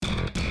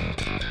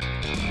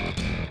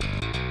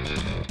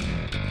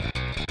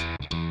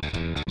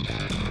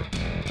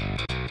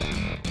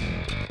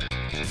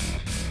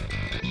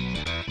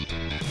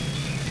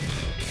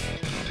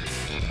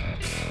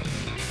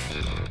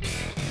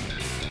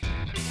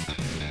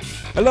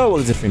Hello,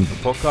 what is it from the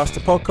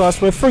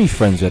podcast where three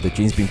friends who had their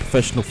dreams being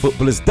professional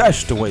footballers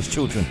dashed away as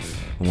children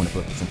and one of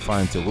us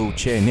confined to a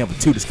wheelchair and the other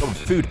two discovered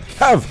food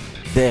have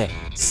their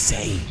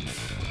say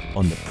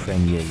on the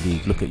Premier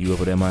League. Look at you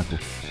over there, Michael.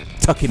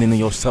 Tucking in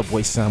your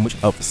Subway sandwich.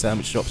 Other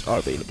sandwich shops are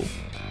available.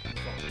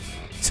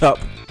 Tup,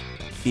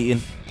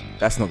 eating.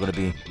 That's not going to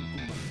be.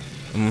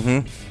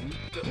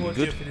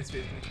 Good?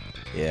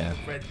 Yeah.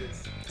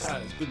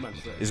 It's good, man.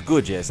 It's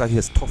good, yeah. It's like he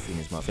has toffee in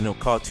his mouth. You know,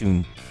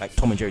 cartoon, like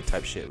Tom and Jerry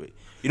type shit.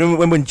 You know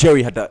when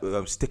Jerry had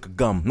that stick of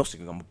gum, not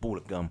stick of gum, a ball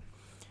of gum.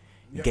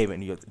 You gave it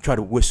and you tried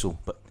to whistle,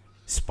 but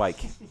Spike.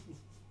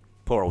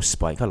 Poor old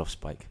Spike. I love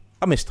Spike.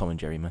 I miss Tom and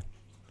Jerry, man.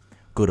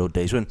 Good old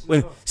days when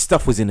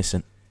stuff was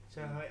innocent.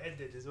 So how it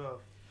ended as well.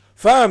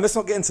 Fam, let's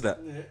not get into that.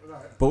 Yeah,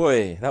 right.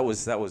 Boy, that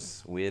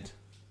was weird.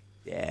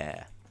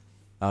 Yeah.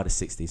 The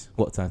 60s.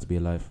 What a time to be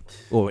alive.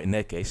 Or in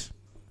their case,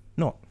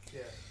 not.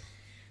 Yeah.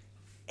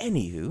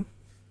 Anywho,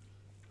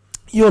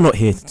 you're not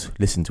here to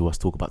listen to us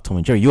talk about Tom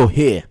and Jerry. You're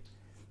here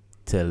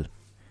to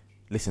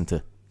listen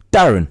to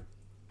Darren,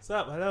 What's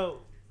up?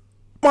 Hello.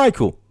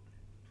 Michael,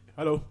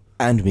 Hello.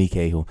 and me,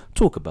 Cahill,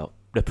 talk about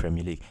the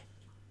Premier League.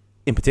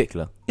 In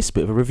particular, it's a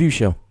bit of a review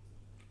show.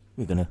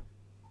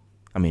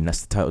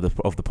 That's the title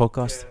of the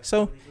podcast. Yeah.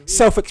 So,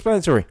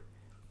 self-explanatory.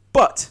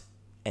 But,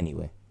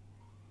 anyway,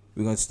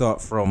 we're going to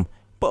start from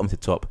bottom to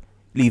top.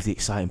 Leave the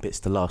exciting bits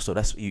to last. So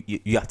that's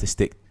you have to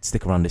stick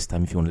around this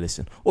time if you want to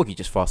listen, or you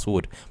just fast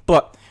forward.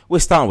 But we're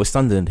starting with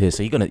Sunderland here,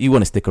 so you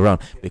want to stick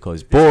around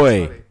because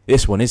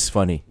this one is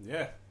funny.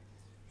 Yeah.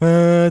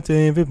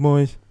 David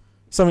Moyes,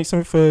 something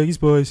Fergie's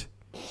boys,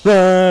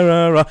 rah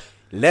rah rah,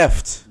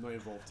 left Not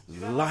involved.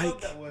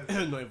 like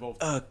Not involved.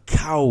 a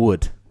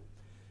coward,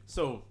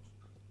 So,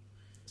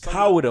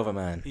 coward of a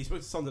man. he spoke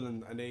to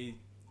Sunderland and they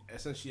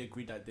essentially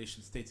agreed that they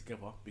should stay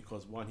together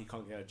because one, he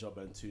can't get a job,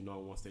 and two, no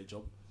one wants their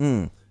job.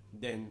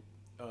 Then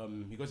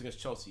he goes against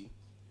Chelsea,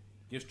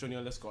 gives Johnny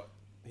Lescott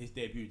his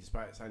debut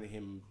despite signing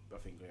him, I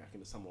think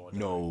in the summer. Or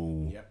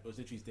No. Yeah, it was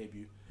literally his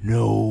debut.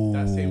 No.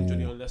 That same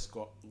Johnny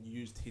Lescott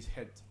used his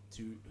head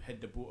to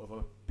head the ball of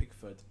a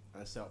Pickford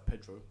and set up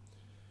Pedro.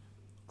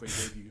 Great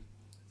debut.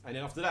 And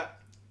then after that,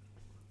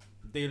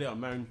 a day later,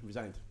 Marin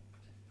resigned.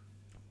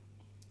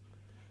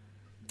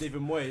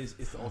 David Moyes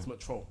is the ultimate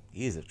troll.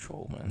 He is a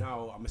troll, man.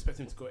 Now, I'm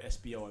expecting him to go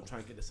SBL and try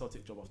and get the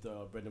Celtic job after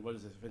Brendan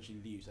Rodgers eventually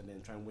leaves and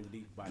then try and win the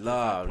league by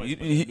 5 points.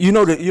 You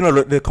know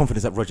the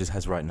confidence that Rodgers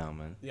has right now,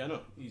 man. Yeah, I know.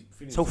 He's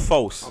feeling So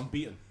false.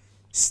 unbeaten.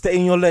 Stay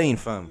in your lane,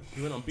 fam.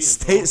 He went unbeaten.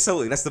 Stay at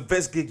Celtic. That's the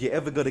best gig you're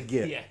ever gonna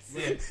get. Yes. He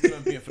went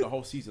unbeaten for the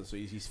whole season, so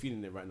he's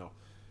feeling it right now.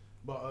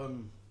 But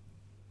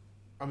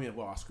I pretty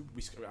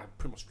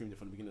much screamed it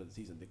from the beginning of the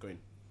season.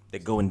 They're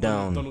going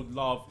down. Donald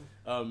Love,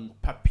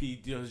 Papi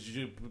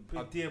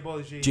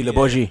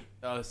Gilaboggi.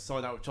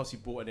 someone out Chelsea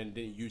bought and then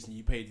didn't use, and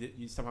you paid it.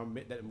 You somehow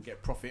let them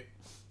get profit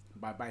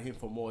by buying him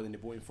for more than they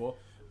bought him for.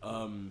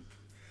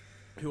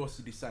 Who else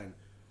did he sign?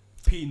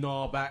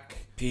 Pienaar back.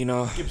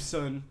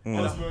 Gibson.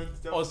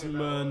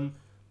 Osman.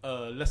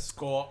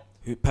 Lescott.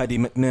 Paddy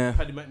McNair.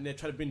 Paddy McNair.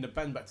 Trying to bring the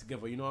band back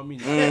together. You know what I mean?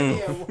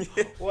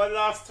 One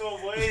last tour,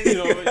 boys. You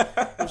know, it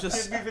was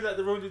just moving like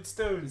the Rolling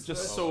Stones.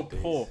 just so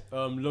poor.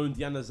 Loaned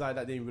Diana Zai,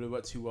 that didn't really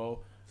work too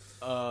well.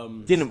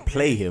 Didn't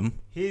play him.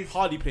 He's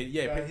Hardly played.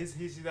 Yeah,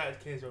 his United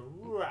case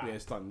were yeah,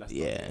 it's done. That's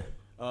Yeah.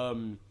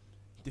 done.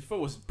 Defoe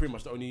was pretty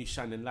much the only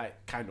shining light,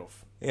 kind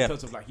of. Yeah. In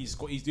terms of like he's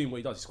doing what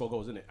he does. He scored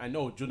goals, isn't it? I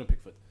know Jordan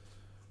Pickford,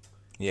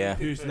 Yeah.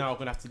 who's now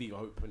gonna have to leave. I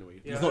hope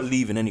anyway. Yeah. He's not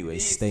leaving anyway.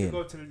 He's He staying.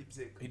 needs to go to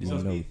Leipzig. He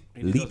deserves No. it.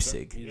 He deserves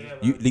Leipzig. it. He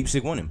deserves Yeah, it.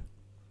 Leipzig won him.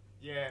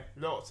 Yeah,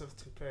 lots of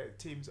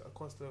teams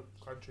across the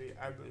country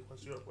and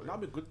across Europe.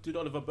 That'd be good. Do the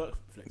Oliver Burke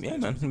flex. Yeah,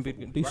 man. It'd be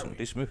decent. Right.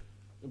 Decent move.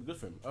 It'd be good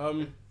for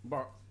him.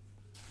 But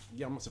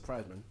yeah, I'm not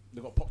surprised, man.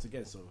 They got popped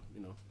again, so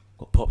you know.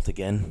 Got popped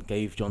again.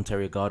 Gave John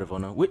Terry a guard of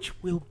honour, which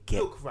we'll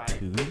get Look, right.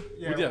 to.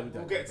 Yeah, We'll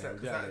we'll get to that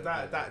because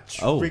that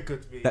Oh,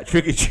 triggered me. That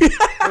triggered you.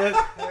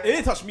 It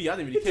didn't touch me. I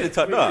didn't really care. Didn't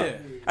touch- no. Yeah.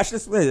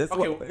 Actually, let's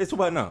talk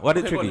about it now. Why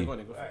did it Okay, go trigger on,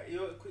 you? go on. You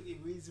know, quickly,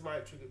 the reason why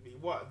it triggered me.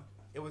 One,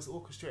 it was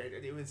orchestrated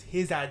and it was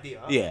his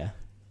idea. Yeah.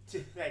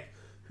 Like,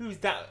 who is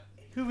that?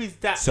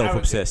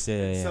 Self-obsessed.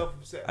 arrogant? Yeah.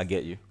 Self-obsessed. I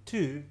get you.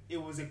 Two, it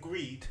was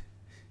agreed.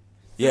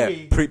 Yeah.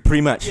 Three,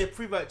 Pre-match. Yeah,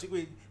 pretty much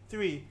agreed.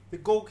 Three, the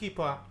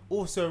goalkeeper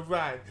also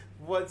ran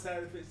one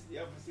side of the pitch to the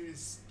other through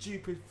this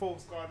stupid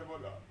false guard of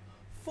honour.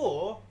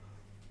 Four,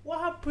 what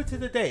happened to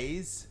the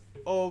days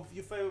of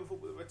your favourite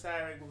footballer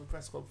retiring with a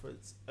press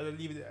conference and then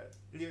leaving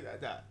it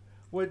at that?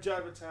 When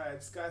John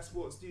retired, Sky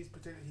Sports News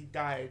pretended he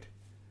died.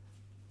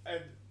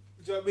 And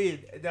do you know what I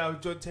mean? And now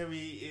John Terry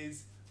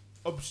is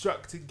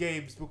obstructing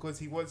games because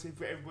he wants it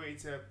for everybody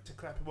to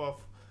clap him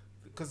off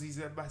because he's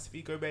a massive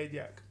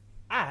egomaniac.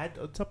 And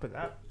on top of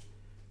that,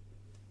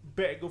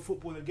 betting on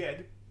football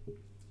again.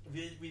 If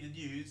you didn't read the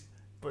news,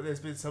 but there's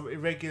been some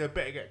irregular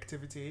betting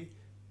activity.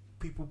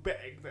 People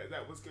betting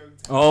that was going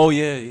to. Oh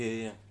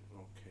yeah.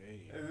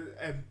 Okay.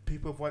 And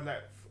people have won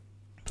like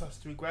plus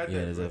 $3,000.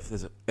 Yeah.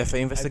 There's a FA And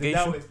investigation.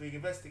 now it's being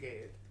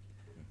investigated.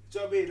 Do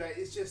you know what I mean? Like,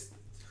 it's just,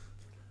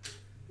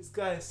 this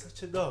guy is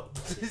such a knob.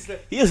 It's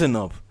like, He is a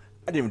knob.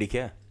 I didn't really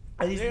care.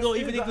 And he's not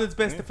even England's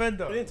best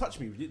defender. He didn't touch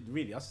me,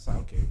 really. I was just like,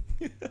 okay.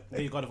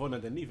 Then you got of honor,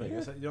 then leave. You know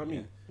what I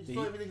mean? He's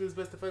not even England's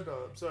best defender.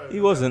 I'm sorry.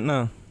 He wasn't,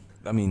 no.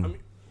 I mean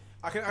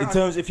in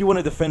terms, if you want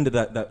a defender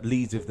that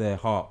leads with their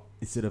heart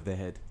instead of their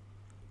head.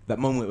 That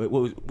moment,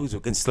 what was it,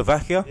 against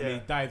Slovakia? Yeah. He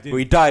dived in. Where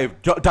he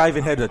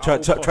diving header,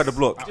 tried to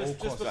block. Just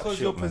because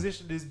your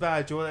position is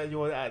bad, you want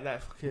to act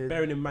like fucking.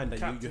 Bearing in mind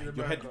that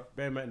your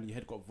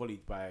head got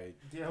volleyed by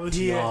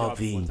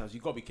Diaby. You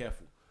got to be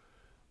careful.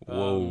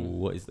 Whoa,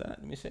 what is that?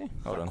 Let me see.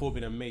 Hold on.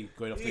 Corbyn and May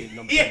going off the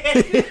number 10.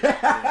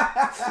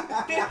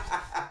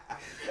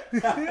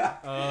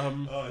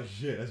 Oh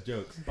shit, that's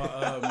jokes.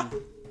 But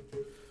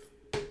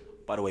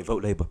by the way,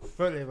 vote Labour.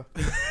 Vote Labour.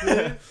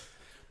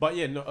 But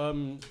yeah, no,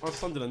 on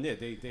Sunderland, yeah,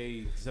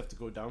 they deserve to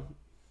go down.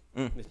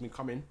 It's been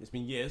coming. It's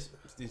been years.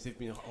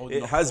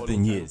 It has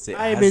been years.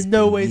 I am in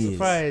no way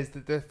surprised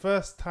that the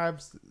first time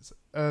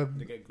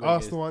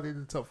Arsenal are in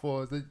the top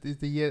 4 is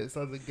the year that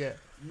Sunderland get.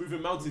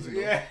 Moving mountains.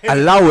 Yeah.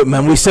 Allow it,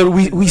 man. We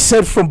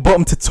said from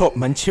bottom to top,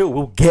 man. Chill.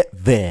 We'll get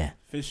there.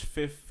 Finish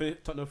fifth.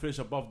 Tottenham finish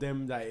above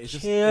them. Like it's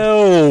just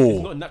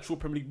it's not a natural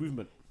Premier League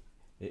movement.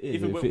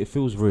 It is. It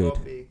feels weird.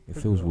 It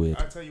feels weird.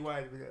 I'll tell you why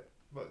in a minute.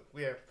 But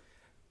yeah.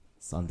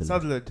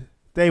 Sunderland.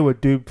 They were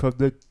doomed from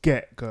the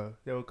get-go.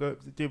 They were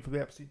doomed from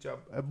the absolute jump.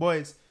 And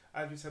Moyes,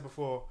 as we said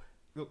before,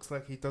 looks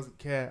like he doesn't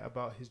care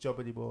about his job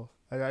anymore.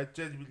 And I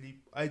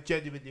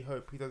genuinely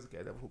hope he doesn't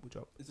get another football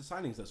job. It's the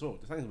signings as well.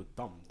 The signings were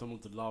dumb.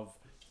 Donald DeLove.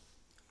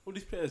 All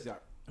these players,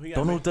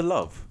 Donald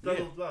DeLove?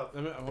 Donald Love.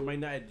 I mean,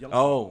 United young.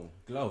 Oh,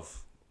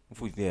 Glove.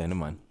 Yeah, never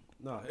mind.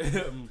 No.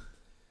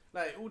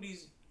 Like, all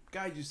these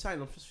guys you sign,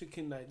 I'm just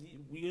thinking, like,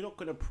 you're not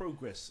going to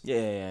progress.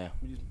 Yeah.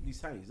 With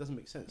these signings. It doesn't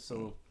make sense.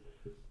 So...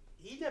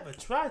 He never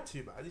tried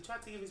to, man. He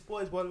tried to give his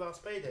boys one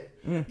last payday.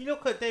 You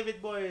look at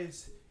David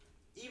Moyes,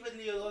 even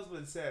Leon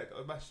Osman said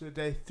on Match of the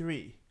Day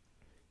 3,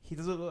 he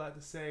doesn't look like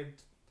the same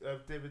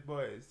David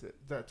Moyes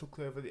that took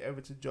over the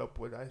Everton job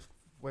when I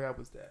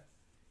was there.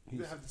 He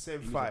doesn't have the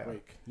same fire.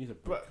 He needs a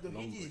break. But no,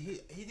 he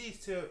needs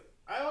to...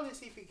 I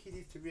honestly think he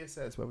needs to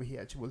reassess whether he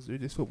actually wants to do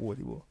this football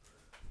anymore.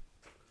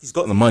 He's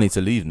got the money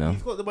to leave now.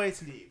 He's got the money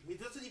to leave. It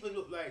doesn't even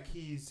look like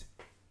he's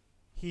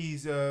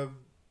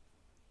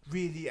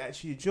really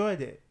actually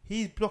enjoyed it.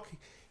 He's blocking.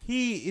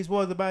 He is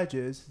one of the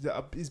managers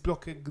that is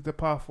blocking the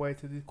pathway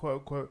to the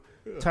quote unquote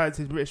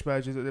talented rich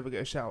managers that never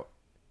get a shout,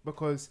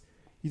 because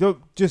you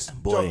don't just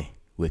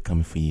we're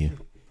coming for you.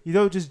 You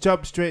don't just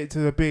jump straight into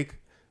the big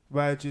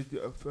manager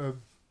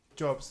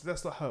jobs.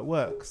 That's not how it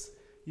works.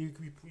 You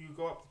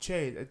go up the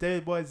chain. And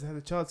David Moyes had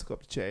a chance to go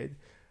up the chain,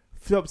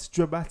 flopped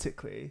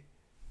dramatically,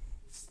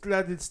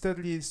 landed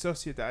steadily in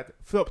Sociedad,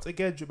 flopped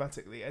again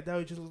dramatically, and now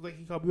he just looks like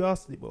he can't be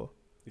asked anymore.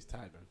 He's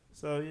tired, man.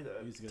 So, you know.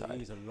 He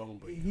needs a long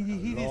break. He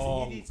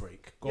needs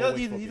break. He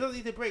doesn't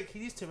need a break. He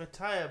needs to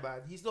retire,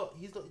 man. He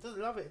doesn't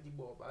love it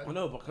anymore, man. I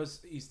know, because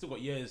he's still got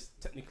years,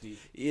 technically.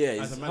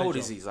 Yeah, how old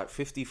is he? He's like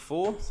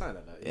 54? Something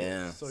like that.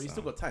 Yeah. So he's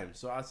still got time.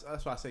 So that's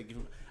why I say give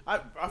him... I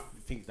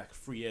think like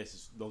 3 years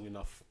is long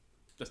enough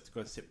just to go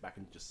and sit back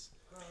and just...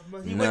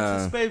 He went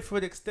to Spain for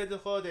an extended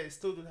holiday and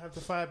still didn't have the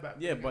fire back.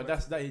 Yeah, but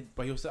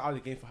but he was out of the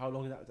game for how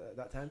long at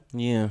that time?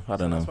 Yeah, I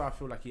don't know. That's why I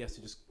feel like he has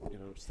to just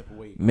step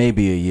away.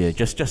 Maybe a year.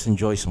 Just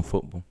enjoy some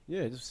football.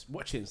 Yeah, just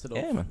watch it instead of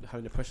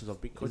having the pressures of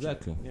big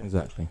coaching.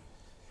 Exactly.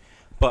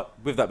 But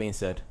with that being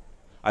said,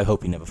 I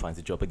hope he never finds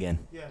a job again.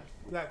 Yeah,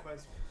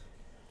 likewise.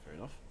 Fair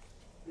enough.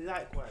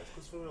 Likewise,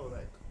 because for real,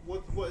 like,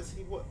 what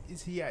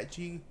is he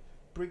actually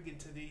bringing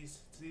to these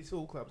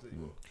football clubs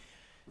anymore?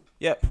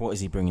 Yep, what is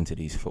he bringing to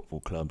these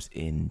football clubs?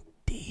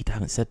 Indeed. I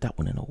haven't said that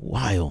one in a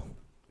while.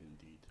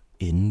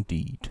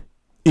 Indeed.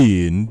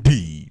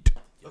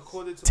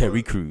 According to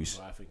Terry Crews.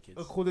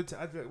 According to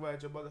Advent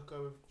Manager,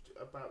 Monaco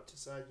about to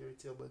sign Yuri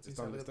Tillmans. He's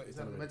done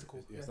medical.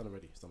 Yeah, it's done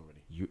already. It's done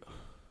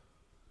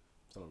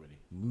already.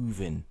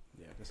 Moving.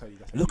 Yeah, that's how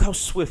Look how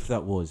swift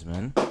that was,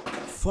 man.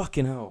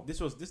 Fucking hell.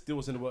 This deal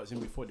was in the works in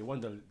before they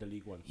won the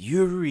League One.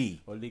 Yuri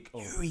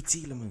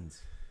Tielemans.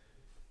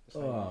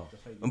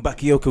 And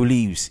Bakayoko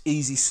leaves.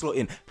 Easy slot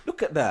in.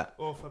 Look at that.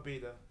 Or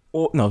Fabinho.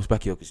 No,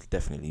 Bakayoko's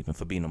definitely leaving.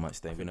 Fabinho might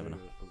stay. We never know.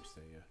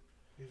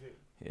 Yeah.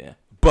 Yeah.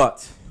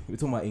 But we're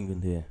talking about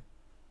England here.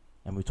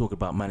 And we're talking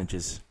about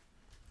managers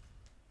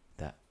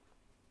that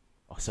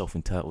are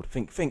self-entitled.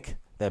 Think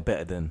they're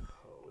better than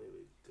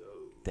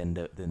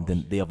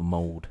the other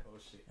mould.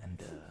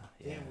 And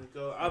here we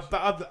go.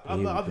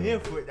 I'm here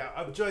for it now.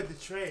 I've joined the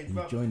train.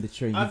 You joined the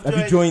train. Have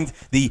you joined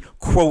the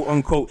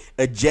quote-unquote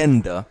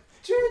agenda?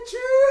 Choo-choo!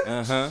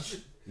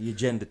 The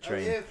agenda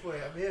train.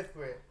 I'm here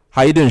for it.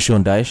 How you doing,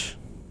 Sean Dyche?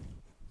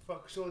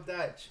 Fuck Sean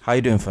Dyche. How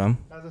you doing, fam?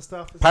 As a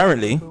staff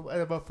apparently, and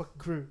a motherfucking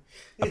crew.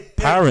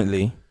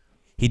 Apparently,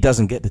 he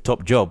doesn't get the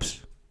top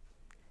jobs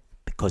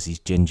because he's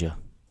ginger.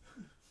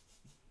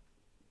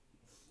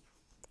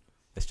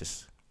 Let's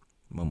just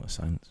moment of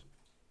silence.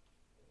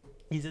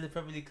 He's in the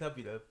Premier League club,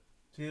 you know.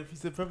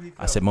 He's in the Premier League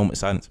club. I said moment of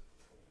silence.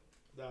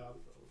 No,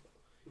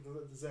 he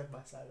doesn't deserve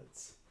my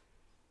silence.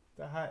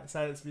 That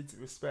silence means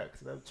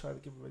respect, and I'm trying to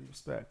give him any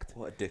respect.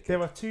 What a dickhead.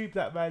 There are 2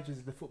 black managers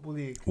in the Football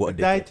League. What a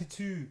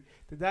dickhead.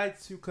 The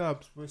 92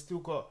 clubs, we've still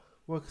got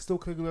we're still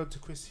clinging on to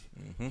Chris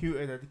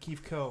Hughton and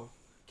Keith Curl.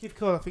 Keith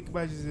Curl, I think,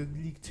 manages in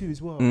League 2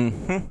 as well.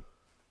 Mm-hmm.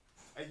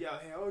 And yeah,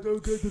 I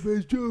don't get the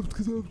best jobs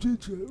because I'm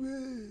ginger.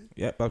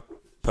 Yeah, but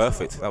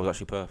perfect. That was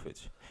actually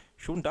perfect.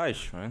 Sean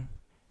Dyche, man.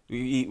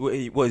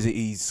 What is it?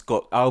 He's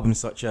got albums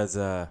such as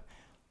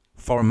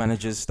Foreign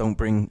Managers Don't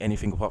Bring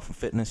Anything Apart from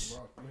Fitness.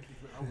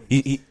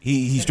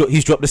 He's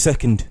dropped the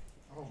second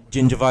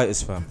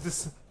Gingivitis, fam.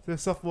 The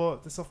sophomore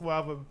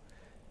album,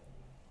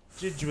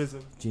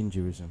 Gingerism.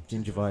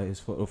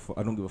 Gingivitis.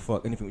 I don't give a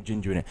fuck. Anything with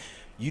ginger in it.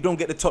 You don't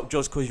get the top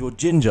jobs because you're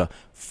ginger.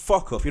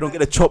 Fuck off. You don't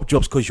get the top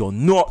jobs because you're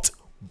not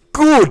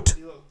good.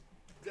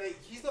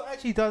 He's not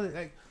actually done it.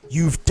 Like,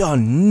 you've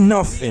done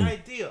nothing.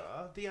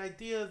 The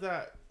idea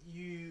that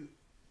you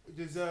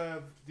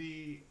deserve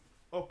the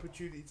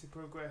opportunity to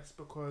progress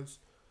because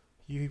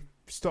you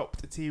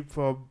stopped the team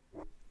from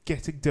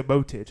getting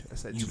demoted,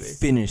 essentially. You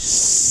finished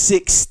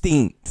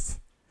 16th.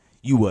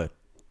 You were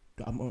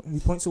how many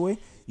points away?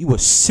 You were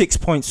 6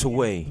 points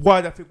away. Why?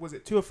 I think was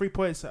it 2 or 3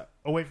 points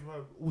away from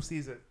home all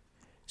season.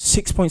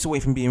 6 points away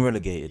from being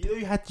relegated.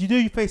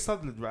 You faced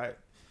Sunderland, right?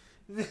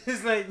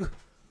 It's like,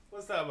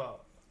 what's that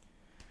about?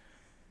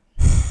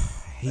 I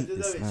hate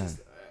this man.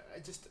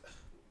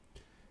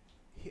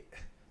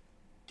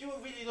 Do you know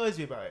what really annoys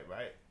me about it,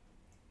 right?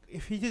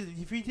 If he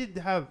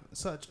didn't have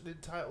such an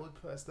entitled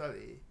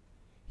personality,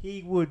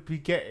 he would be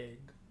getting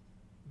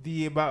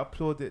the amount of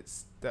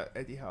plaudits that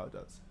Eddie Howe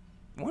does.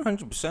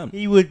 100%.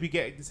 He would be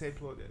getting the same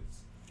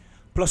plaudits.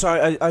 Plus,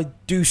 I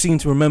do seem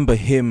to remember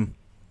him,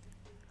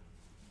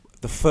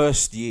 the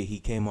first year he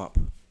came up,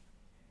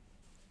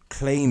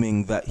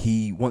 claiming that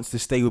he wants to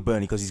stay with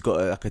Burnley because he's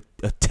got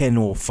a 10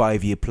 or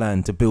 5 year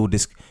plan to build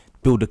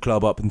the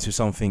club up into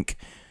something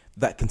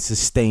that can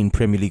sustain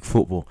Premier League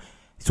football.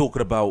 He's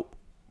talking about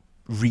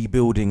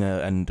rebuilding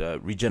and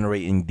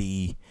regenerating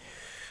the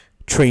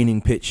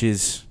training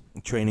pitches,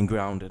 training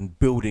ground, and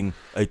building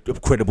a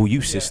credible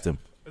youth system.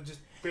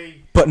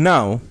 But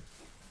now,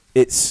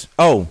 it's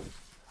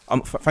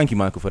thank you,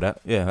 Michael, for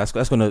that. Yeah, that's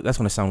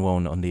gonna sound well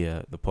on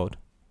the pod.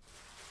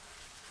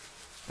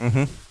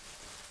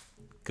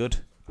 Good.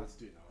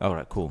 All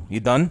right, cool. You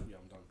done? Yeah,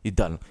 I'm done. You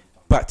done?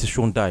 Back to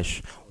Sean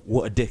Dyche.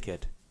 What a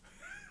dickhead.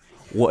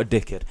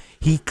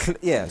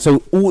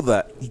 So all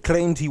that he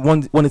claimed he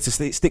wanted to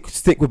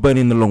stick with Burnley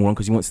in the long run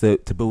because he wants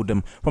to build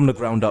them from the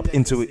ground up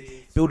into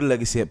it, build a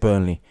legacy at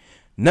Burnley.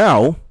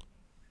 Now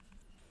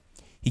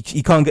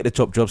he can't get the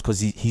top jobs because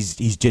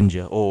he's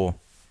ginger or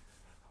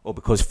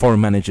because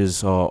foreign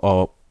managers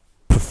are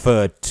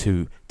preferred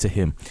to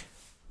him.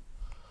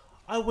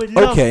 I would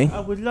love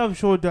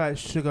Sean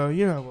Dyche to go,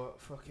 you know what,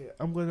 fuck it,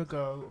 I'm gonna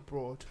go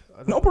abroad.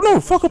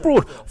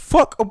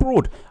 Fuck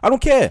abroad. I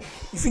don't care.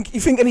 You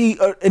think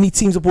any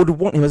teams abroad would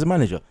want him as a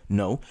manager?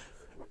 No.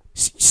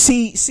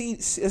 See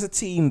as a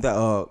team that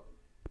are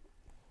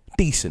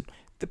decent.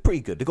 They're pretty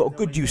good. They've got a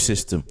good youth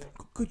system.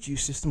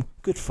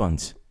 Good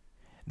funds.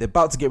 They're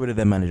about to get rid of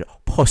their manager,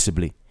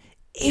 possibly.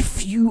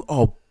 If you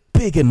are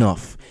big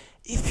enough,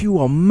 if you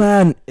are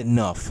man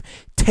enough,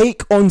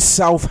 take on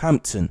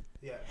Southampton.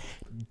 Yeah.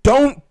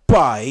 Don't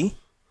buy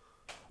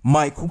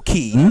Michael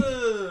Keane.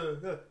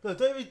 No,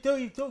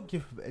 don't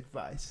give him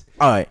advice.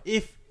 All right.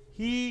 If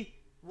he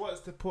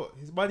wants to put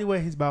his money where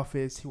his mouth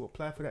is, he will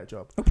apply for that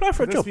job.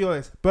 Let's be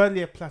honest,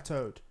 Burnley are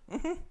plateaued.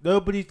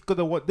 Nobody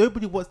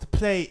wants to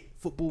play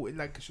football in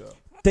Lancashire.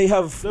 They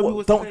have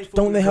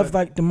don't they have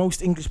like the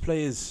most English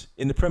players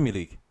in the Premier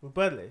League? With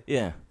Burnley?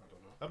 Yeah.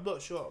 I'm not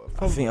sure.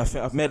 I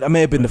may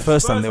have been the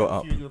first time they were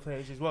up.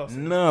 Well, so.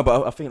 No,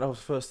 but I think that was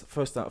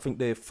first time. I think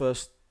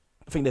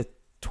they're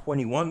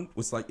 21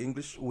 was like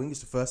English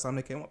the first time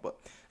they came up, but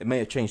it may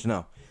have changed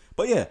now.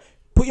 But yeah,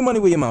 put your money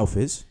where your mouth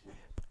is.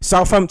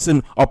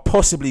 Southampton are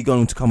possibly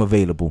going to come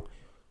available.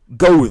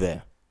 Go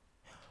there.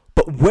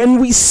 But when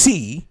we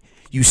see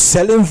you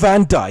selling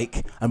Van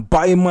Dijk and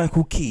buying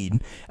Michael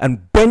Keane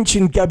and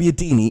benching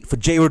Gabbiadini for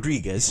Jay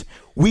Rodriguez,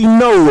 we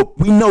know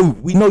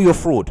you're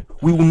fraud.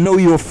 We will know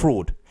you're a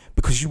fraud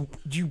because you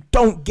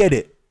don't get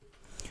it.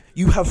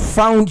 You have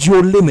found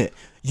your limit.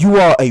 You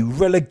are a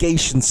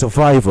relegation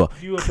survivor.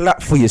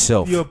 Clap for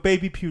yourself. You're a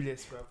baby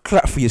Pulis, bro.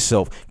 Clap for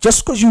yourself.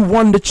 Just because you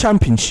won the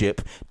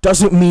championship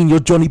doesn't mean you're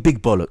Johnny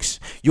Big Bollocks.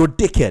 You're a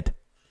dickhead.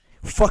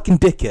 Fucking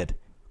dickhead.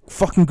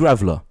 Fucking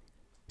graveler.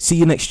 See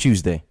you next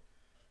Tuesday.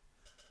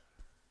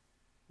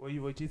 What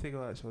do you think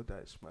of that, Sean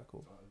Dyche,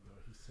 Michael?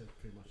 He said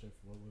pretty much everything.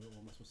 What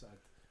am I supposed to add?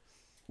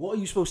 What are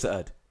you supposed to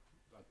add?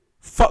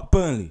 Fuck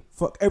Burnley.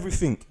 Fuck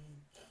everything.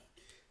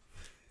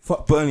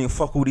 Fuck Burnley and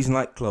fuck all these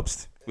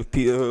nightclubs with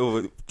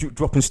Peter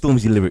dropping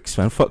Stormzy lyrics,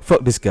 man. Fuck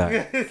this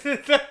guy.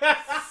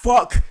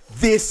 Fuck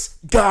this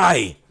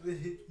guy.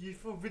 You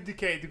feel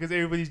vindicated because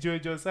everybody's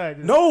joined your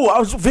side. No, I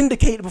was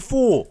vindicated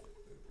before.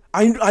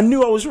 I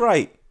knew I was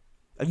right.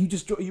 And you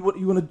just you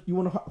want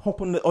to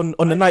hop on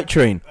the night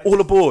train.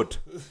 All aboard.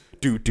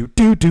 Do. James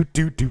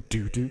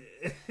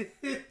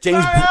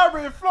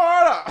Miami,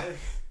 Florida.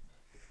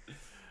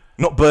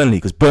 Not Burnley,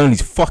 because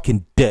Burnley's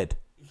fucking dead.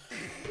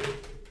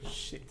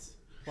 Shit.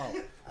 Wow.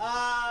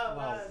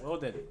 Well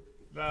then.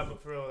 Nah,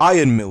 but for real.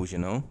 Iron Mills, you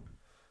know.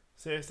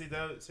 Seriously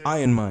though.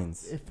 Iron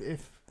Minds.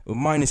 If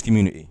Miners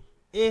community.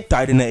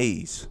 Died in the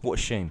 80s. What a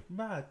shame.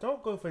 Man,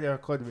 don't go for their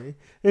economy.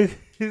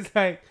 It's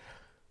like,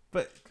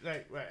 but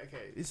like, right,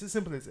 okay. It's as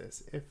simple as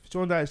this. If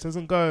Sean Dyche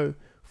doesn't go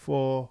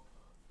for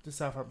the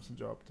Southampton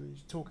job,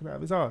 he's talking out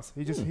of his ass.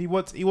 He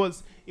wants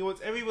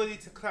everybody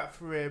to clap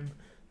for him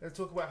and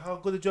talk about how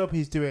good a job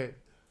he's doing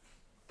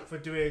for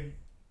doing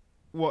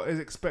what is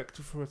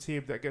expected from a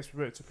team that gets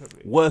promoted to Premier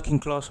League. Working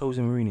class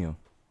Jose Mourinho.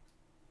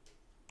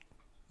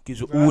 Gives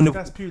it all in the...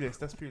 That's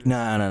Pulis.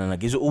 Nah.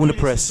 Gives it all in the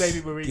press.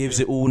 Gives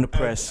it all in the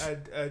press.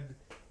 And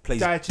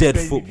plays Dyche dead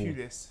is football.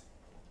 Pulis.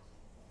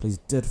 Plays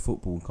dead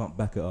football. Can't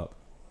back it up.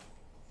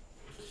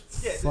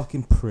 Yeah,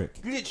 fucking prick.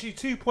 Literally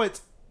 2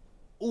 points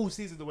all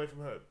season away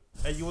from home.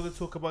 And you want to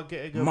talk about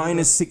getting a...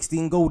 Minus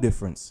 16 goal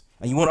difference.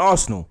 And you want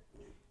Arsenal.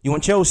 You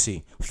want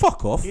Chelsea.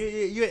 Fuck off.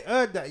 You ain't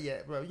earned that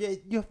yet, bro.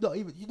 You're not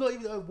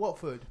even earned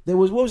Watford.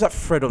 What was that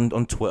thread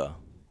on Twitter?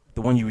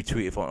 The one you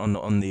retweeted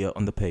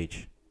on the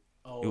page.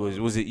 Oh,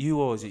 Was it you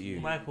or was it you?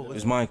 Michael. It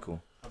was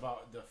Michael.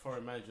 About the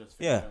foreign managers.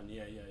 Yeah.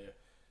 Yeah.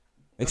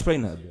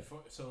 Explain that a bit.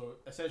 So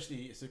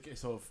essentially, it's a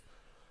case of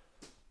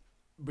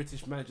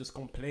British managers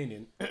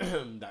complaining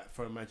that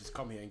foreign managers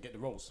come here and get the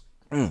roles.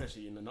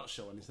 Essentially, in a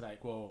nutshell, and it's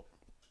like, well,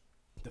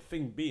 the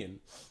thing being,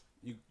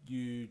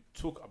 you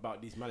talk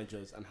about these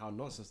managers and how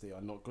nonsense they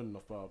are, not good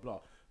enough, blah blah blah.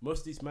 Most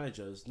of these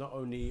managers not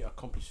only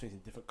accomplish things in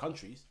different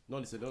countries, not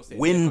only they don't stay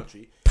in their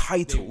country,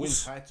 they win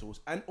titles,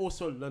 and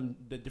also learn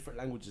the different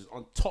languages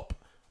on top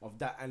of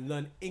that, and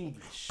learn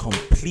English.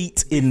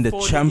 Complete in the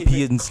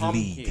Champions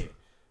League. Here.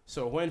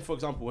 So when, for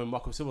example, when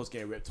Marco Silva's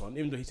getting ripped on,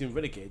 even though he's been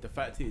relegated, the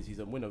fact is he's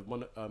a winner of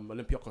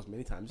Olympiacos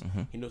many times.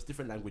 He knows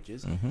different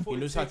languages. He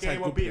knows how to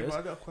sign good players.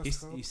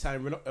 He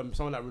signed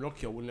someone like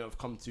Ranocchio wouldn't have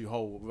come to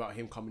Hull without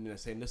him coming in and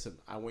saying, "Listen,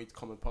 I want you to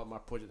come and part of my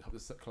project to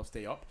help the club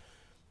stay up."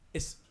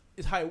 It's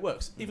how it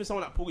works. Even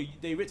someone like Paul,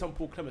 they ripped on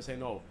Paul Clement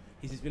saying, "Oh,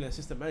 he's been an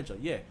assistant manager."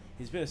 Yeah,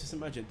 he's been an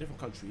assistant manager in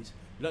different countries,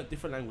 learned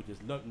different languages,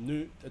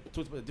 learned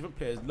talked about different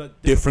players, learned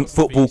different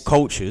football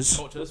cultures,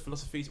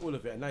 philosophies, all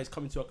of it. And now he's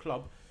coming to a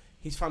club.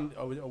 He's found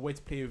a way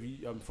to play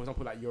with, for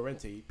example, like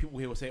Llorente. People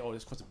here will say, "Oh,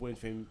 it's constant bullying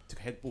for him to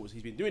head balls."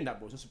 He's been doing that,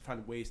 but he's also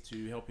found ways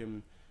to help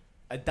him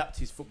adapt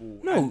his football.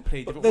 And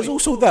play different there's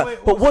ways. also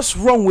that. But what's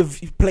wrong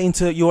with playing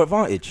to your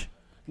advantage?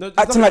 No,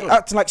 acting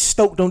like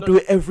Stoke don't do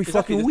it every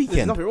fucking weekend.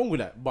 There's nothing wrong with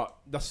that, but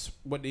that's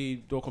what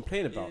they'll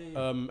complain about.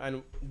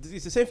 And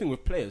it's the same thing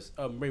with players.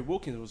 Ray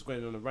Wilkins was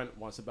going on a rant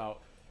once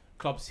about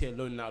clubs here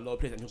loaning out a lot of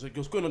players, and he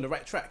was going on the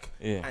right track.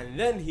 Yeah. And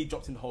then he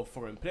dropped in the whole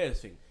foreign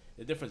players thing.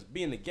 The difference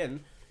being,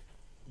 again,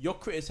 you're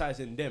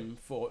criticising them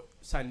for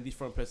signing these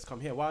foreign players to come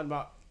here. Why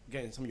about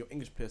getting some of your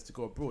English players to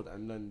go abroad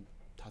and learn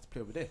how to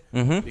play over there?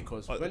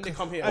 Because when they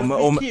come here,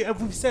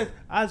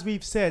 as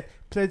we've said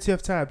plenty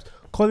of times,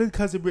 Colin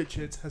Cousin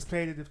Richards has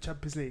played in the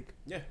Champions League.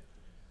 Yeah.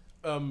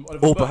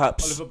 Or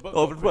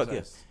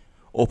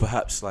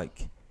perhaps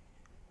like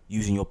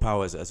using your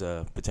powers as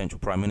a potential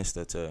prime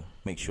minister to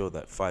make sure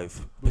that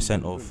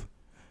 5% of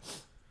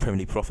Premier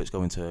League profits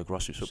go into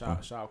grassroots football.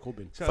 Shout out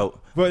Corbyn.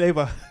 Vote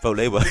Labour. Vote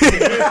Labour.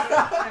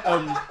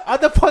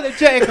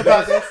 Unapologetic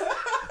about this.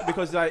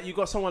 Because like you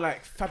got someone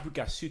like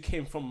Fabregas who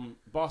came from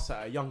Barca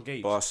at a young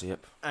age.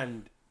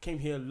 And came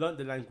here, learned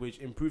the language,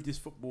 improved his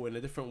football in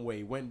a different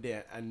way, went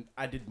there and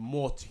added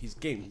more to his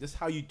game. That's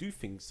how you do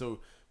things.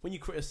 So when you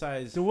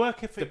criticise the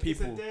work ethic, the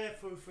people, isn't there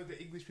for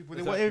the English people.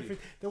 Exactly.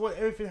 They want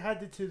everything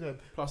handed to them.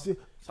 Plus, so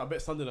I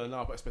bet Sunderland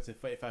now are expecting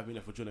 35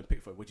 million for Jordan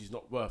Pickford, which is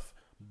not worth.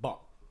 But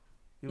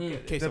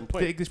case in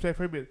point, the English player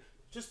premium.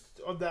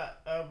 Just on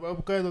that, I'm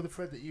going on the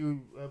thread that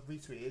you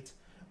retweeted.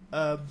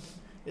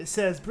 It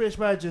says British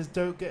managers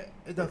don't get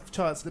enough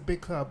chance at the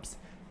big clubs.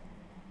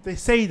 They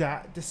say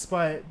that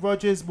despite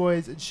Rodgers,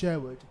 Moyes, and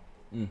Sherwood.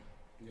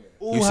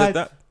 Who said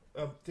that?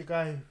 The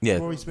guy,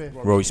 Rory Smith.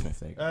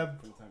 There you go.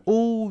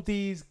 All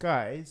these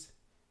guys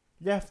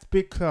left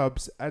big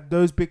clubs, and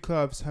those big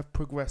clubs have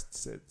progressed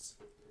since.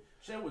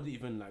 Sherwood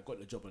even got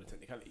the job on the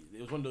technicality.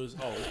 It was one of those,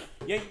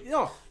 you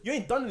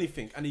ain't done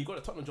anything, and you got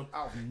the Tottenham job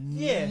out of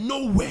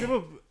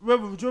nowhere.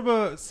 Remember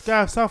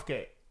Gareth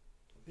Southgate?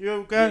 You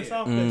know, Gareth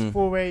Southgate's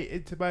foray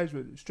into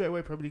management, straight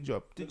away Premier League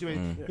job. Did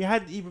you? He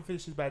hadn't even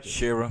finished his badge.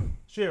 Shearer.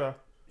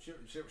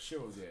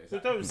 So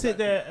don't sit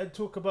there and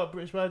talk about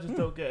British managers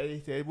don't get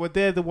anything. Well,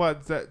 they're the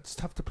ones that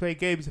just have to play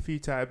games a few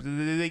times and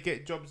then they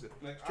get jobs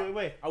straight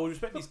away. I would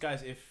respect these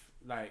guys if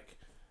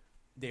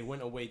they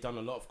went away, done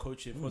a lot of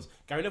coaching. Because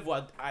Gary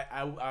Neville,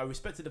 I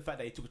respected the fact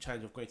that he took a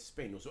challenge of going to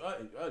Spain. It was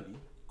early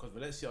because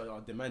Valencia are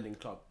a demanding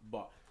club,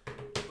 but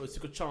it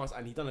took a chance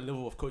and he done a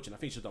level of coaching. I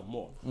think he should have done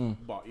more.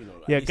 But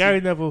Gary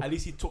Neville. At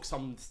least he took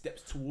some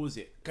steps towards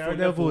it. Gary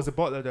Neville was a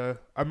bottler though.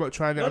 I'm not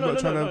trying to.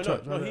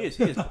 No,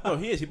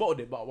 he is. He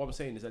bottled it. But what I'm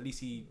saying is, at least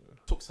he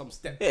took some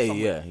steps.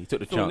 Yeah, he took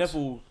the chance.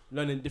 Neville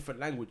learning different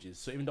languages.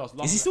 So even though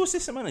is he still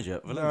assistant manager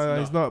at Valencia? No,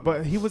 he's not.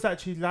 But he was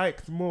actually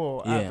liked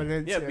more at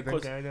Valencia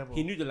because than Gary Neville.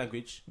 He knew the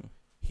language.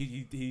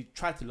 He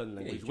tried to learn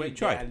the language. He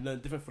tried and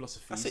learned different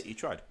philosophies. That's it. He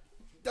tried.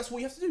 that's what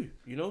you have to do,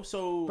 you know.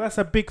 So That's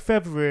a big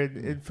feather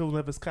in Phil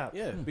Neville's cap.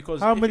 yeah, because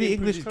How if many he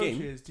improves English his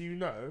game, coaches do you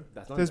know?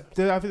 that's not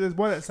I think there's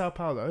one at Sao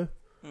Paulo.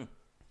 Hmm.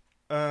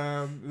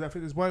 I think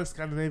there's one at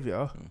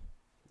Scandinavia.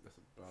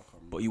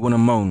 But you want to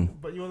moan.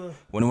 But you wanna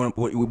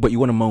But you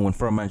want to moan when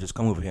foreign managers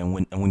come over here and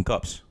win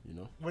cups. you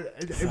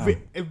know.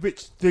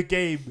 enrich the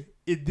game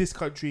in this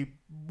country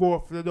more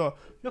often than not.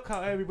 Look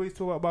how everybody's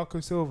talking about Marco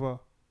Silva.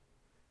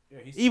 Yeah,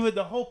 Even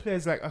the whole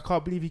players like, I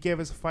can't believe he gave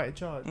us a fighting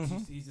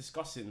chance. he's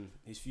discussing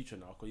his future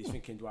now because he's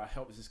thinking, do I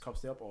help this club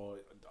stay up or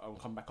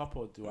come back up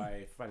or do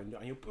I find a new?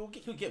 And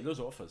he'll get loads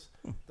of offers.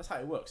 That's how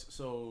it works.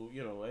 So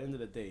you know, at the end of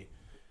the day,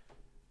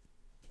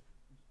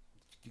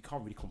 you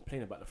can't really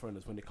complain about the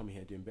foreigners when they come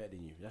here doing better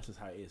than you. That's just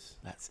how it is.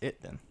 That's it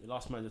then. The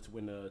last manager to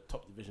win the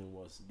top division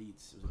was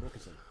Leeds. It was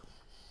Wilkinson.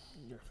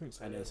 Yeah, I think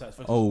so. And then so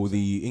Oh,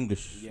 the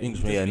English, Yeah,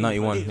 English, English- yeah,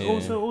 91.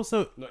 English- Yeah.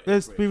 Also, Not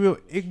let's great. be real.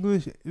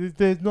 English.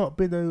 There's not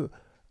been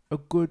a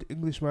good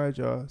English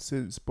manager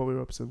since Bobby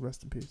Robson.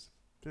 Rest in peace.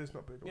 There's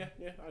not been. One.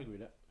 Yeah, I agree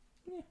with that.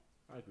 Yeah,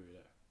 I agree with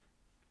that.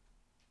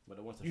 But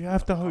the ones that You should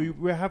have to come- hope.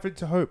 We're having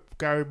to hope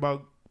Gary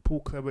Monk,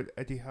 Paul Clement,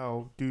 Eddie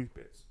Howe do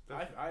bits.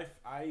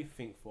 I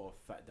think for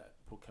a fact that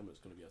Paul Clement's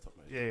going to be a top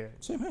manager. Yeah.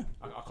 Same here.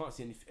 I can't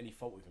see any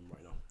fault with him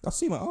right now. I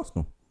see him at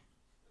Arsenal.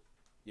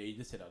 Yeah, you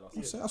just said that last I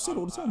time. say- I say it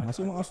all the time. I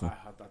see him at Arsenal.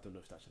 I don't know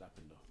if that should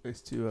happen though.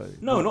 It's too early.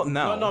 No, not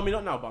now. No, I mean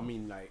not now, but I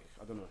mean like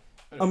I don't know.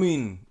 I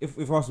mean, if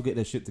Arsenal get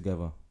their shit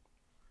together,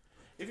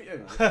 If you,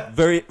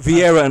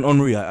 Vieira and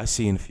Henry, I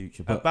see in the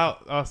future. But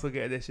About Arsenal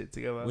getting their shit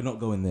together. we're not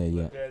going there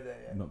yet. We're there,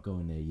 We're not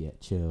going there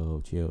yet.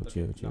 Chill, chill, okay,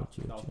 chill, now- chill,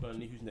 chill, now chill.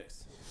 Burnley, who's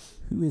next?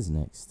 Who is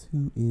next?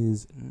 Who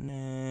is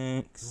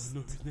next?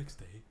 No, who's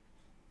next? Eh?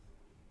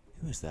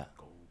 Who is that?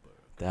 Goldberg.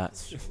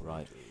 That's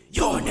right.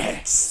 You're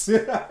next.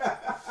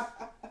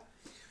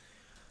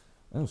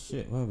 Oh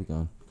shit, where are we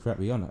going? Crap,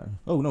 we on that.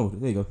 Oh no,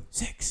 there you go.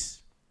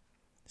 Six.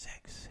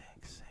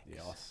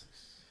 Yeah, us.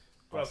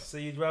 Bruv, so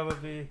you'd rather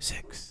be.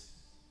 Six.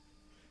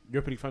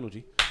 European League final,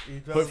 G.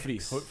 You'd rather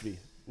Hopefully.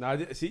 Now,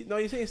 see, no,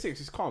 you're saying six.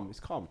 It's calm. It's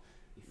calm.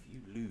 If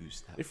you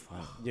lose that If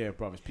final, yeah,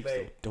 bro, it's peak Mate,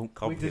 still. don't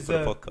come we here for the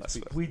deserve-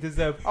 podcast. We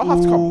deserve. I'll have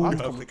to come. all- I'll have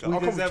to come. we I'll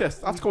come with deserve-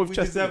 chest. I have to come with we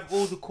chest. deserve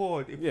all the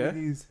cord if Yeah.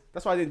 we lose.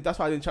 That's why I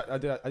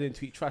didn't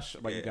tweet trash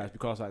about you guys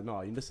because I was like,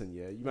 no, you listen,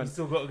 yeah, you We man.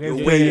 still got You're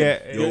games. waiting.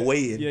 Yeah, You're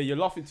waiting. Yeah, you're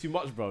laughing too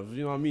much, bro.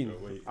 You know what I mean?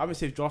 I haven't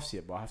saved drafts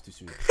yet, but I have to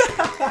soon.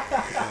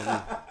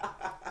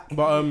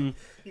 But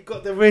You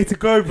got the way to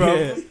go, bro.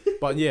 yeah.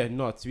 But yeah,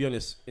 no. To be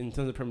honest, in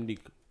terms of Premier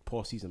League,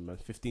 poor season, man.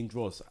 15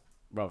 draws,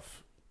 bruv.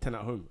 10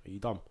 at home. Are you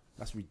dumb?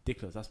 That's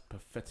ridiculous. That's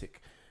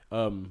pathetic.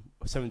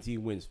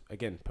 17 wins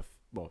again.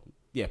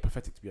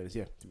 Pathetic to be honest.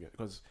 Yeah,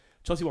 because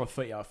Chelsea won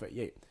 30 out of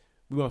 38.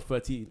 We won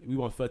 13. We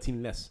won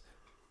 13 less.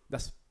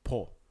 That's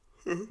poor.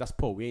 That's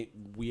poor. We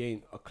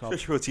ain't a club.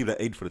 Especially for a team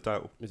that aimed for the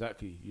title.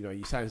 Exactly. You know,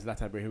 you signed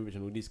Zlatan Ibrahimovic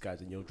and all these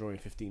guys, and you're drawing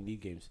 15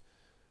 league games.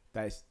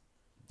 That is.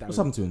 What's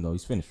happened to him though?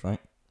 He's finished, right?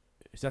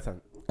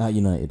 Zlatan. At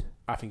United.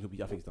 I think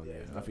it's done.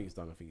 Yeah, I think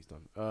it's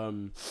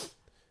done.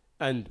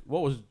 And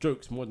what was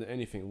jokes more than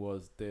anything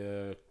was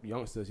the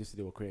youngsters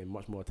yesterday were creating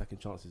much more attacking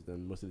chances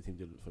than most of the team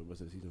did for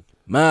most of the season.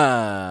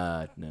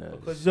 Madness.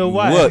 Because you know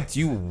why?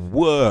 You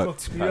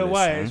worked. You know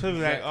why? It's Palace, man.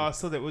 probably like, Exactly.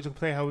 so that we're gonna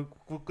play how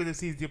we're gonna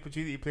seize the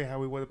opportunity to play how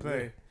we want to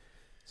play.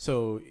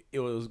 So it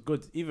was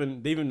good.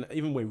 Even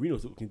when Reno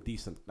was looking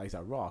decent, like he's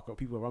like raw. Got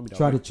people around me. that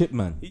Try way. to chip,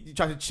 man. He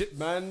tried to chip,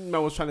 man.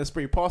 Man was trying to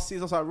spray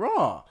passes. I was like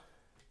raw.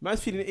 Man's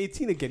feeling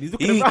 18 again. He's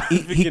looking around.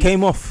 He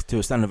came off to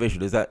a standing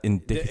ovation. Is that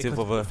indicative Because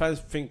of a fans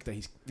think that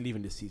he's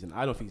leaving this season.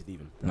 I don't think he's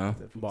leaving. no?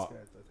 But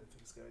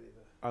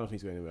I don't think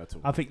he's going anywhere at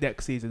all. I think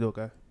next season he'll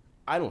go.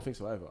 I don't think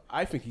so either.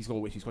 I think he's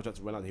going to wait his contract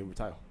to run out and he'll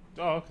retire.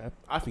 Oh, okay.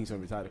 I think he's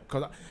going to retire.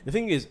 Because the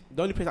thing is,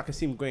 the only place I can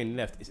see him going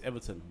left is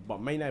Everton.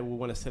 But Man United will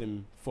want to sell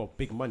him for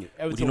big money.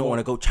 Everton Would you not want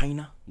to go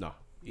China? No.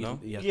 No?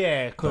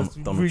 Yeah, because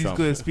Donald Rudy's Trump.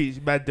 gonna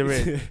speak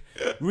Mandarin.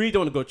 Really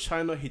don't want to go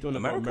China. He don't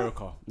want to go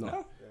America? America. No.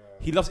 No?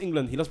 He loves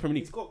England. He loves Premier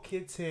He's League. got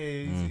kids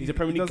here. He's a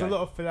Premier He League does guy. a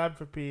lot of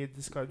philanthropy in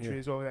this country Yeah.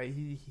 as well. Like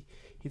he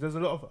does a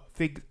lot of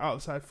things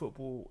outside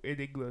football in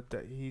England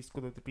that he's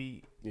going to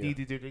be Yeah.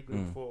 needed in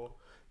England Mm. for.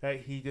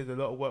 Like he did a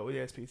lot of work with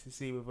the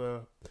SPCC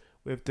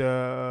with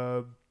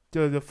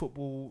the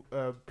football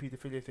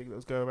paedophilia thing that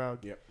was going around.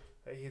 Yep.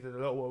 Like, he did a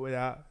lot of work with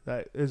that.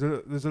 Like there's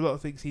a lot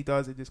of things he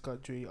does in this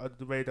country under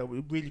the radar,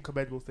 really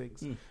commendable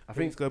things. I I think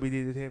think it's going to be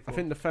needed here. For. I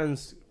think the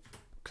fans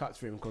clapped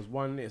for him because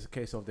one, it's a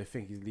case of they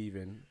think he's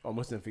leaving, or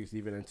most of them think he's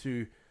leaving, and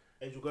two,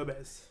 Angel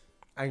Gomez.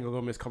 Angel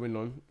Gomez coming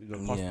on, you know,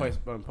 Yeah.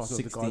 passing of the guard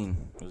 16,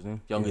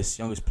 wasn't he?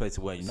 Youngest player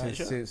to wear United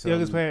shirt. since,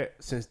 Youngest player.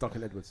 since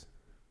Duncan Edwards.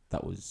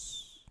 That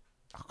was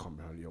I can't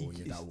remember what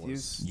year that It's-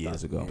 was.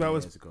 years ago. That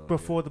was years ago,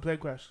 Before the plane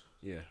crash.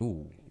 Yeah.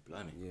 ooh,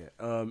 blimey.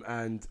 Yeah.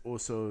 And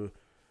also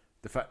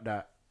the fact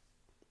that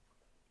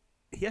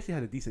he actually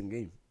had a decent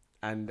game,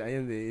 and at the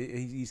end of the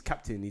day, he's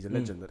captain. He's a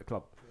legend at the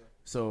club.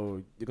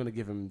 So you're gonna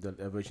give him the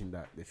version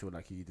that they feel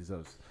like he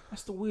deserves.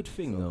 That's the weird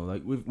thing though.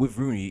 Like with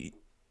Rooney,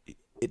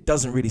 it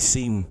doesn't really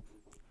seem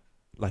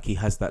like he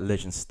has that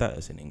legend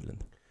status in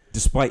England,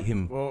 despite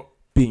him Well,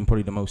 being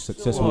probably the most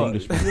successful what?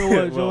 Englishman. You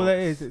know what Well, that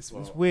is? It's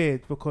well.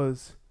 weird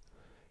because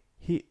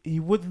he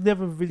would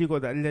never really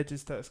got that legend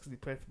status because he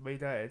played for Man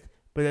United,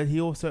 but then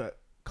he also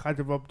kind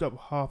of rubbed up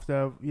half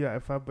the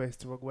fan base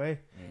the wrong way.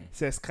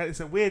 So it's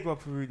a weird one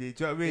for Rooney.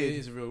 Do you know what I mean?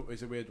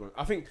 It's a weird one.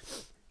 I think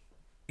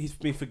he's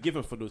been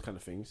forgiven for those kind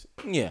of things.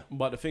 Yeah.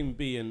 But the thing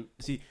being,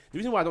 the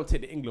reason why I don't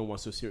take the England one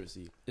so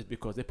seriously is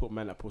because they put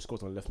man like Paul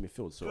Scholes on left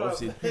midfield. So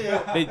obviously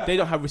they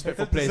don't have respect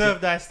for players.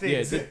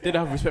 They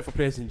don't have respect for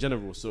players in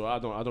general. So I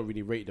don't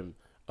really rate them.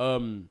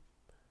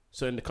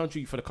 So for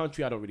the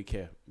country, I don't really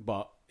care.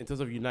 But in terms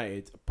of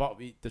United, part of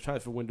the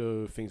transfer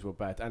window things were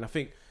bad, and I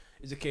think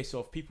it's a case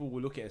of people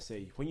will look at it and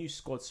say, when you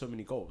scored so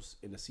many goals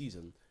in the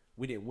season,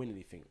 we didn't win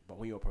anything. But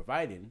when you're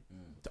providing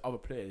to other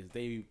players,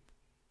 they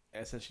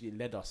essentially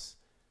led us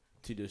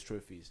to those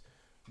trophies.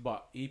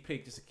 But he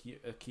played just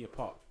a key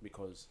part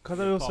because part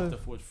of the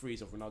forward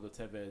threes of Ronaldo,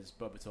 Tevez,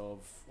 Berbatov,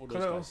 all those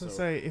guys. Can I also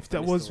say if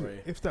that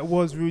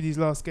was Rooney's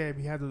last game,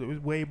 he had it was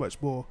way much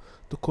more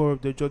decorum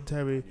than John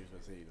Terry.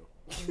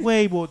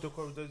 Way more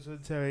decorum than John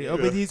Terry. I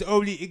mean, he's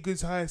only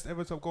England's highest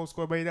ever top goal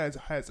scorer. Man United's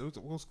highest ever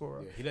top goal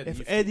scorer. Yeah,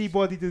 if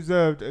anybody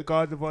deserved a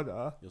Guard of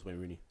Honour, it was Wayne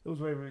Rooney.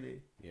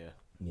 Yeah.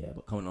 Yeah,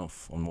 but coming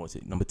off on what was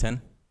it, number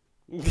 10?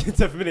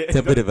 10th minute.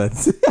 10th minute, man.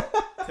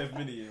 10th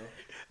minute, you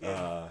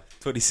know.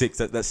 26.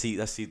 That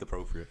seemed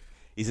appropriate.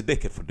 He's a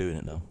dickhead for doing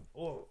it though.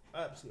 Oh,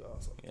 absolute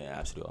arsehole. Yeah,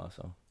 absolute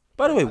arsehole.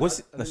 By the way,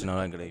 no,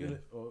 I'm gonna go.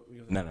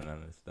 No,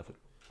 definitely.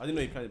 I didn't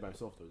know he played it by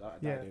himself though.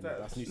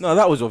 That's news. No,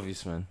 that was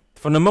obvious, man.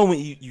 From the moment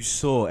you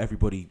saw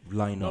everybody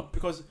line up.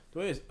 Because the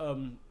way is,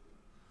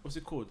 what's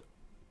it called?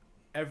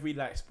 Every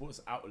sports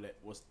outlet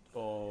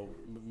or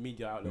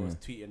media outlet was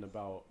tweeting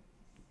about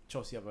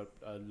Chelsea have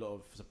a lot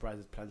of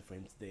surprises planned for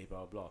him today,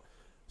 blah blah.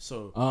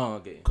 So,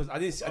 okay. Because I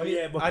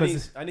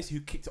didn't see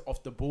who kicked it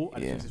off the ball.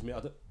 I don't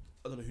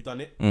know who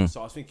done it.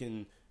 So I was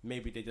thinking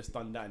maybe they just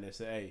done that and they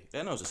say, hey.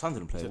 Yeah, no, it was a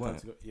Sunderland player,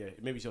 wasn't it? Yeah,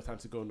 maybe it's your time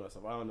to go and that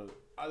stuff. I don't know.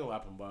 I don't know what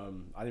happened, but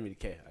I didn't really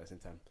care at the same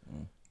time.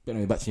 But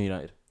anyway, back to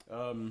United.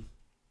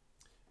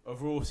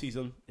 Overall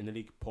season in the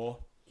league, poor.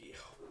 Yeah.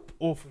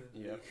 Awful.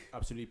 Yeah,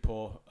 absolutely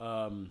poor.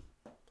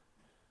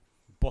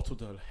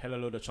 Bottled a hell of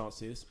a load of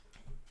chances.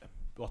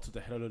 Bottled a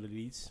hell of a load of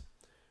leads.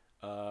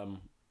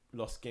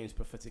 Lost games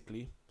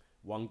pathetically.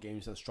 Won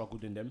games and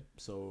struggled in them.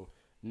 So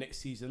next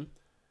season,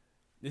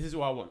 this is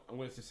what I want. I'm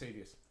going to say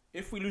this.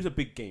 If we lose a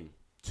big game,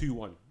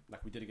 2-1,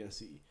 like we did against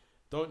City,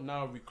 don't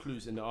now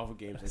recluse in the other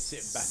games and sit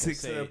back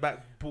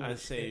and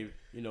say,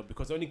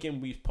 because the only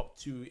game we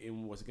popped 2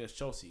 in was against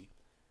Chelsea,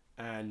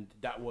 and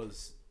that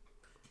was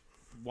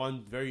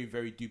one very,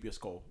 very dubious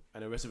goal,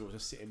 and the rest of it was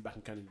just sitting back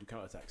and kind of do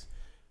counter-attacks.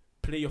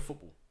 Play your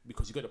football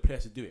because you got the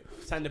players to do it.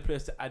 Sign the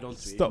players to add on to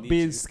it. Stop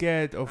being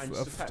scared of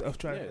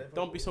trying. Yeah,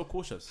 don't be so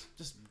cautious.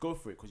 Just go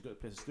for it because you got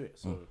the players to do it.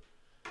 So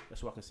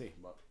that's what I can say.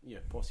 But yeah,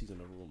 poor season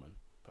overall, man.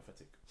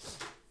 Pathetic.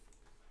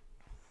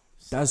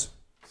 That's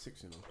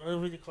 6, I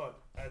really can't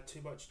add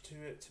too much to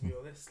it, to be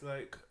honest.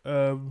 Like,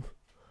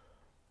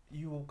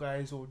 you all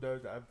guys all know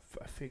that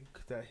I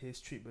think that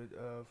his treatment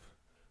of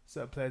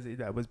certain players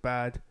that was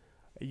bad.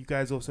 And you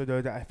guys also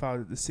know that I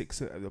found that the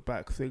 6 at the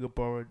back thing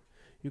abhorrent.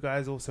 You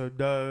guys also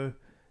know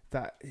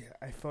that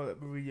I felt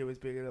that Mourinho was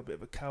being a little bit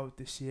of a coward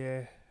this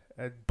year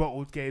and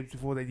bottled games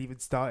before they'd even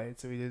started,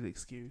 so he did an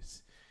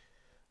excuse.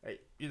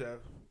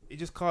 He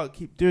just can't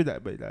keep doing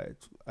that. But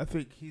I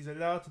think he's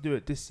allowed to do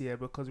it this year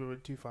because we're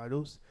in 2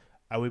 finals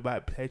and we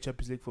might play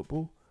Champions League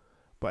football.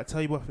 But I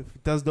tell you what, if he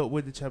does not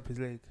win the Champions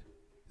League,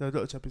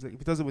 if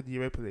he doesn't win the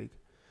Europa League,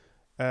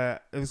 there's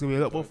going to be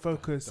a lot more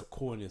focus. The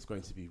corner is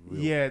going to be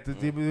real. Yeah,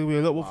 there will be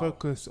a lot more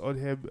focus on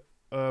him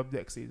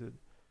next season.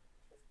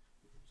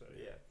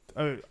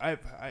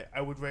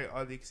 I would rate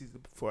our league season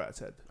 4 out of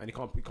 10. And you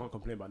can't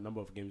complain about number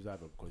of games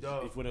either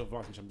because if we're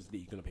advancing Champions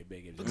League, you're gonna play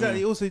big games.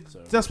 Exactly. Also,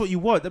 that's what you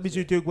want. That means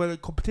you're doing well in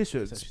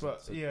competitions.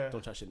 But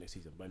don't chat shit next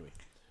season. But anyway,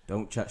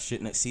 don't chat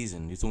shit next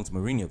season. You're talking to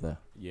Mourinho there.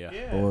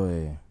 Yeah.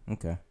 Boy.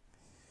 Okay.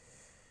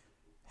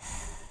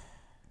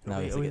 Now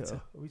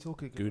are we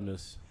talking?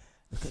 Goodness.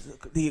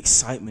 Look at the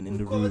excitement in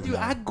the room.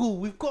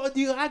 We've got a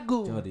new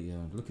angle. Jody,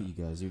 look at you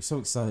guys. You're so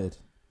excited.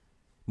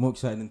 More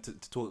exciting to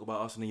talk about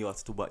Arsenal than you are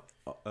to talk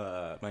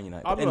about Man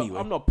United.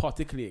 I'm not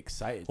particularly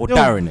excited. Or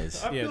Darren is.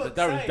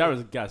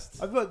 Darren's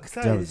gassed. I'm not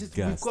excited. It's just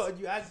we've got a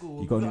new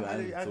angle. You got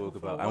a new angle to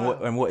talk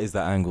about. And what is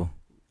that angle?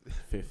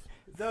 5th.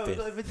 No, fifth.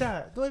 Not even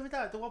that.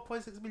 The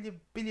 1.6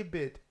 billion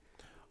bid.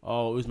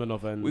 Oh,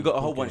 Usmanov and... We got a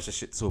whole bunch of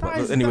shit to talk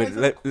about. Anyway,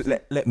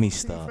 let me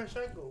start.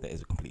 That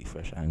is a completely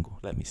fresh angle.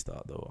 Let me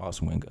start though.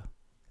 Arsene Wenger,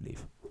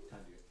 leave.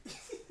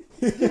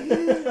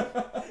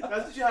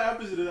 That's actually how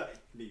opposite of that.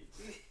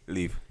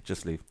 Leave.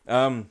 Just leave.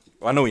 I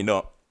know you're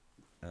not.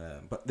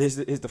 But here's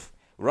the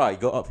right. You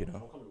got up.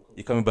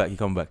 You're coming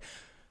back.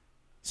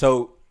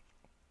 So,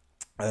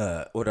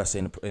 what did I say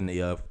in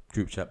the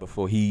group chat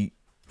before? He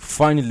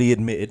finally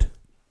admitted.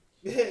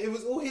 Yeah, it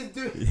was all his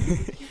doing.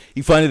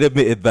 He finally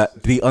admitted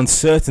that the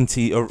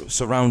uncertainty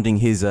surrounding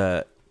his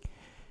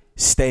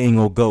staying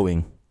or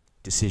going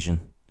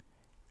decision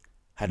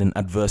had an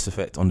adverse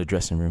effect on the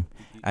dressing room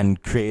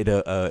and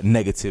created a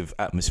negative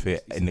atmosphere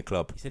in the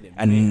club. He said it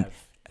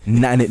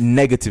and it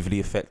negatively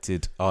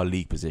affected our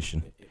league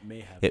position. It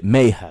It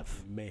may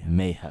have.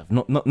 May have.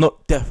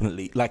 Not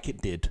definitely like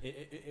it did.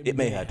 It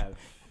may have.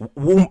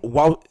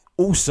 While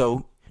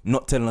also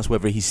not telling us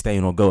whether he's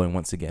staying or going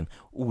once again.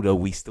 Although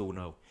we still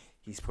know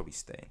he's probably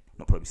staying.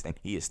 Not probably staying.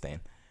 He is staying.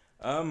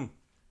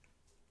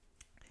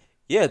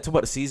 Yeah, talk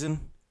about the season.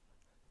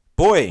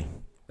 Boy,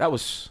 that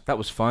was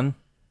fun.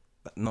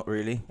 Not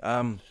really.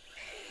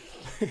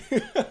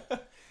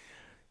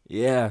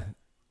 Yeah.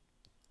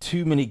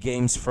 Too many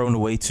games thrown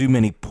away. Too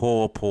many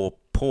poor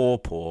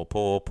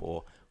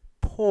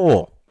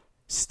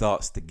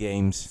starts to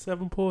games.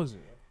 7 pauses.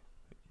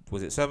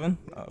 Was it 7?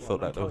 I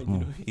felt like that was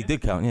more. He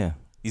did count. Yeah,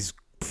 he's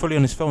fully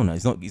on his phone now.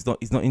 He's not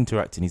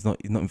interacting. He's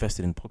not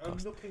invested in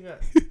podcasts.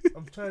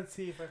 I'm trying to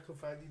see if I can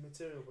find new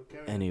material. But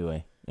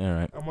anyway, all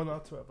right. I'm on our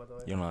Twitter, by the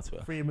way. You're on our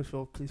Twitter. Free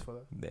midfield, please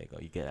follow. There you go.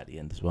 You get at the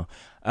end as well.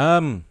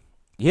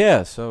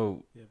 Yeah.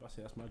 So. Yeah,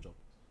 that's my job.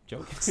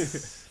 Joke.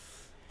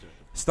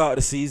 Start of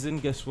the season.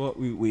 Guess what?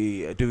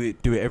 We do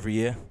it every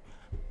year.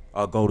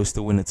 Our goal is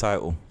to win the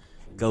title.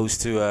 Goes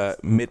to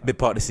mid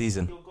part of the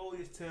season. Your goal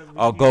is to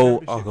Our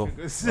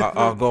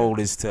goal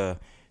is to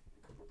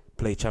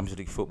play Champions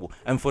League football,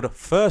 and for the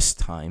first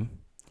time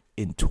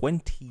in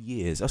 20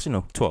 years, actually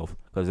no, 12,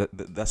 because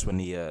that's when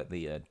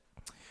the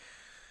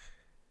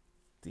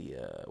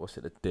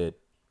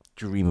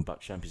dream about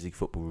Champions League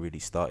football really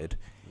started.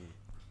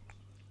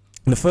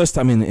 And the first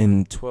time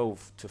in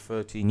 12 to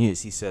 13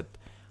 years, he said,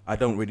 "I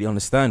don't really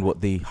understand what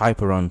the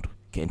hype around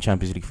getting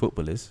Champions League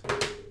football is."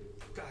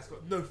 Guy's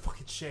got no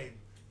fucking shame.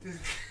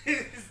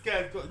 This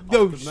guy's got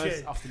no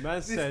shame. After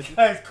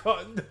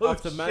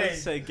man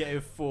said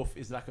getting fourth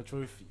is like a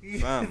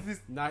trophy.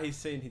 Now he's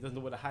saying he doesn't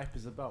know what the hype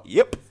is about.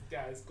 Yep. This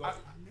guy's got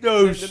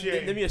no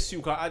shame. Let me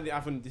assume, cause I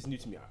haven't, this is new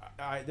to me.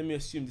 Let me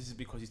assume this is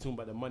because he's talking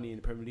about the money in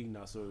the Premier League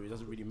now, so it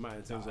doesn't really matter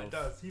in terms of. It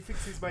does. He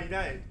thinks he's Man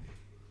United.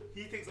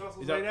 He thinks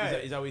Arsenal's Man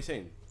United. Is that what he's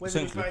saying? When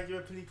they find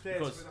European League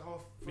players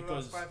for the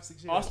last 5-6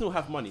 years. Arsenal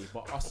have money,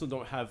 but Arsenal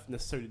don't have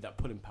necessarily that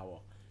pulling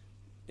power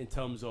in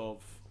terms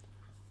of.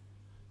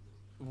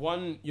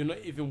 One, you're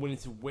not even willing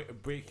to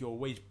break your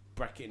wage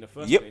bracket in the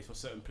first place for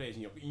certain players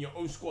in your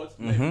own squad.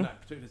 Not even that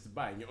particular to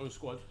buy in your own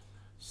squad.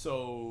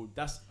 So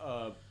that's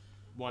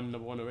number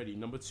one already.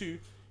 Number two,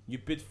 you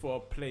bid for a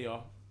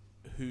player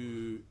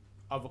who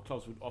other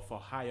clubs would offer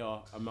higher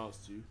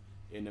amounts to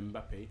in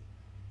Mbappe.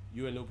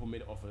 You and Liverpool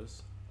made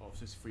offers of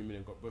 63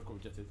 million, both got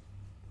rejected.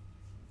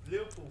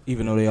 Liverpool,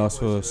 even though they asked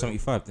for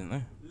 75, didn't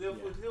they?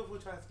 Liverpool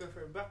tried to go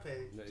for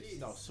Mbappe.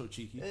 That was so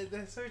cheeky.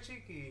 They're so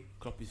cheeky.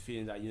 Klopp is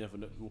feeling that you never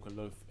walk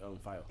alone on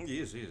fire. He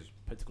is.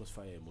 Pentecost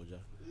fire, Moja.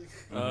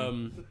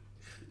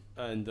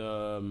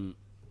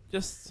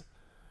 Just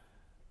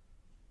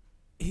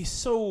he's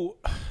so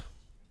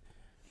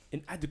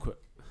inadequate.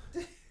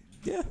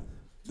 Yeah,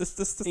 that's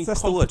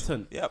the word.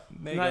 Yep.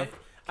 There you go.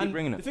 And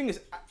bringing it. The thing is,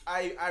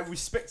 I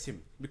respect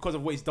him because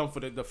of what he's done for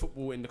the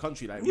football in the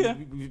country. Like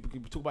we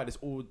talk about this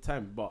all the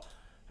time, but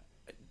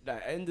at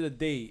the end of the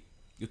day,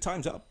 your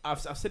time's up. I've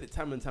said it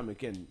time and time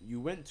again. You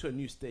went to a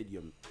new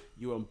stadium,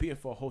 you were unbeaten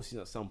for a whole season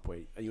at some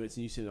point, and you went to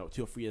a new stadium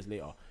 2 or 3 years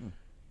later.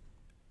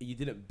 You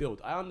didn't build.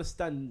 I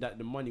understand that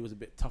the money was a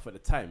bit tough at the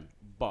time,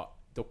 but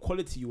the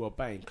quality you were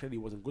buying clearly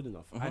wasn't good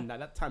enough. And at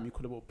that time, you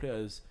could have bought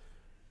players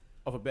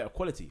of a better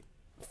quality.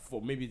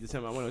 For maybe the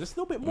same amount, just a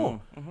little bit more.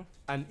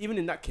 And even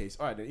in that case,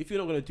 all right, then if you're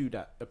not going to do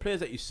that, the players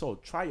that you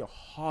sold, try your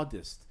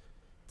hardest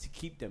to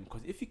keep them,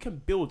 because if you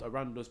can build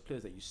around those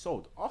players that you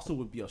sold, Arsenal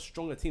would be a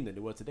stronger team than they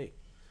were today.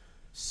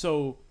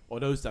 So, or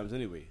those times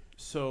anyway.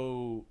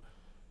 So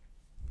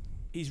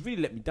he's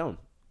really let me down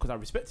because I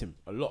respect him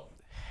a lot,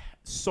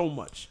 so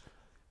much.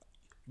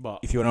 But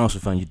if you're an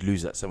Arsenal fan, you'd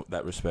lose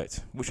that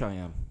respect, which I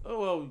am. Oh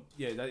well,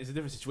 yeah, that is a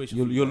different situation.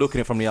 You're looking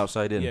at it from the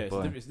outside in. Yeah, it's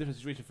a different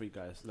situation for you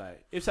guys.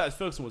 Like if Alex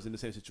Ferguson was in the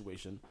same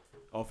situation,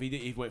 or if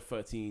he went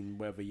 13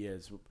 whatever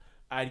years,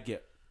 I'd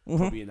get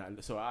probably in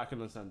that. So I can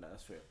understand that.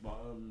 That's fair. But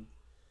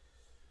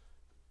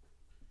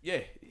yeah,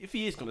 if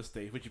he is gonna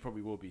stay, which he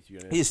probably will be, to be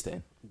honest, he is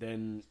staying.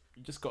 Then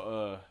you just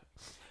gotta.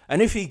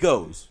 And if he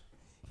goes,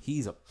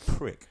 he's a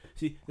prick.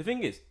 See, the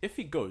thing is, if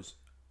he goes.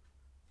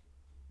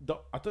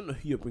 I don't know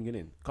who you're bringing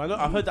in.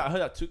 I heard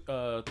that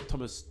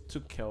Thomas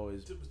Tuchel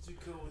is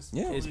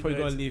probably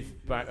going to leave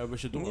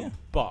Richard Dortmund. Yeah.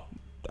 But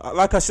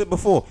like I said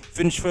before,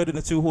 finish third in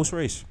a 2-horse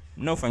race.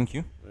 No, thank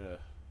you. Yeah.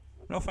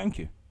 No, thank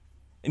you.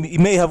 I mean, he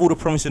may have all the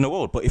promise in the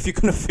world, but if you're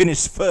going to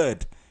finish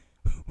third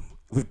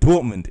with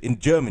Dortmund in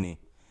Germany,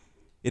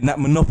 in that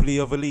monopoly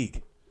of a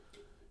league.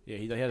 Yeah,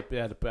 he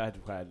had a bad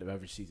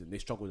average season. They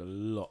struggled a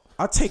lot.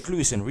 I'd take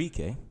Luis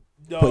Enrique,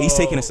 but he's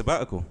taking a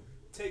sabbatical.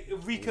 Take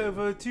Enrique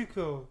over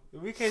Tuchel.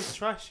 Enrique's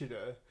trash, you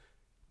know.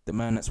 The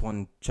man that's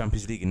won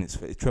Champions League in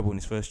treble in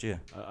his first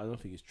year. I don't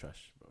think he's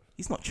trash, bro.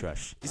 He's not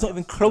trash. He's not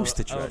even close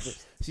to trash.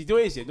 See, there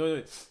is. I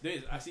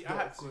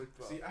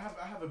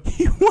have a beef.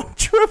 He won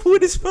treble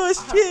in his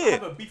first year. I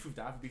have a beef with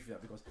that.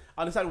 Because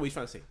I understand what he's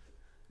trying to say.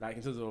 Like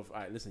in terms of,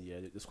 alright, listen, yeah,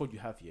 the squad you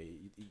have here,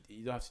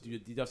 you don't have to do.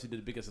 You don't have to do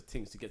the biggest of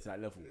things to get to that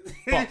level.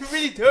 But you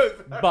really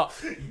don't.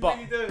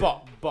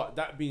 But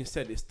that being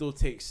said, it still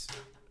takes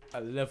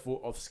a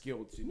level of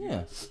skill to do.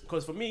 Yeah.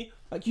 Because for me,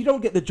 Like, you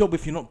don't get the job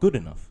if you're not good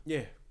enough.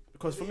 yeah.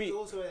 Because for He's me,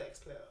 also an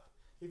ex-player.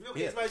 If you look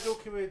at his managerial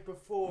career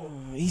before,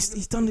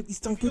 He's done if you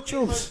good look at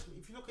jobs.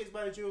 if you look at his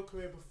managerial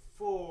career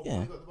before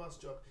Yeah. he got the Barca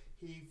job,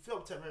 he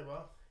flopped at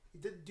Roma. He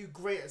didn't do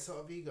great at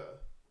Celta Vigo.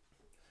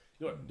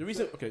 you know, the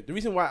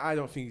reason why I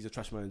don't think he's a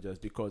trash manager is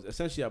because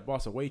essentially at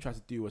Barca, what he tried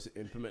to do was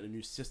implement a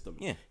new system.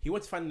 Yeah. He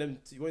wanted them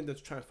to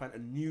try and find a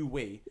new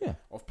way Yeah.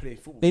 of playing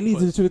football. They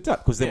because- needed to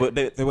adapt because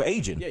Yeah. they were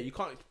aging. Yeah, you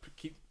can't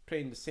keep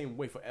playing the same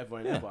way forever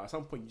and Yeah. ever. At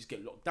some point, you just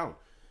get locked down.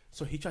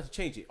 So he tried to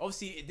change it.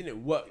 Obviously, it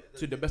didn't work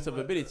to the best of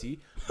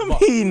ability.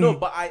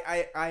 But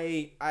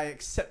I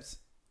accept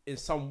in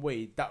some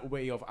way that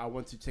way of I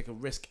want to take a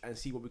risk and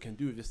see what we can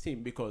do with this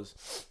team,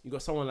 because you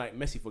got someone like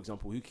Messi, for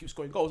example, who keeps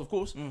scoring goals, of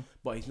course,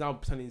 but he's now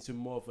turning into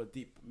more of a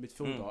deep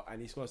midfielder,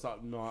 and he's going to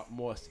start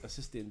more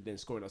assisting than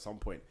scoring at some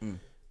point.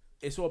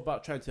 It's all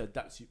about trying to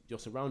adapt to your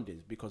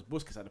surroundings, because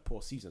Busquets had a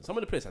poor season. Some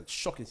of the players had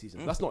shocking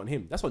seasons. That's not on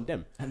him. That's on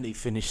them. And they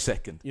finished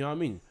second. You know what I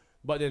mean?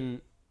 But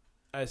then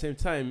at the same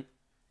time,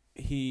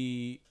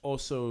 he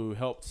also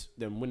helped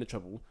them win the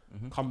treble,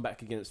 come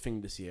back against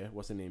Thing this year.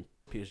 What's the name?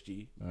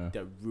 PSG.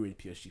 That ruined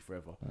PSG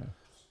forever.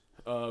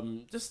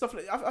 Just stuff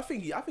like I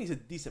think he's a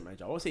decent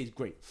manager. I won't say he's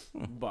great,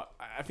 but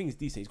I think he's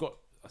decent. He's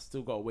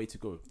still got a way to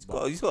go.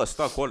 He's got a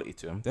star quality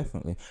to him,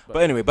 definitely.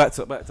 But anyway, back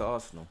to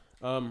Arsenal.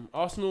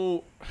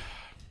 Arsenal.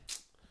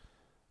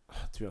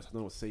 To be honest, I don't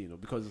know what to say,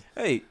 because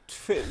Hey,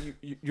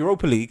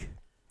 Europa League.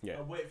 yeah.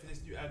 I'm waiting for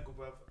this new angle,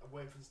 bruv. I'm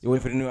waiting for this. You're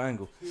waiting for the new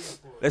angle. Here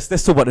for it. Let's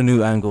talk about the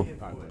new angle. Here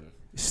for it.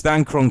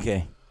 Stan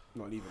Kroenke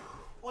Not leaving.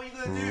 What are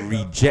you gonna do?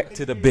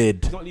 rejected a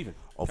bid He's not leaving.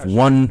 of Cash.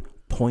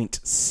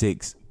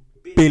 1.6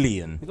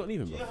 billion. He's not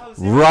leaving, Do you bro. know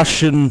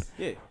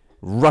how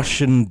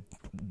Russian,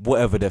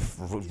 whatever they're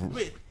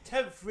Rich,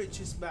 10th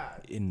richest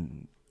man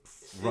in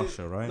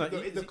Russia, right? No,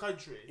 in the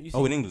country. You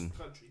Oh, see, in England.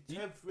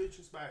 10th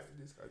richest man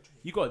in this country.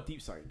 you got a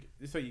deep side.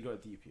 This is why you got a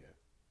deep here.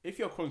 If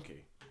you're Kroenke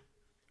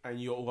and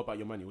you're all about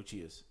your money, which he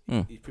is,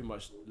 he's pretty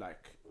much like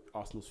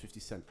Arsenal's 50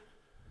 Cent.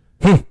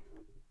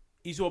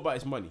 He's all about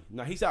his money.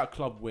 Now he's at a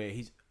club where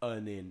he's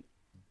earning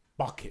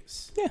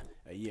buckets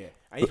a year,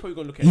 and he's probably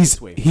gonna look at it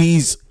this way.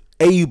 He's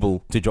able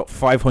to drop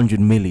 500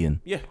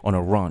 million Yeah. on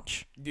a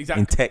ranch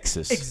Exactly. in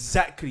Texas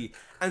Exactly,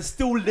 and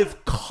still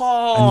live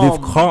calm. and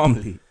live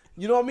calmly.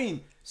 You know what I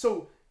mean?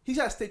 So he's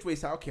at a stage where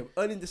he's like, okay, I'm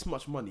earning this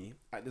much money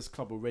at this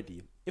club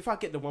already. If I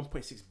get the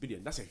 1.6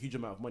 billion, that's a huge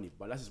amount of money,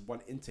 but that's just one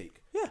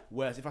intake. Yeah.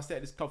 Whereas if I stay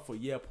at this club for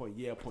year upon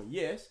year upon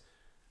years,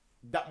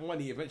 that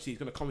money eventually is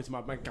going to come into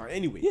my bank account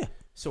anyway. Yeah.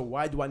 So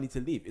why do I need to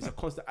leave? It's a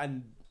constant,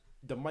 and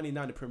the money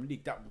now in the Premier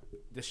League, that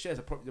the shares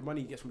are the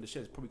money he gets from the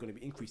shares is probably going to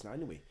be increased now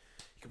anyway.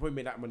 He can probably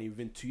make that money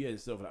within 2 years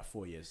instead of like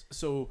 4 years.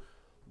 So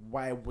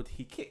why would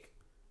he kick?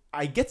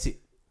 I get it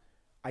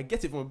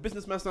from a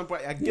businessman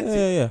standpoint. I get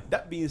it. Yeah.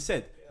 That being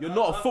said, you're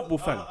not a football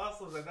fan.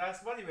 Arsenal's a nice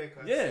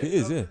moneymaker. Yeah. It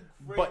is, yeah.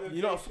 But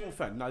you're not a football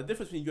fan. Now, the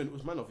difference between you and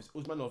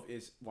Usmanov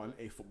is, one,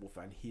 a football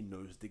fan. He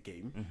knows the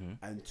game.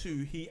 And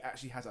two, he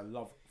actually has a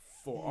love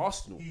for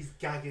Arsenal. He's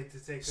gagging to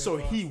take So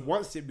over he Arsenal.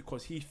 wants it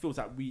because he feels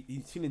that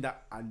he's feeling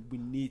that, and we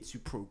need to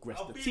progress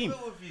I'll the be team.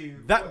 real with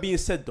you. That being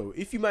said, though,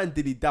 if you man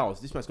Dilly Dow's,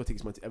 this man's going to take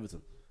his man to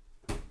Everton.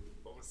 I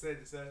was saying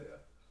this earlier.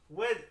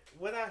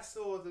 When I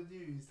saw the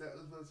news that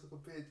Usman took a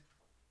bid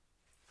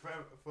from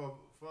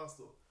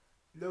Arsenal,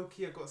 low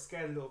key I got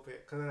scared a little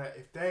bit, because like,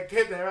 if they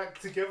get their act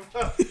together,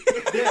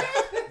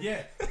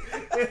 Yeah.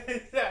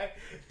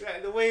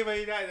 like the way Man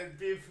United are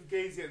being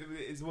fugazi at the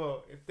minute as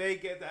well. If they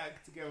get the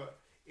act together,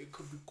 it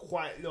could be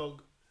quite long,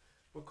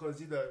 because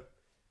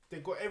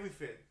they've got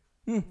everything.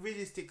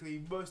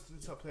 Realistically, most of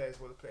the top players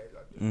want to play in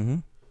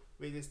London.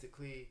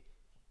 Realistically,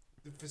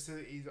 the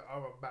facilities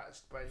are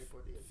unmatched by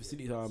anybody.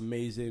 Facilities are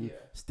amazing. Yeah.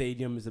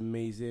 Stadium is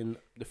amazing.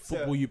 The So,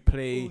 football you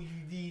play. All you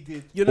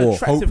needed, You're an Or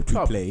attractive hope to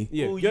club. play.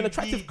 Yeah, all you're an you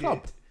attractive needed-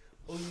 club.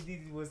 All you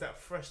needed was that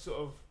fresh sort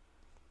of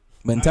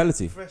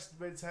Mentality. fresh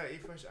mentality,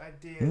 fresh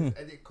ideas,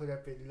 and it could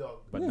have been long.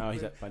 But now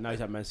he's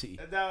at Man City.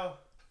 And now,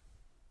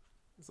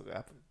 what's going to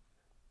happen?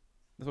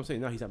 That's what I'm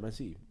saying. Now he's at Man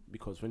City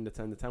because when the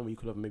time when you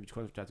could have maybe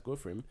tried to go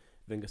for him,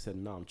 Wenger said,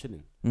 "No, I'm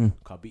chilling.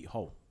 I beat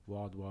Hull,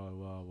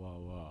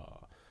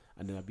 wow,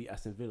 and then I beat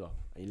Aston Villa,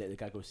 and you let the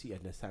guy go see,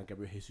 and then signed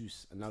Gabriel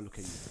Jesus, and now look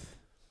at you.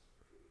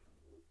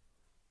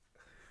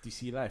 Do you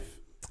see life?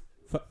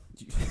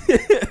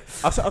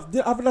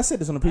 Haven't I said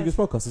this on a previous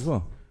podcast as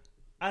well?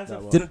 As That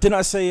of, was- Didn't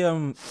I say?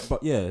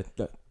 But yeah,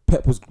 that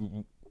Pep was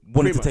wanted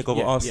Pretty to much, take over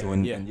yeah, Arsenal,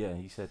 yeah.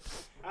 and he said,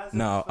 as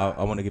 "No, of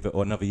I want to give it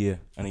another year,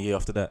 and a year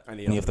after that, And a and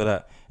year a year after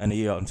that, and a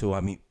year until I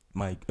meet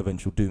my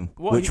eventual doom,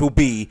 What which he- will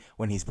be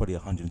when he's probably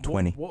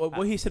 120."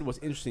 What he said was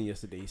interesting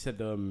yesterday. He said,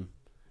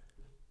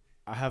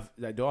 "I have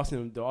like they're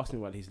asking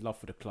him about his love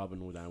for the club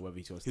and all that, and whether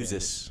he's going to stay. Who's in it.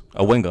 this?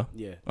 A Wenger?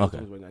 Yeah. Okay.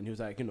 And he was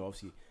like,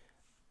 obviously,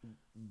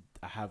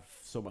 I have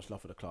so much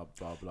love for the club,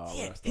 blah blah. all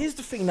Yeah, that stuff. here's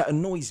the thing that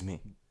annoys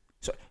me.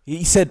 So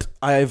he said,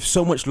 "I have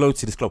so much loyalty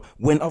to this club.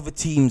 When other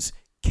teams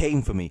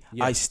came for me,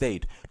 Yeah. I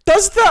stayed.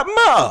 Does that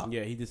matter?"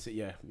 Yeah, he did say,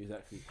 yeah,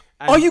 exactly.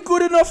 Are you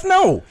good enough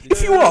now?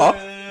 If you are,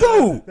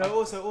 go. No,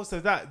 also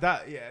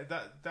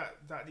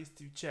that needs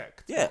to be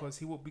checked. Yeah. Because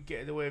he won't be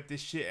getting away with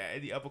this shit at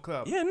any other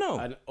club. Yeah, no.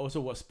 And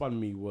also, what spun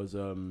me was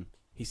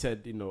he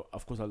said,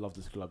 of course I love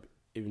this club,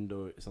 even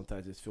though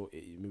sometimes it's feel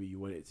maybe you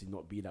want it to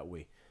not be that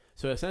way.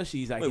 So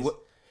essentially,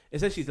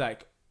 he's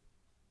like,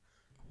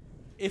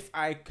 if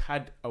I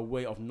had a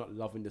way of not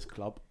loving this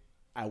club,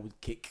 I would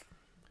kick.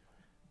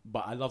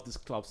 But I love this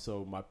club,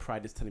 so my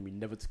pride is telling me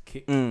never to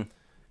kick.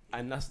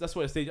 And that's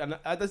what the stage. And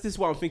this is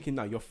what I'm thinking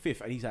now. You're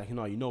fifth, and he's like, you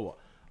know what?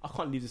 I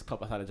can't leave this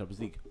club outside the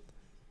Champions League.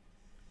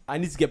 I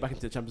need to get back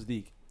into the Champions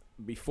League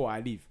before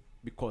I leave,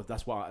 because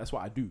that's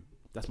what I do.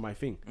 That's my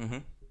thing. Mm-hmm.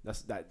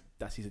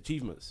 That's his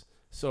achievements.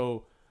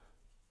 So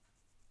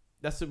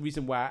that's the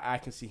reason why I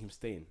can see him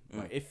staying.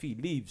 Like, if he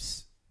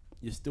leaves,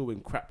 you're still in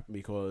crap,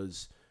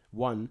 because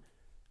one,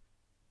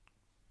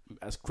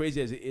 as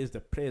crazy as it is, the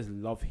players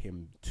love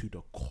him to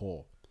the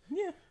core.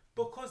 Yeah.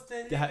 Because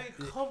they're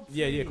comfy.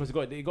 Yeah, because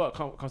they got a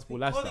comfortable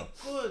lifestyle.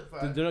 Good,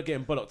 man. They're not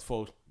getting bollocked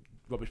for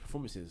rubbish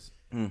performances.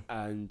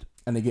 And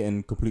they're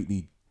getting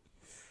completely,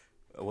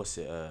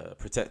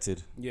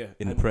 protected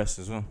in the press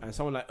as well. And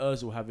someone like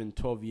Ozil having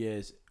 12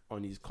 years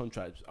on his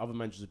contract, other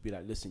managers would be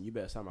like, listen, you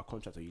better sign my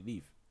contract or you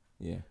leave.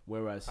 Yeah.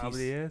 Whereas how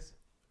many years?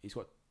 He's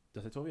got,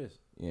 does it 12 years?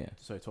 Yeah.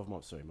 Sorry, 12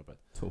 months. Sorry, my bad.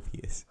 12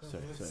 years.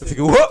 Sorry.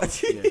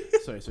 What? Yeah,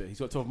 sorry. He's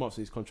got 12 months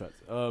on his contract.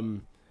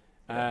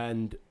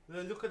 And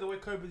look at the way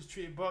Kobe's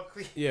treating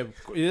Barkley. yeah,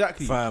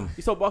 exactly. Fam.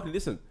 He told Barkley,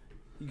 listen,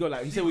 you got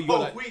like, he said, well, you got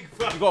got a like, week,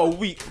 bruv. you got a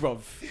week, bruv.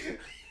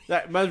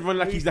 Like, man's running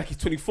like he's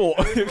 24.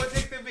 What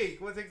takes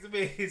the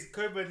week is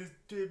Kobe is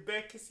doing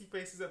bare kissy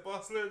faces at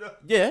Barcelona.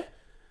 Yeah,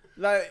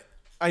 like,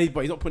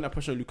 but he's not putting that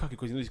pressure on Lukaku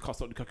because he knows he can't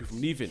stop Lukaku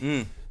from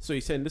leaving. So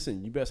he's saying,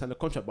 listen, you better sign the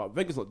contract. But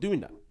Wenger's not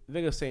doing that.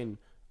 Wenger's saying,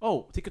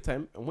 oh, take your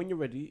time, and when you're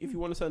ready, if you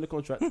want to sign the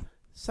contract,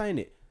 sign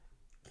it.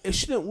 It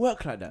shouldn't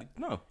work like that.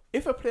 No.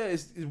 If a player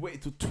is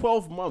waiting till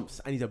 12 months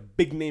and he's a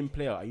big name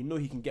player, and you know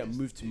he can get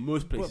moved to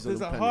most places. But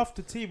there's like half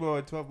the team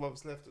are 12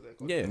 months left of their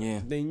contract.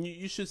 Yeah. Then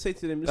you should say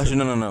to them,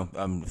 listen, Actually, no.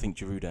 I think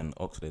Giroud and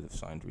Oxlade have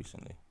signed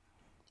recently.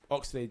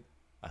 Oxlade,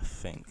 I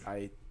think.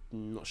 I'm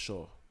not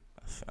sure.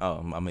 I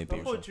may be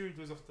I wrong. thought Giroud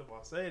was off to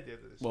Marseille at the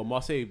end of this. Well,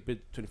 Marseille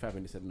bid 25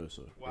 and they said no,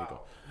 so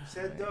Wow. You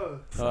said no.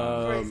 there you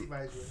go. Crazy,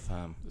 man.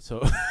 Fam.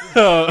 So,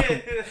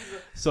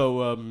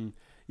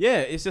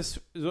 yeah, it's just,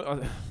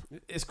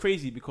 it's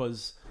crazy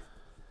because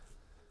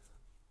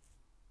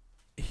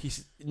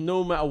he's,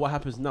 no matter what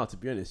happens now, to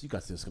be honest, you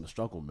guys are just going to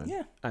struggle, man.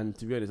 Yeah. And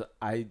to be honest,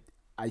 I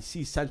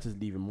see Sanchez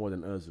leaving more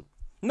than Ozil.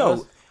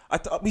 No,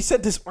 we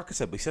said this, like I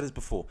said, we said this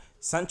before.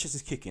 Sanchez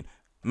is kicking.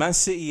 Man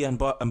City and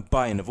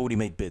Bayern have already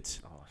made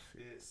bids. Oh,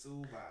 shit. It's so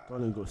bad.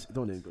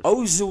 Don't even go.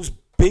 Ozil's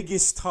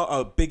biggest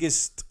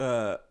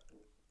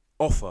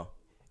offer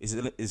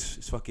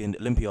is fucking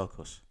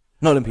Olympiacos.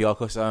 Not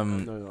Olympiacos,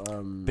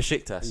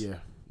 Besiktas.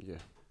 Yeah.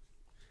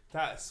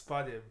 That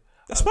spun him.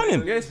 That's spun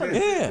him. Yeah, it's funny.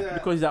 Yeah.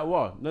 Because he's at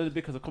war. No,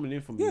 because are coming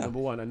in from number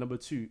one and number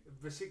two.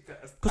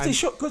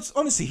 Because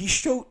honestly,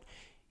 he's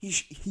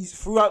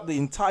throughout the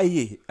entire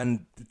year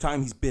and the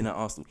time he's been at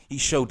Arsenal, he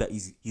showed that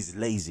he's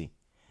lazy.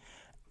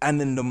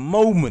 And in the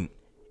moment,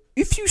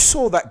 if you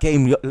saw that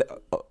game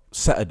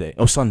Saturday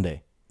or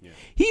Sunday,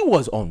 he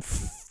was on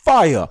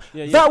fire.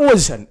 Yeah.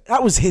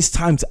 That was his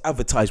time to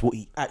advertise what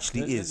he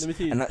actually is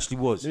and actually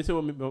was. Let me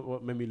tell you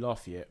what made me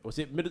laugh. Yeah, was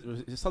it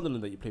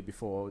Sunderland that you played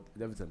before or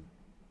Everton?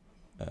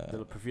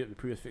 The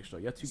previous fixture.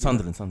 Yeah,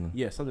 Sunderland.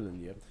 Yeah,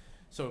 Sunderland. Yeah.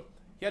 So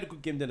he had a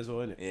good game then as well,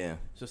 innit? Yeah.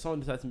 So someone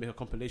decided to make a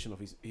compilation of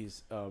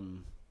his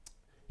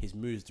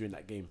moves during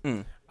that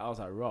game. I was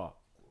like, raw.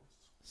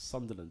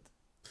 Sunderland.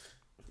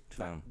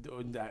 Fam.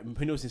 When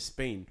he was in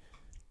Spain,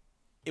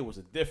 it was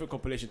a different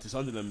compilation to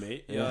Sunderland,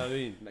 mate. You know what I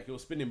mean? Like, he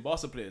was spinning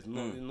Barca players,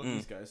 not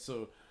these guys.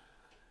 So,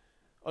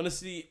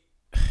 honestly,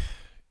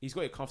 he's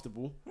got it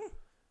comfortable.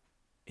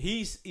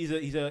 He's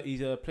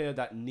a player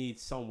that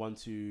needs someone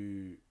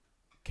to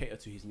cater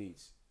to his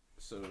needs.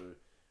 So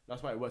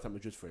that's why it worked at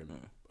Madrid for him.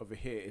 Over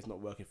here, it's not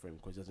working for him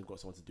because he hasn't got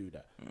someone to do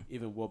that.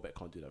 Even Welbeck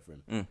can't do that for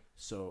him.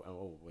 So,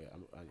 I'm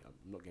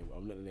not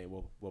letting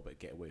Welbeck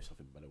get away with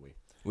something. By the way,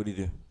 What did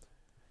he do?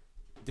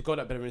 the goal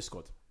that Bellerin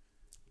scored.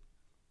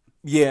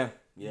 Yeah.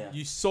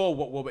 You saw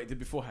what Welbeck did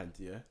beforehand,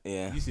 yeah?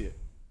 Yeah. You see it?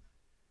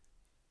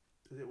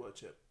 Did it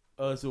watch it?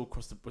 Ozil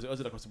crossed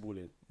the ball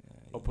in?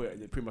 Or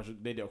pretty much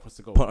laid it across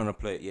the goal. Put on a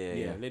plate,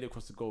 yeah. Laid it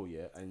across the goal,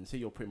 yeah. And say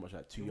you're pretty much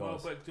like 2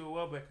 yards. Do a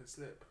Welbeck and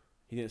slip.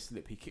 He didn't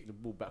slip, he kicked the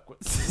ball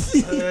backwards.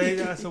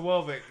 That's a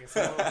Welbeck.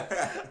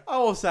 I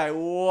was like,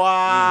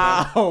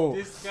 wow.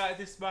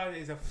 This man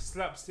is a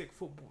slapstick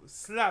footballer.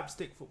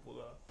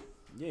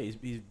 Yeah, he's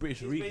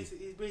British Origi.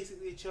 He's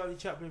basically a Charlie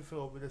Chaplin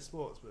film with a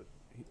sportsman.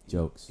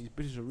 Jokes. He's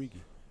British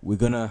Origi. We're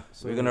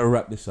gonna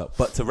wrap this up,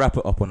 but to wrap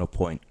it up on a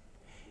point,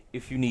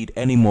 if you need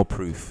any more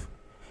proof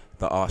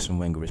that Arsene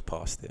Wenger is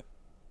past it,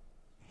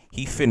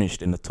 he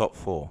finished in the top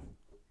 4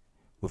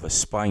 with a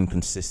spine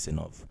consisting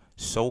of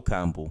Sol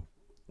Campbell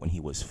when he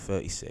was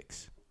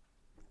 36,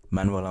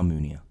 Manuel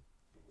Almunia,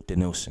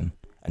 Denilson,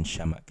 and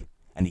Shamak,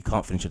 and he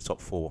can't finish the top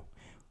 4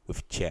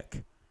 with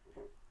Cech,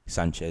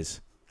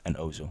 Sanchez, and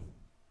Ozil.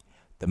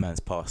 The man's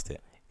past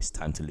it. It's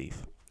time to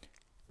leave.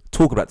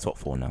 Talk about top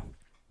 4 now.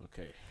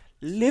 Okay.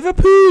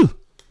 Liverpool.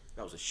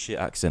 That was a shit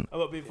accent. I'm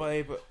not being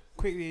funny, but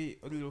quickly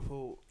on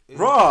Liverpool.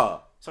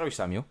 Raw. Sorry,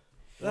 Samuel.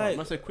 Like,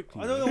 I say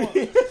quickly. I don't know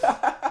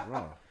what.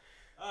 Raw.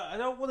 I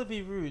don't want to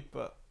be rude,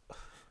 but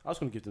I was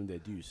going to give them their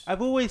dues.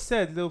 I've always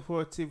said Liverpool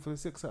are a team for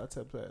 6 out of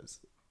 10 players.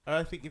 And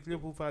I think if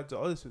Liverpool fans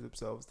are honest with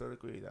themselves, they'll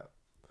agree that.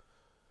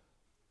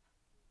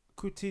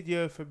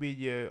 Coutinho,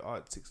 Firmino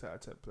aren't 6 out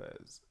of 10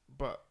 players,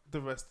 but the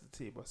rest of the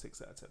team are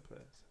 6 out of 10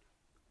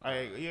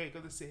 players. You ain't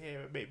gonna sit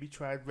here and make me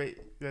try and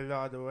rate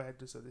Lallana or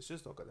Henderson. It's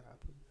just not gonna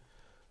happen.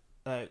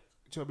 Like,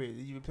 do you know what I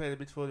mean? You've been playing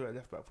the midfielder and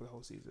left back for the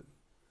whole season.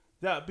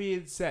 That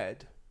being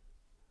said,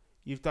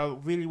 you've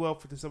done really well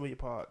for the sum of your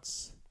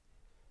parts,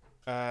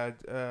 and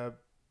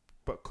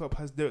but Klopp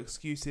has no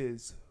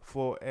excuses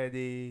for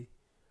any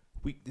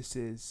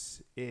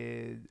weaknesses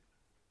in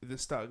the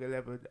starting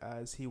 11,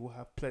 as he will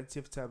have plenty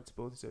of time to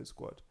build his own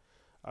squad.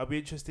 I'll be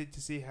interested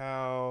to see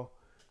how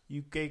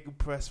you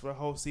press for a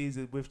whole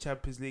season with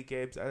Champions League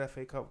games and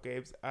FA Cup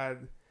games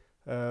and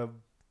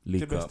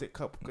domestic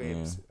cup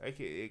games. Yeah. Like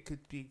it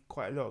could be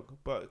quite long,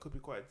 but it could be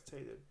quite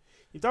entertaining.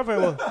 You've done very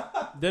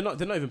well. They're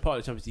not even part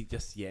of the Champions League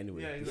just yet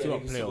anyway. Yeah, Still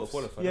got Still got playoffs.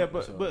 qualified, Yeah,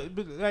 haven't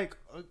but like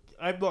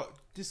I'm not.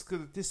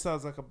 This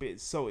sounds like a bit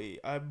salty.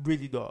 I'm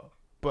really not.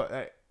 But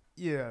like,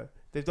 yeah,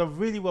 they've done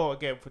really well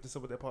again for the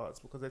sum of their parts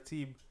because their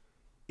team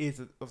is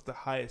of the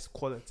highest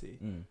quality.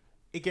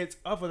 Against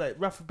other like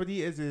Rafa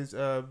Benitez's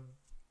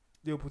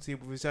Liverpool team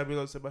with Xabi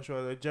Alonso,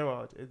 Mascherano, and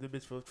Gerrard in the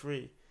midfield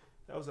 3.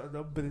 That was an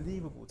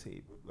unbelievable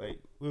team. Like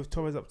with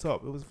Torres up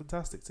top, it was a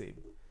fantastic team,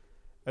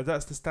 and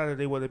that's the standard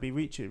they want to be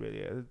reaching.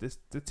 Really, and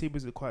the team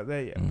isn't quite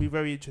there yet. It'll be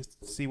very interesting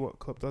to see what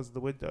Klopp does in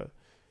the window.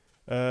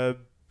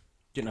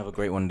 Didn't have a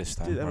great one this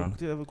time around.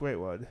 Did have a great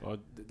one. Well,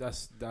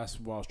 that's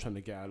what I was trying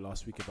to get at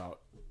last week about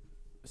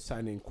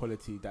signing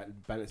quality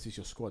that balances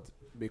your squad,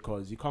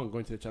 because you can't go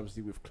into the Champions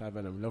League with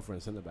Klavan and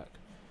Lovren centre back.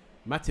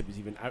 Matip is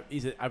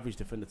he's an average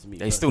defender to me.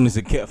 He still needs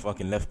to get a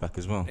fucking left back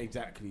as well.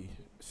 Exactly.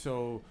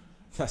 So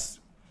That's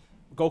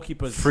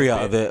goalkeepers 3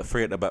 out of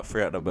the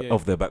back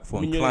of their back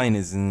four. And Mignolet- Klein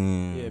is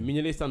yeah,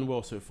 Mignolet's done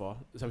well so far.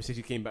 Sam says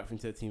he came back from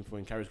 13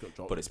 when Carrius got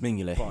dropped, but it's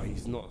Mignolet. but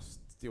he's not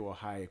still a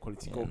high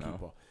quality Yeah,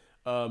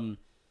 goalkeeper.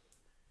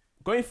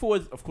 Going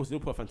forward, of course,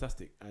 Liverpool are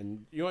fantastic,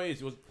 and you know what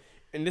it was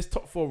in this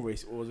top 4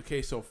 race. It was a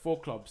case of 4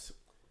 clubs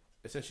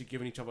essentially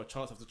giving each other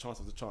chance after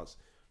chance after chance.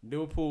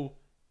 Liverpool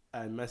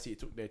and Man City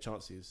took their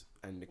chances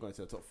and they're going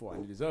to the top 4,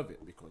 and they deserve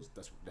it because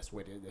that's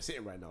where they're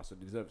sitting right now. So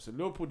they deserve it. So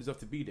Liverpool deserve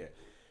to be there.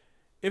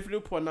 If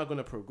Liverpool are now going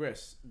to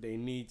progress, they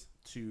need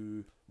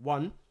to,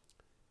 one,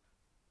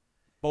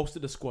 bolster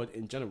the squad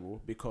in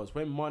general, because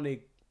when Mane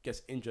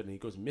gets injured and he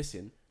goes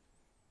missing,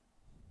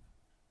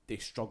 they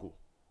struggle.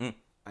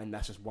 And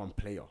that's just one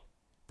player.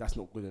 That's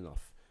not good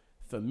enough.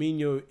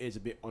 Firmino is a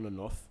bit on and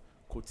off.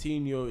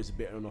 Coutinho is a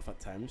bit on and off at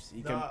times.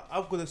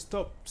 I'm going to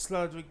stop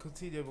slandering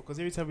Coutinho because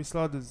every time he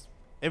slanders,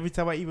 every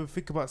time I even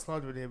think about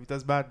slandering him, he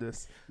does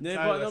madness.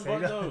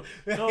 No,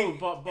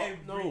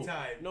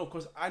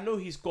 because I know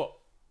he's got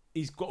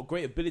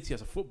great ability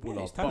as a footballer.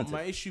 Yeah, he's but talented.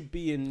 my issue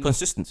being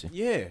Consistency.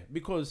 Yeah,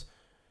 because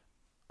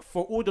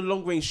for all the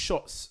long range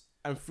shots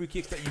and free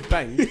kicks that you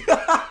bang,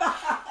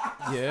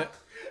 yeah.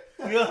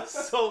 You're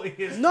salty.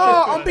 I'm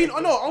gonna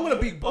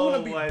be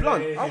blunt.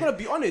 days. I'm gonna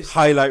be honest.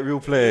 Highlight real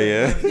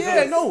player, yeah.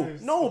 Yeah,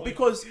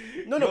 because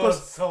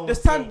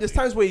there's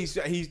times where he's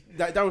like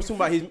Darren was talking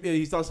about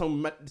he's done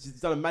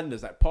he's done a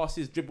madness like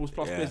passes, dribbles,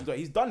 plus plays.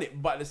 He's done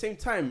it, but at the same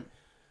time,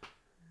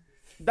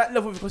 that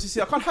level of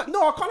consistency, I can't have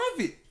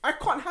it. I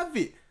can't have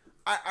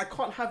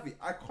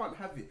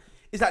it.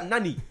 It's like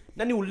Nani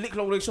will lick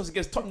long range shots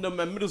against Tottenham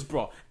and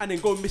Middlesbrough and then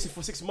go missing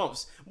for 6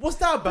 months. What's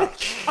that about?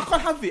 I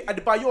can't have it. And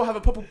the Bayo have a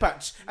purple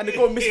patch and they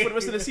go missing for the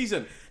rest of the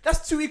season.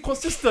 That's too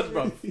inconsistent,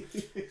 bro.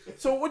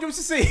 So what do you want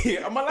to say?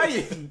 Am I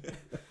lying?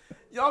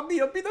 You know what I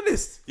mean? I'm being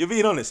honest. You're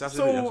being honest, So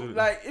absolutely.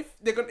 like, if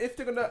they're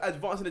gonna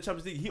advance in the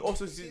Champions League, he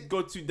also needs to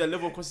go to the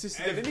level of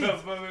consistency that they need.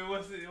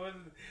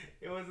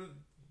 It wasn't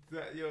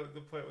that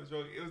the point was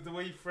wrong. It was the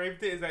way you framed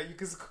it. Is that you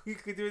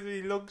could do as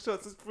many long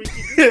shots as free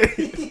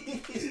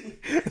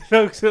kicks,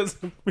 long shots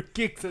and free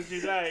kicks as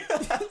you like.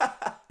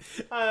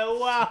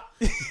 Wow.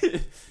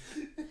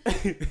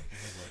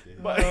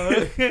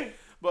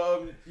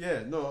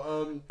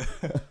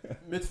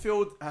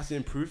 Midfield has to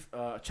improve.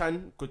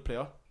 Chan, good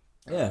player.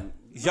 Yeah,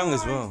 he's young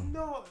as well.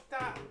 Not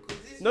that good.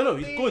 No,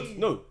 he's good.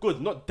 No,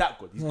 good, not that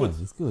good. He's good.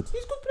 He's good.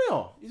 He's a good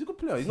player. He's a good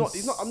player. He's not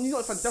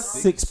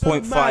fantastic.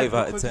 6.5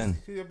 out of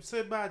 10. I'm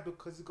so mad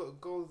because he got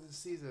goals this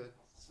season.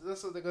 So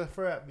that's what they're gonna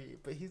throw at me.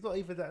 But he's not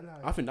even that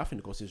loud. I think the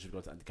conversation should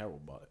go to Andy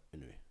Carroll, but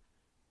anyway.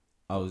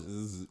 But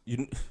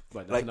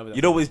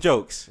you know his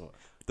jokes. What?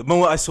 The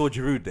moment I saw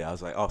Giroud there, I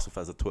was like, Arsenal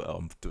fans on Twitter,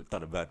 I'm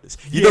done about this.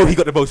 You know he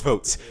got the most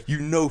votes. You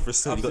know for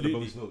certain he got the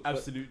most votes.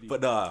 Absolutely.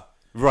 But nah,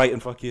 right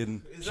and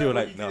fucking Is chill that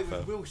what like you did nah, with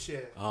fam.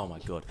 Wilshere? Oh my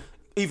god.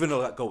 Even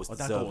though that goal was That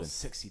deserving. goal was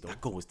sexy though.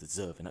 That goal was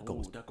deserving. That goal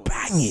was That goal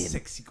banging.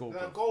 Sexy goal.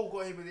 That goal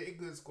got him in the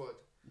England squad.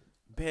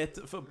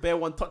 bare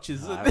one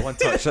touches. One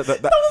touch.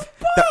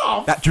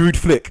 That Giroud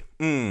flick.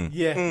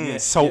 Yeah.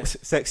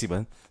 Sexy,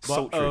 man. But,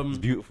 Sultry. It's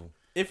beautiful.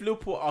 If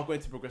Liverpool are going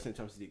to progress in the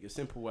Champions League, it's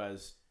simple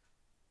as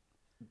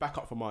back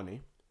up for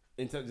Mane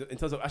in terms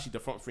of actually the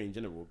front three in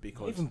general.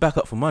 Because Even back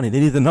up for Mane. They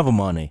need another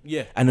Mane.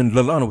 yeah, And then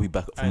Lallana will be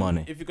back up for and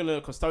Mane. if you're gonna,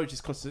 because Sturridge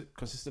is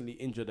consistently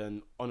injured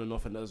and on and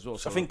off and as well.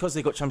 So So I think because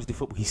they got Champions League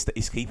football,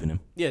 he's keeping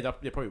him. they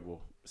probably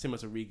will. Same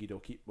as Origi, they'll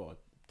keep. Well,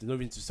 there's no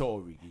reason to sell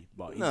Origi,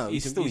 but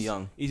He's still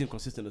young. He's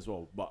inconsistent as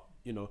well, but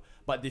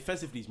but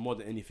defensively is more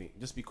than anything.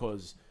 Just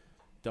because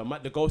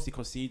the goals they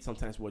concede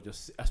sometimes were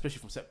just, especially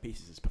from set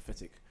pieces, is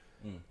pathetic.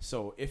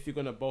 So if you're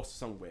gonna bolster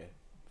somewhere,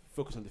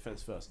 focus on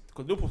defense first,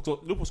 because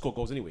Liverpool score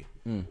goals anyway.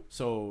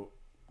 So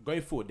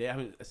going forward, they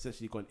haven't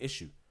essentially got an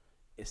issue.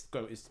 It's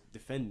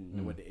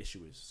defending where the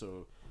issue is.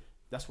 So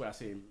that's where I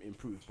say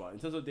improve. But in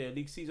terms of their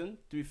league season,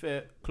 to be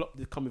fair, Klopp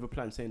did come with a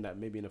plan saying that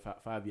maybe in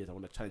 5 years I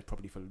want to challenge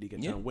properly for the league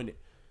and try and win it.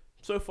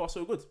 So far,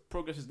 so good.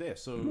 Progress is there.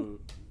 So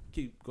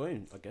keep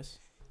going, I guess.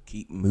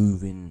 Keep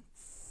moving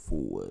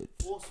forward.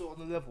 Also on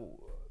the level,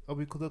 are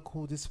we gonna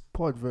call this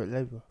pod vote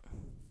Labour?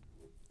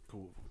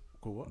 Cool.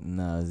 What?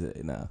 No, is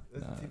it? No.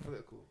 That's too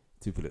political.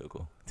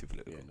 Too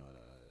political. Yeah, no.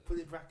 Put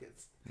it in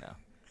brackets. No.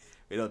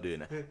 We're not doing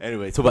that.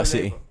 Anyway, talk about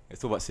City. Labour.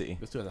 Let's talk about City.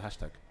 Let's do it as a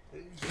hashtag.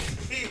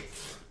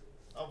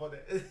 I'm on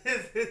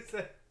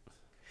it.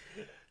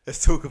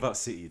 Let's talk about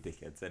City, you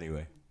dickheads.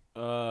 Anyway.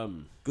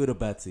 Good or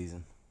bad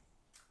season?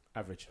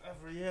 Average.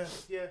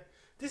 Yeah.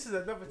 This is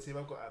another team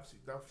I've got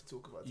absolutely nothing to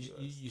talk about.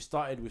 You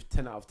started with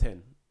 10 out of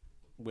 10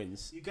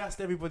 wins. You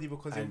gassed everybody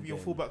because And your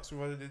then- fullbacks were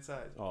running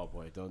inside. Oh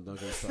boy, don't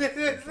get me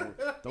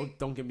started.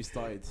 don't get me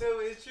started. No,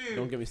 it's true.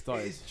 Don't get me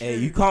started. It's true. Hey,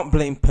 you can't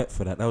blame Pep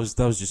for that. That was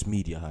just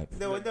media hype.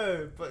 No, I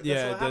know, but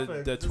Yeah,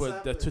 that's what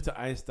happened. the Twitter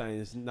Einstein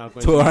is now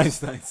going To to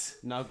Einstein's.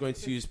 now going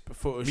to use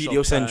Photoshop.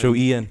 Video Central,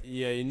 and- Ian.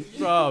 Yeah,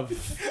 bruv.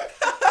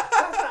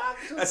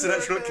 That's an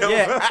actual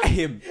Yeah, at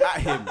him,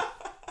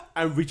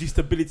 and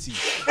registerability.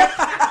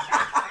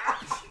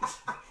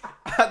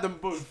 At them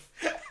both.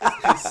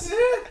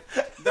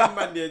 That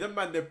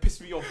man there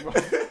pissed me off,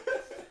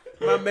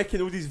 bro. Man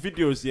making all these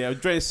videos,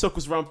 drawing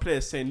circles around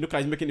players, saying, "Look, how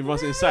he's making the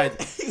runs inside."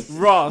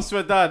 Raw,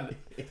 swear down.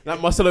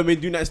 Like Marcelo been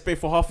doing that in Spain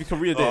for half his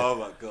career there. Oh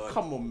my god.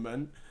 Come on,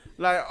 man.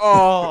 Like,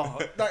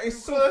 that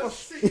is so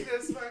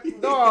frustrating.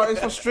 No, it's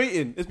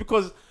frustrating. It's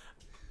because,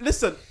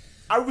 listen,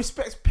 I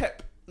respect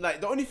Pep.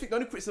 Like, the only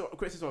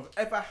criticism I've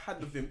ever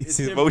had of him is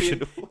him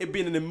emotional.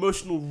 being an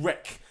emotional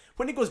wreck.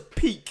 When he goes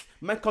peak,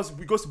 man goes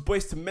to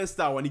boys to men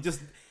style, and he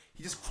just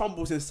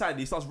crumbles inside.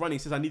 He starts running. He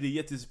says, "I need a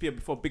year to disappear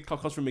before big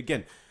club comes from him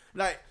again."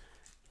 Like,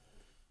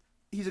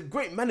 he's a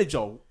great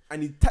manager,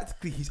 and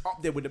tactically he's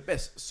up there with the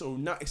best. So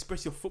now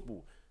express your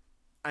football,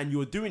 and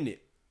you're doing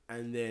it,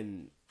 and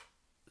then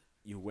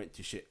you went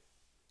to shit.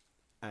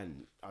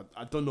 And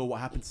I don't know what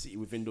happened to City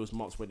within those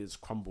months where they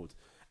just crumbled,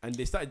 and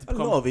they started to A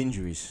become lot of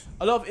injuries.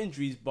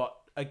 But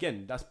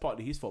again, that's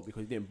partly his fault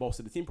because he didn't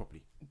bolster the team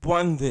properly.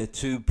 One there,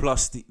 two,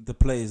 plus the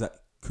players that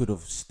could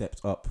have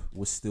stepped up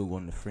was still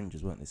on the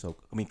fringes, weren't they? So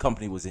I mean,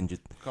 Company was injured,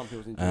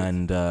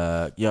 and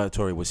Yaya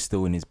Toure was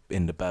still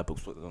in the bad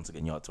books. But once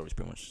again, Yaya Toure's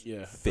pretty much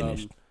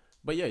finished.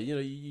 But yeah,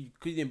 you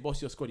didn't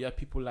boss your squad. You had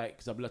people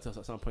like Zabaleta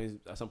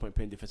at some point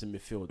playing defensive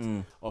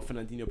midfield, or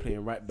Fernandinho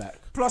playing right back.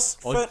 Plus,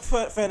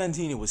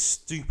 Fernandinho was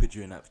stupid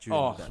during that.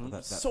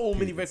 That so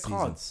many period red of the season.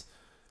 cards.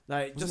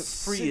 Like, Was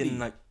just it 3 silly. in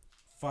like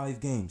 5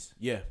 games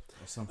Yeah.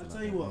 or something. I'll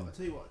tell you what.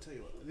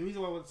 The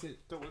reason why I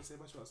don't want to say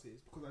much about City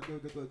is because I know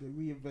they're going to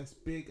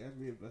reinvest big and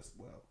reinvest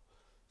well.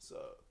 So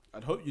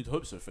You'd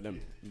hope so for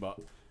them, but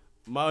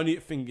my only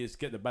thing is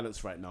get the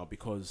balance right now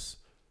because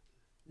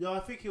I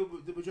think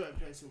the majority of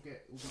players will be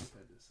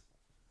defenders.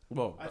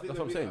 well, I think that's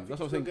what I'm saying. That's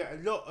what I'm saying. Get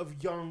a lot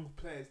of young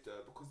players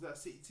though because that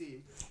City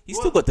team. He's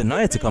still got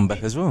Denier to come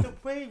back as well. The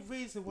main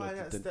reason why No,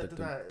 that's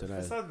Denier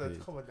for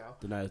Sunderland, come on now.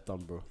 Denier is done,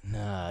 bro.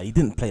 Nah, he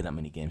didn't play that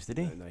many games, did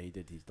he? No, he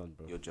did. He's done,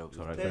 bro. Your joke's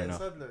alright, Playing fair enough.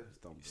 Sunderland.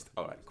 He's done,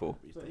 bro. Alright, cool.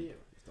 He's But done, yeah.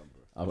 He's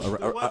done,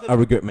 bro. I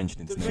regret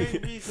mentioning The his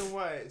name. main reason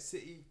why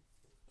City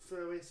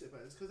throw away City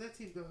is because their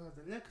team don't have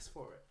the legs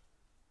for it.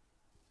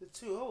 They're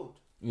too old.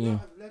 They don't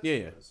have the legs Yeah,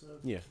 for yeah. it, so.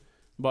 Yeah,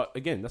 but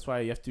again, that's why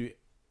you have to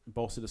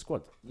bolster the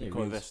squad.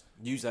 Because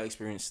Use that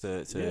experience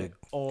to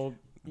or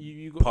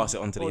you got, pass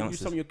it on to the or use youngsters.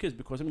 some of your kids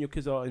because some of your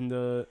kids are in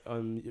the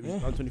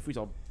U23s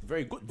are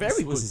very good, very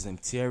What's good. his name?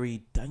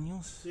 Thierry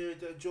Daniels? Yeah,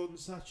 John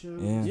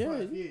Satcher.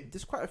 Yeah.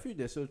 There's quite a few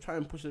there, so try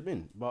and push them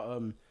in.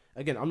 But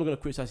again, I'm not gonna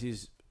criticize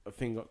his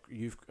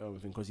youth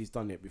thing because he's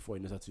done it before.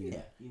 He knows how to. He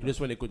just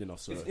when they're good enough.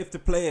 So If the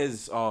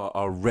players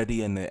are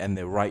ready and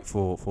they're right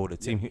for the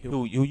team,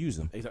 he'll use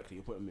them. exactly,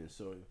 you put them in.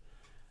 So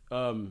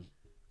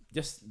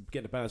just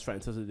get the balance right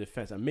in terms of the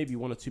defense, and maybe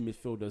 1 or 2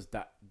 midfielders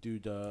that do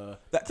the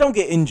That don't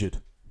get injured.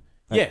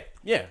 yeah.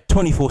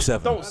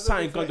 24/7. Don't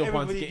sign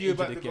Gundogan to get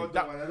injured again.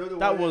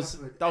 That was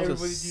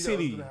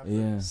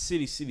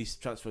a silly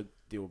transfer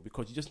deal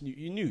because you just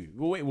knew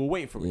we were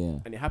waiting for it, Yeah.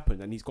 and it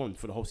happened, and he's gone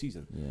for the whole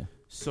season. Yeah.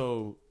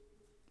 So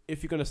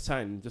if you're gonna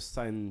sign, just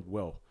sign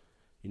well.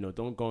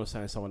 Don't go and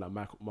sign someone like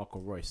Marco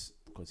Royce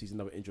because he's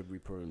another injury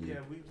prone.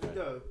 Yeah, we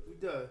know.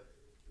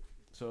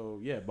 So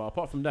yeah, but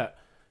apart from that,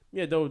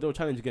 yeah, they'll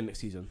challenge again next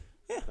season.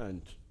 Yeah,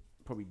 and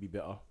probably be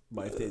better.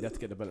 But if they have to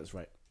get the balance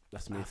right,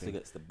 that's the main thing.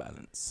 Gets the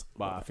balance.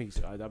 But I think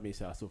that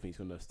means I still think he's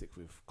gonna stick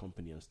with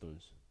Company and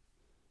Stones.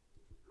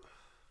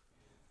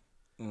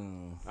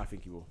 I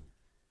think he will.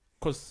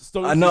 Because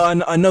Stones,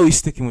 I know he's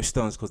sticking with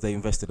Stones because they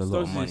invested a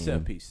lot of money.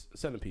 Stones is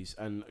centerpiece,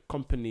 and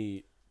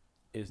Company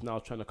is now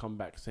trying to come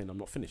back saying I'm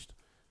not finished,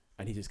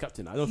 and he's his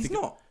captain. I don't think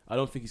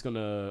he's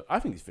gonna. I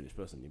think he's finished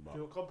personally, but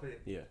Your Company.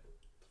 yeah.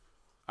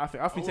 I've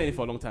been saying it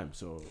for a long time,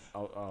 so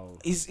I'll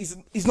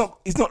He's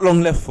not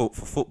long left for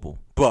football,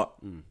 but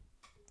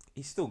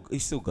he's still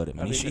got it,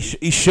 man.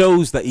 He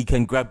shows that he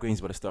can grab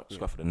Greens by the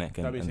scruff of the neck.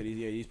 That being said,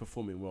 he's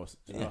performing well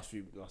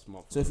last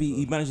month. So if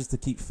he manages to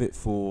keep fit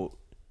for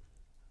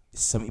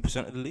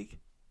 70% of the league,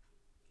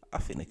 I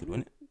think they could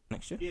win it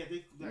next year. Yeah,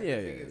 yeah.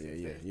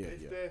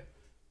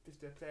 If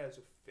their players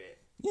were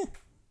fit,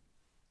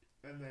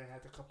 and they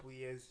had a couple of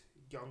years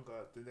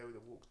younger, then they would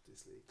have walked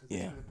this league. Cause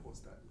it's an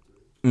important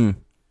standard.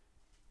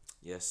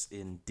 Yes,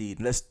 indeed.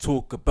 Let's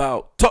talk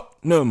about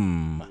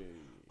Tottenham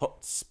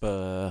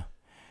Hotspur.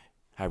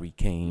 Harry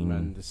Kane.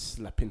 Man, just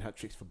slapping hat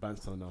tricks for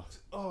Banster now.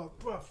 Oh,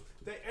 bruv,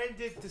 they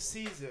ended the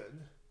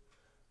season,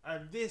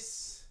 and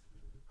this,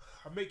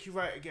 I'll make you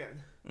right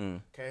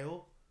again,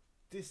 Kale.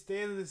 They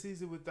ended the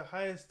season with the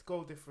highest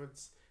goal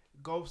difference,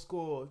 goals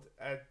scored,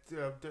 and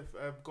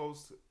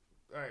goals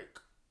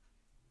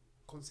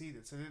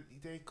conceded. So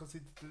they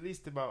conceded the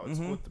least amount and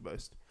scored the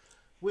most.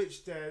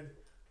 Which then,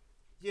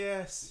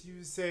 yes, you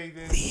were saying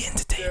this. The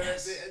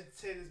entertainers. The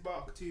entertainers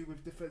Mark II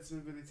with defensive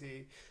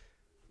ability.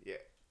 Yeah.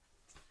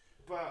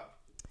 But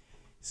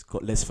it's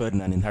got Les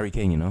Ferdinand and Harry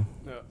Kane, you know.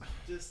 No.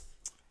 Just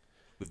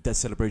with death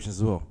celebrations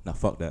as well. Now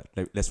fuck that.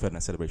 Les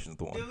Ferdinand celebrations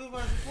the one.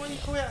 Why do you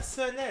call that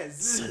Sir Les?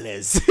 Sir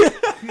Les.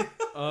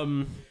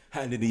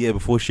 Hand in the year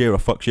before Shearer.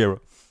 Fuck Shearer.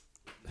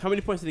 How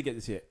many points did he get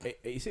this year?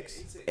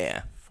 86.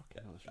 Yeah.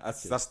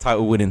 That's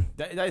title winning.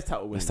 That is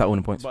title winning. That's title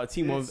winning points. But a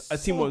team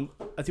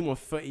won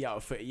 30 out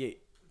of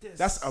 38.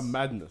 That's a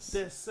madness.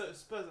 Spurs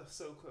are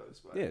so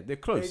close, man. Yeah, they're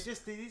close.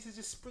 They need to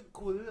just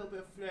sprinkle a little bit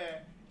of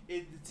flair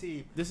in the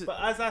team. But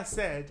as I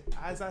said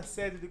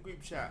in the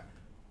group chat,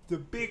 the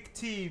big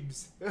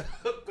teams are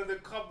gonna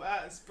come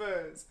at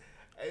Spurs.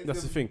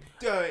 That's the thing.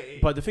 Dirty.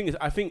 But the thing is,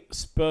 I think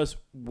Spurs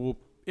will,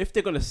 if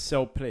they're gonna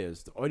sell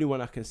players, the only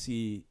one I can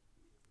see,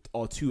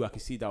 or two I can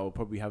see that will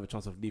probably have a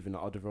chance of leaving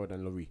are Alderweireld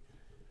and Lloris.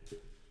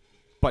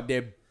 But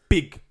they're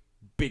big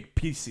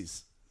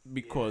pieces.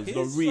 Because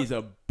Lloris is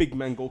a big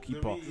man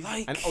goalkeeper,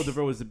 and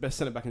Alderweireld is the best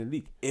centre back in the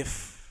league.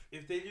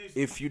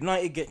 If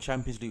United get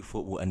Champions League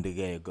football and De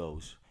Gea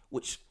goes,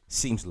 which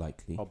seems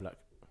likely, Oblak.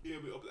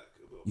 It'll be Oblak.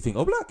 You think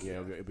Oblak?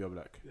 Yeah, it'll be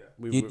Oblak.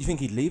 Yeah. You think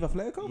he'd leave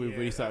Atletico? We've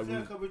really started.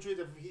 Madrid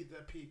have hit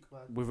their peak,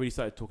 man. We've really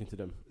started talking to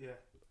them. Yeah.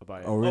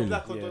 About it. Oh really?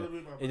 Oblak or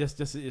Donnarumma,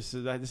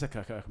 man. It's like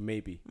a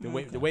maybe. They're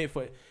waiting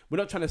for it. We're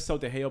not trying to sell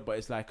De Gea, but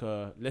it's like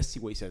let's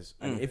see what he says.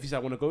 And if he says I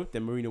want to go,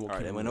 then Mourinho will.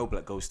 Alright, then when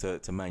Oblak goes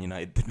to Man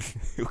United,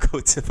 he'll go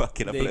to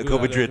fucking Atletico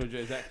Madrid.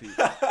 Exactly.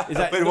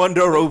 When one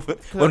door open,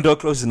 one door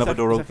closes, another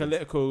door opens. opens.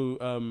 It's like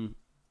Atletico,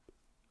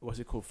 what's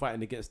it called?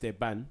 Fighting against their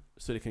ban,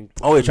 so they can.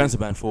 Oh, a transfer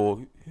ban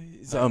for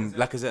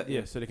Lacazette.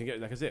 Yeah, so they can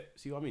get Lacazette.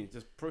 See what I mean?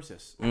 Just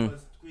process.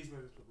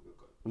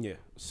 Yeah.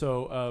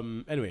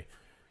 So anyway,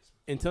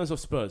 in terms of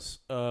Spurs,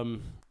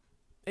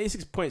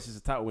 86 points is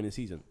a title winning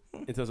season.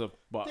 In terms of,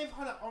 but they've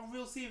had an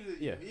unreal season.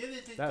 Yeah.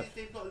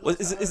 They've got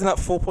Isn't that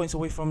 4 points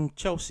away from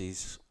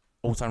Chelsea's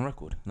all-time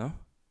record? No,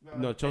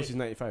 Chelsea's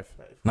 95.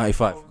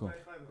 95. Cool.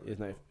 It's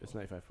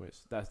 95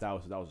 points. That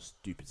was a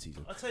stupid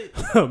season. I'll tell you,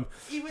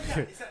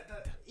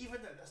 even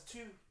that's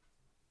two.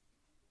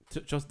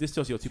 This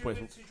Chelsea are 2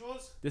 points. Two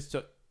draws. That's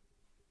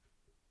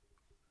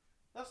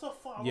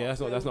not far. Yeah,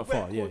 that's not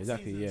far. Yeah,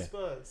 exactly. Yeah,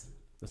 Spurs.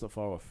 that's not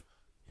far off.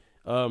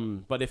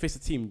 But they faced a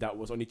team that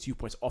was only 2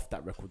 points off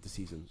that record this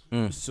season.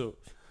 So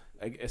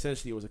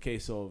essentially, it was a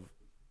case of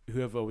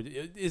whoever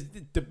is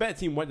the better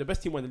team won. The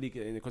best team won the league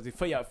because they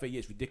 30 out of 38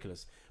 is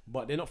ridiculous.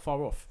 But they're not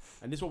far off,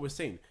 and this is what we're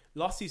saying.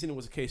 Last season, it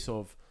was a case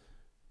of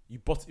you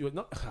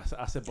not.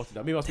 I said bottled.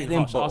 I mean, I was being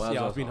harsh.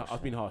 I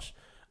was being harsh.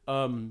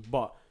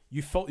 But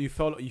you fell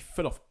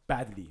off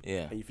badly,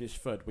 and you finished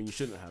third when you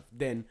shouldn't have.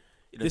 Then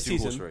this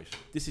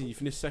season you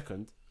finished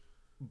second,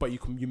 but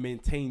you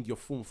maintained your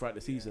form throughout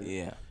the season.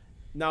 Yeah.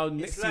 Now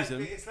next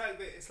season,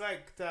 it's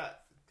like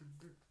that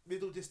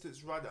middle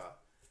distance runner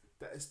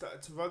that is starting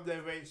to run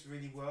their race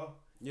really well.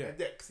 Yeah. And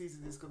next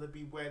season is going to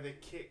be where they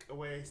kick and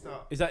where they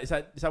start. Is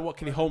that what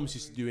Kelly Holmes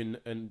used to do in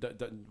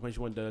when she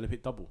won the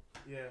Olympic double?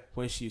 Yeah.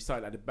 When she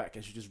started at the back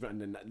and she just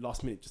ran in that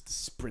last minute just to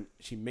sprint,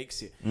 she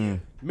makes it.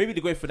 Maybe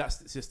they're going for that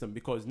system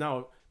because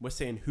now we're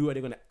saying who are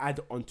they going to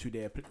add onto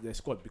their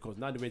squad because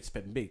now they're ready to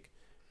spend big.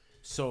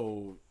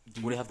 So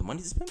will they have the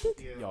money to spend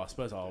big? Yeah,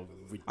 Spurs are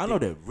ridiculous. I know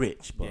they're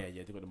rich, but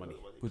yeah, they got the money.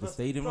 With the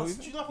stadium, do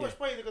you know how much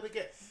money they're gonna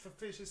get for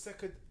finishing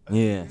second?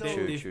 Yeah,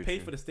 they've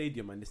paid for the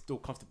stadium and they're still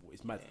comfortable.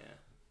 It's mad. Yeah.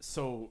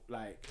 So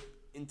like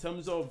in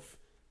terms of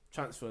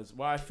transfers,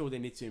 what I feel they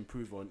need to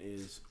improve on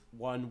is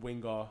one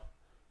winger,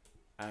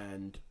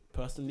 and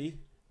personally,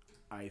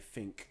 I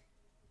think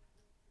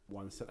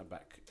one centre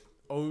back,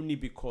 only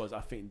because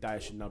I think Dyer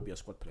should now be a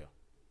squad player.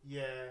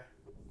 Yeah.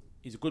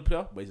 He's a good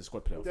player, but he's a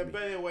squad player. They're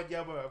better when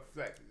Yama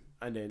like.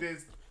 And then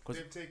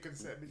they've taken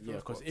set midfield. Yeah,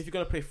 because if you're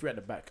gonna play three at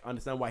the back, I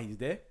understand why he's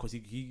there, because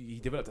he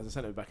developed as a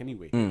centre back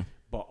anyway.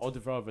 But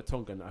Alderweireld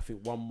Vertonghen, I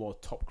think one more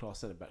top class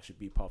centre back should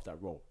be part of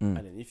that role. And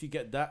then if you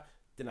get that,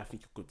 then I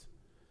think you're good.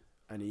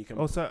 And then you can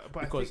also,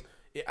 but because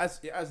it adds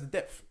the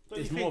depth.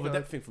 It's more of a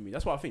depth thing for me.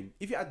 That's what I think.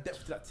 If you add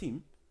depth to that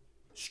team,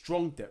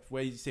 strong depth,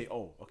 where you say,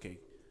 oh, okay,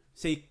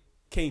 say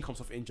Kane comes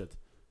off injured,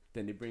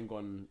 then they bring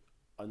on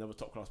another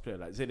top class player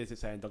like say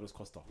saying Douglas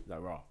Costa,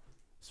 like rah,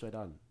 swear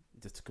down.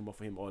 Just to come off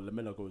for him, or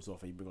Lamela goes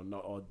off and you bring on,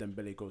 or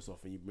Dembele goes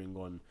off and you bring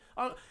on,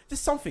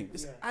 just something.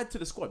 Just add to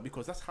the squad,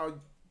 because that's how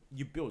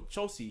you build.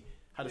 Chelsea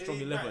had a strong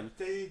 11.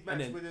 They need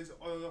match winners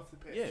on and off the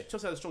pitch. Yeah,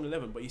 Chelsea had a strong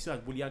 11, but you still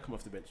had Willian come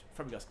off the bench,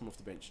 Fabregas come off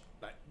the bench.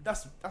 Like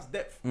that's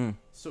depth.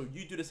 So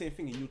you do the same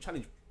thing and you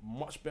challenge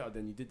much better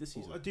than you did this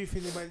season. I do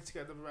think they might need to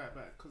get another right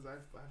back, because I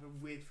have a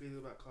weird feeling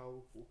about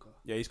Kyle Walker.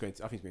 Yeah, I think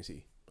he's going to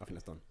City. I think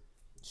that's done.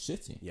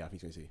 City? Yeah, I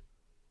think he's going to City.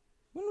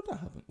 When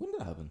did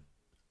that happen?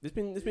 There's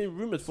been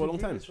rumours for a long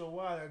time. For a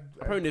while,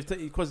 apparently,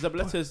 because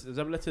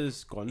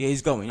Zabaleta's gone. Yeah,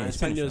 he's going. Yeah,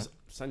 and he's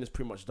Sanya's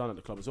pretty much done at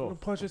the club as well.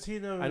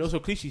 Pochettino, And also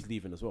Clichy's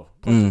leaving as well.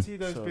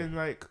 Pochettino's been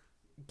like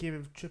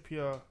giving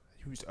Trippier,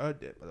 who's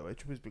earned it by the way.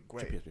 Trippier's been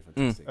great. Trippier's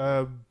been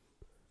fantastic.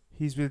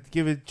 He's been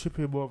giving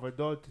Trippier more of a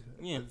nod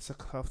in the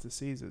second half of the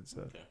season.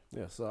 So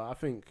yeah, so I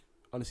think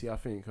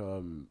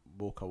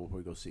Walker will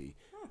probably go City.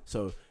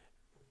 So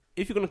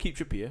if you're gonna keep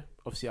Trippier,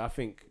 obviously I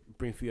think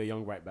bring through a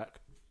young right back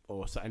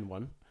or sign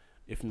one.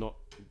 If not,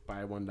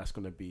 buy one that's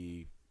going to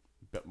be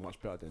much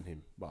better than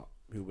him. But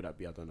who would that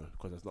be? I don't know,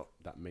 because there's not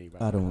that many right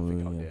backs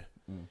out there.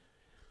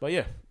 But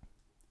yeah,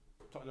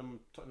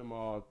 Tottenham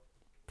are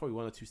probably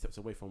 1 or 2 steps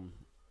away from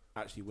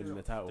actually winning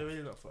the title. They're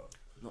really not far.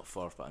 Not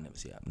far, but I never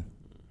see it happen.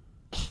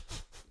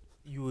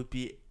 You would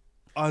be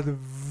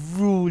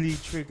unruly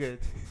triggered.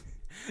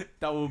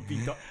 That would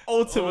be the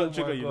ultimate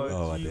trigger. You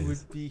know? You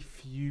would be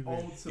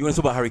fuming. You want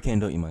to talk about Harry Kane,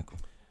 don't you, Michael?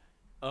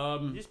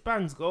 He just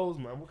bangs goals,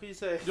 man. What can you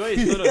say? The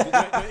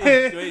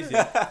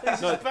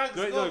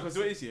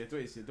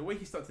way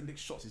he starts to lick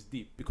shots is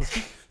deep, because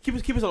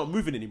keepers are not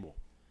moving anymore.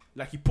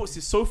 Like he puts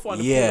it so far in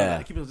the corner that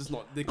the keepers are just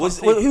not. They can't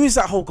who is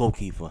that whole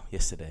goalkeeper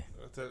yesterday?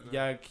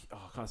 Yeah, I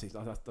can't say.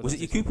 Was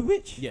it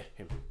Jakubovic? Yeah,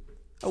 him.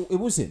 Oh, it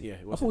was him. Yeah,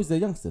 I thought it was the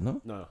youngster.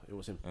 No, it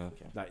was him.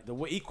 Okay. Like the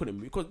way he couldn't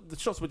move, because the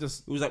shots were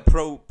just. It was like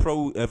pro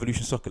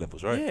Evolution Soccer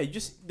levels, right? Yeah,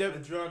 they're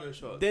in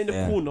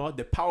the corner.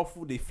 They're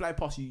powerful. They fly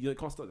past you. You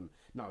can't stop them.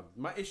 Now,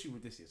 my issue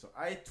with this is, so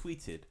I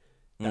tweeted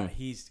that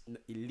he's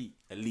elite.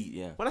 Elite,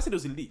 yeah. When I said it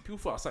was elite, people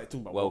thought I started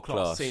talking about world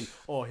class, saying,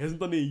 "Oh, he hasn't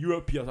done it in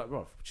Europe." I was like,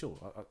 "Bro, chill."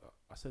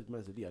 I said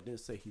man's elite. I didn't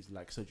say he's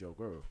like Sergio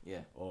Aguero.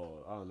 Yeah.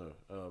 Or I don't know,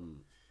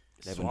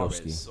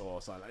 Lewandowski Suarez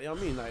or something. Like, you know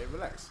what I mean? Like,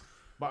 relax.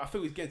 But I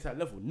feel he's getting to that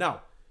level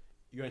now.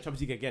 You're in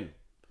Champions League again.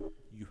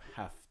 You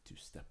have to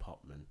step up,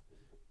 man.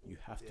 You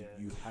have to.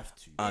 You have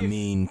to. I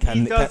mean,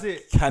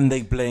 can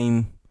they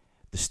blame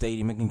the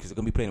stadium again, because they're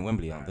gonna be playing at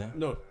Wembley, aren't they?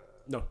 No.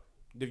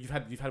 You've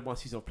had one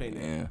season of playing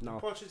there.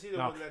 Now,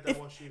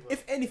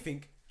 if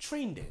anything,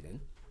 train there then.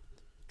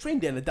 Train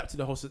there and adapt to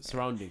the whole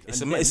surroundings.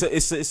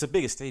 It's a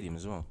bigger stadium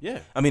as well. Yeah.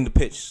 I mean the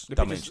pitch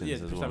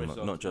dimensions as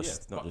well, not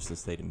just the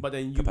stadium. But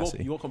then you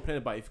won't complain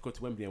about if you go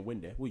to Wembley and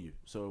win there, will you?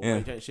 So why are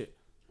you getting shit?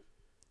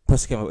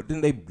 Plus,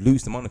 didn't they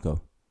lose to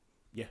Monaco?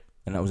 Yeah.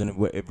 And that was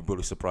everybody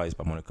was surprised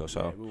by Monaco.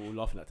 So we were all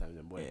laughing that time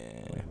then, boy.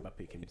 Yeah.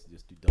 Mbappe came to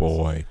just do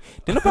boy.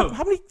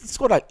 How many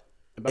scored, like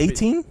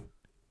 18?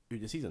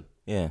 The season?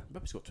 Yeah.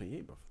 Mbappe's got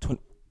 28, bro.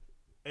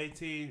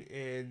 18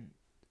 in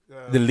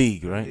the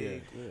league,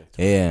 right?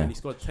 Yeah. And he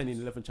scored 10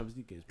 in 11 Champions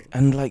League games, bro.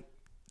 And like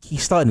he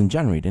started in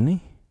January, didn't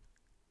he?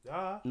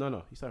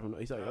 No. He started earlier.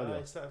 He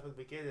started from the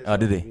beginning. Oh,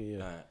 did he?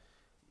 Yeah.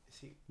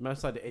 Man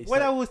started 8.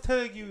 When I was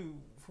telling you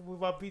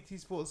with our BT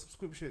Sports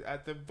subscription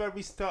at the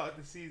very start of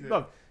the season,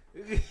 no,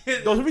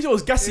 there was a reason I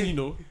was gassing, you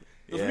know.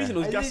 There was a reason I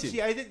was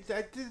gassing. I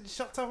didn't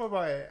shut up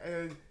about it.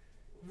 And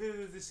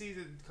middle of the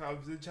season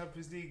comes, the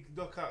Champions League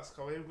knockouts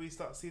come, everybody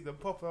starts seeing them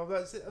pop. And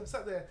I'm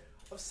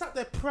sat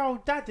there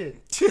proud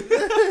dadding.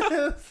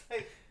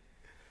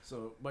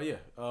 So, but yeah,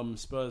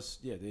 Spurs,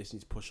 they just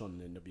need to push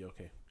on and they'll be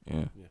okay.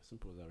 Yeah,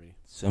 simple as that, really.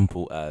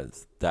 Simple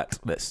as that.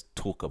 Let's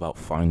talk about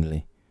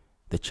finally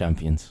the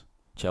champions,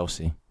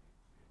 Chelsea,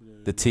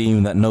 the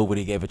team that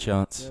nobody gave a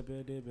chance.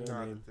 They did give them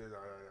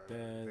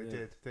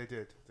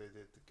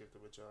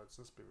a chance.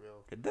 Let's be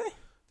real. Did they?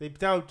 They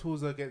downed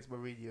tools against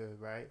Mourinho,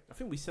 right? I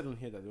think we said on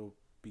here that they'll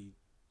be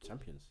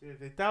champions. Yeah,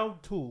 they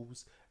downed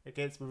tools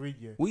against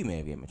Mourinho. We may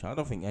have given them a chance. I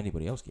don't think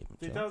anybody else gave them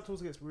a chance. They downed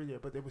tools against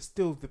Mourinho, but they were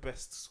still the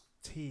best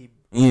team.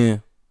 Yeah.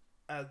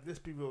 And let's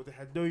be real, they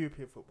had no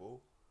European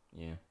football.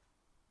 Yeah.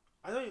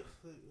 I don't.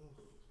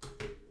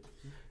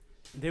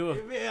 They were.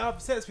 It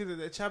upsets me that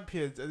they're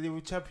champions and they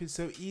were champions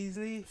so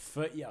easily.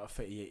 30 out of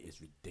 38 is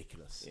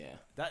ridiculous. Yeah.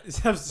 That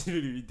is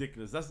absolutely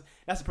ridiculous. That's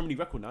the Premier League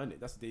record now, isn't it?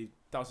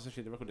 That was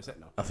essentially the record they set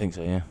now. I think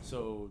so, yeah.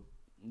 So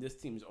this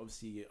team is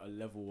obviously a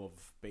level of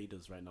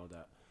Baders right now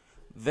that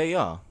they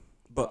are.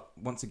 But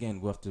once again,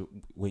 we'll have to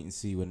wait and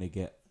see when they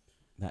get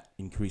that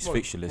increased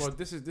fixture list. Well,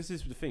 this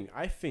is the thing.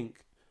 I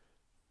think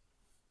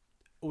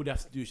all they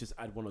have to do is just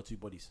add 1 or 2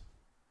 bodies.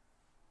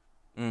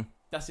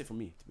 That's it for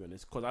me, to be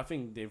honest. Because I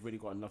think they've really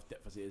got enough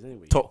depth as it is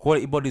anyway. Top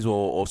quality bodies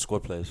or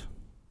squad players?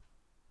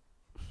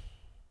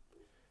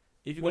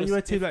 When you're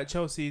a team like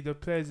Chelsea, the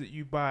players that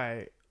you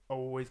buy are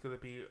always going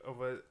to be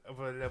of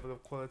a level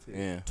of quality.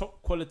 Yeah.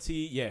 Top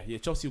quality, yeah.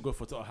 Chelsea will go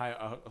for a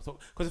higher. Because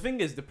the thing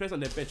is, the players on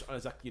their bench aren't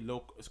exactly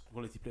low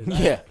quality players.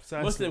 Yeah.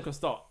 Most of them can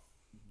start.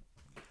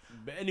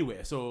 But anyway,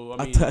 so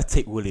I mean, I'd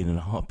take Willian in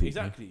a heartbeat.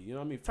 Exactly. You know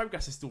what I mean?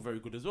 Fabregas is still very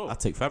good as well. I'd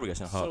take Fabregas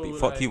in a heartbeat. So,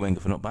 Fuck like, you, Wenger,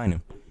 for not buying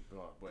him.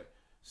 Boy.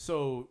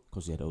 So.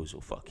 Because yeah, those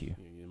will fuck you.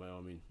 You know what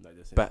I mean?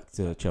 Like Back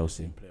to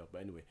Chelsea. Player,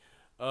 but anyway,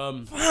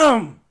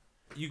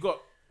 you got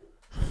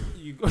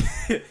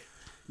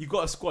you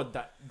got a squad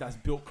that's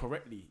built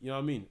correctly. You know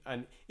what I mean?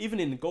 And even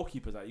in the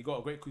goalkeepers, like, you got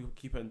a great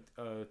goalkeeper in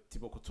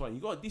Thibaut Courtois. You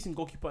got a decent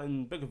goalkeeper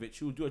in Begovic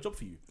who will do a job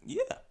for you.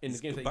 Yeah. In the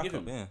games that you give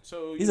him. Yeah.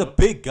 So he's a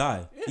big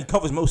guy. Yeah. He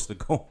covers most of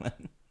the goal,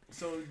 man.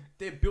 So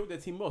they built their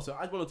team well. So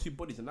add 1 or 2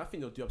 bodies, and I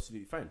think they'll do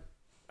absolutely fine.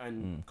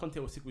 And Conte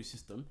will stick with his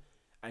system,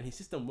 and his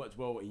system worked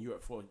well in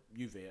Europe for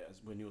Juve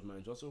as when he was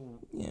manager. So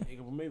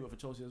it will maybe for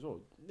Chelsea as well.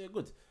 They're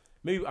good.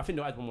 Maybe I think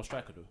they'll add 1 more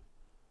striker though.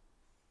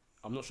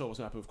 I'm not sure what's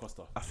gonna happen with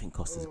Costa. I think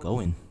Costa's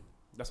going.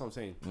 That's what I'm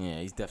saying. Yeah,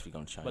 he's definitely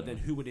gonna try. But then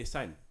who would they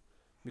sign?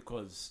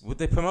 Because would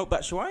they promote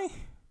Batshuayi?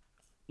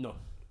 No,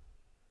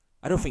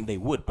 I don't think they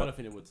would. But I don't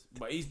think they would.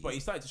 But he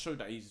started to show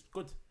that he's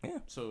good. Yeah.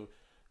 So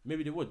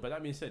maybe they would. But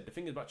that being said, the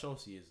thing about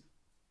Chelsea is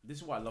this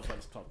is what I love about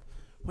this club.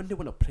 When they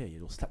want a player,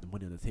 they'll slap the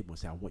money on the table and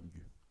say, "I want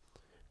you.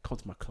 Come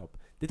to my club."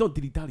 They don't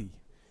dilly dally.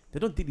 They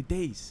don't dilly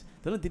days.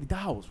 They don't dilly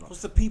dallies.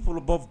 Because the people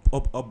above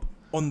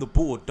on the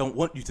board don't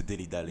want you to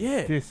dilly dally.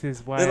 Yeah. This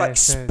is why they're like,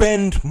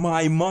 spend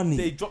my money.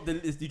 They drop the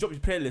list. They drop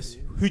your player list.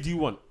 Who do you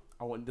want?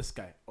 I want this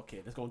guy.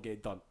 Okay, let's go and get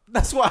it done.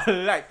 That's what I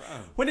like.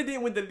 When they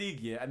didn't win the league,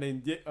 yeah, and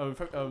then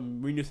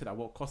Mourinho said, "I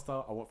want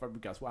Costa. I want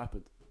Fabregas." What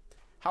happened?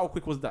 How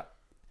quick was that?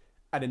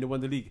 And then they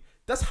won the league.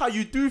 That's how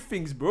you do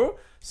things, bro.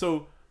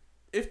 So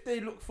if they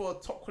look for a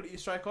top quality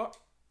striker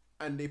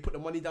and they put the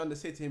money down, they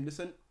say to him,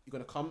 "Listen, you're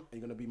gonna come and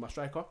you're gonna be my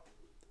striker."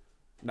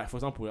 Like for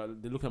example,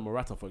 they look at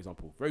Morata, for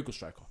example, very good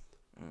striker.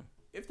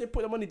 If they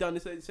put the money down,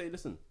 they say,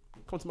 "Listen,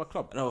 come to my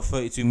club." Another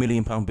 £32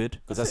 million bid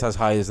because that's as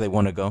high as they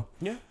want to go.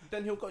 Yeah,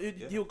 then he'll go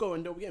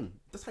and they'll get him.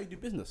 That's how you do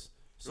business.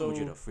 So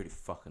Madrid are really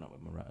fucking up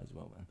with Morata as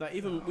well, man. Like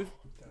even with,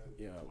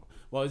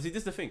 well, see, this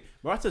is the thing.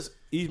 Morata's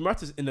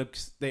in a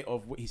state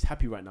of he's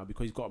happy right now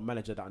because he's got a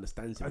manager that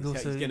understands him.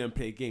 He's getting him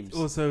play games.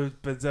 Also,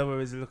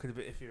 Benzema is looking a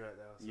bit iffy right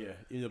now. So.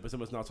 Yeah,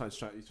 Benzema's now trying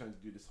to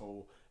do this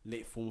whole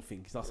late form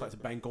thing. He's now starting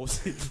to bang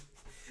goals.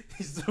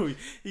 He's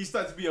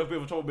starting to be a bit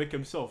of a troublemaker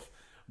himself.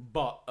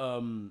 But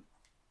clubs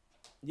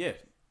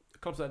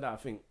like that, I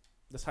think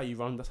that's how you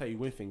run, that's how you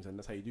win things, and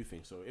that's how you do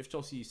things. So if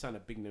Chelsea sign a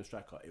big name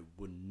striker, it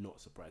would not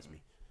surprise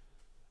me.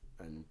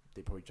 And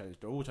they probably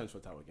they're all challenge for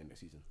the title again next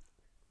season.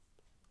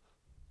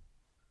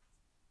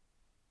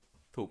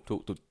 Talk.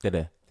 They're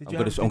there.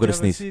 I'm gonna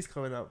sneeze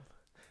coming up.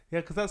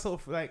 Yeah, because that's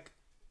sort of like,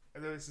 I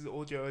know this is an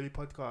audio only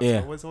podcast. Yeah.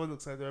 But when someone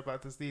looks like they're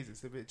about to sneeze,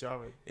 it's a bit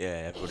jarring.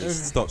 Yeah, everybody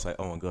stops like,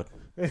 oh my god.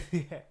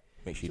 Yeah.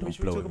 Make sure you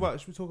Should don't blow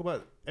it. we talk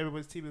about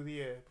everyone's team of the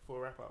year before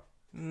we wrap up?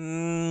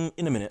 In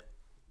a minute.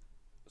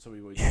 So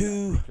we were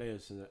Who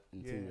players in the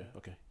team. Yeah.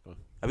 Okay, go on.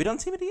 Have we done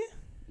team of the year?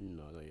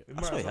 No, not yet. We I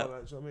might swear have you done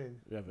that, do you know what I mean?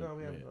 We haven't. No,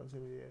 we haven't Yeah. done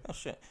team of the year. Oh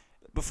shit.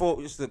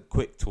 Before, just a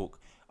quick talk.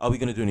 Are we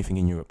going to do anything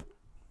in Europe?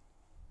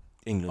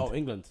 England. Oh,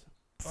 England.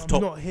 I'm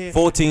Top not here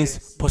 4 for teams,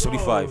 this. possibly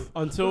No. 5.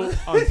 Until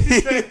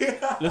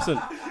listen.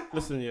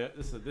 Yeah,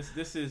 listen.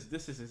 This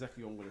is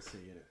exactly what I'm gonna say.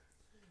 Yeah.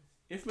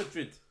 If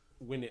Madrid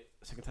win it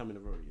second time in a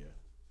row, yeah,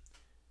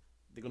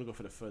 they're gonna go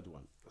for the third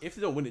one. If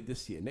they don't win it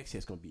this year, next year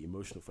it's gonna be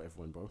emotional for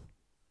everyone, bro.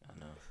 I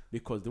know.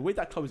 Because the way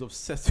that club is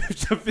obsessed with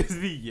Champions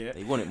League, yeah.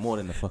 They want it more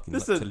than the fucking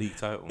Listen, league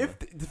title. If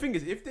the thing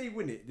is, if they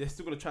win it, they're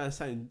still gonna try and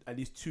sign at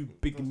least 2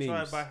 big I'm names.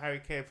 trying to buy Harry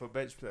Kane for a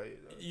bench player.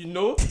 You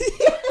know,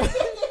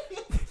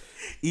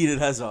 Eden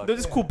Hazard. they'll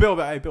just call Bell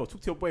back. Hey, Bell, talk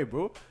to your boy,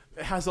 bro.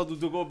 Hazard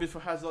will go bid for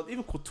Hazard,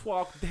 even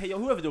Courtois, De Gea,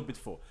 whoever they'll bid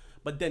for.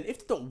 But then if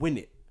they don't win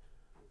it,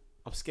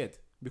 I'm scared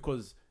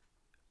because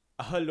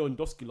I heard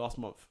Lewandowski last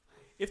month.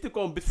 If they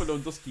go and bid for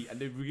Lewandowski and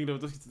they bring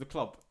Lewandowski to the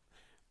club,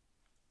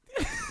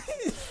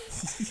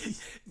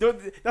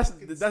 that's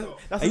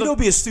And you know, it'll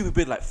be a stupid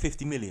bid like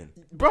 50 million.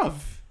 bruv.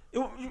 It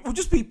will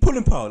just be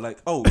pulling power. Like,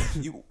 oh,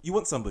 you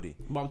want somebody?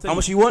 But I'm How telling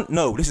much you want?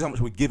 No, this is how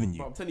much we're giving But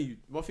you. I'm telling you,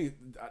 one thing,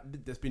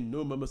 there's been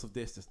no moments of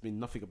this. There's been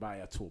nothing about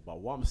it at all.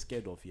 But what I'm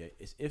scared of here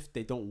is if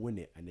they don't win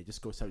it and they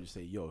just go and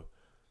say, "Yo,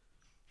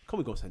 can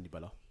we go Sandy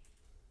Bella?"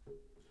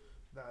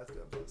 Nah, it's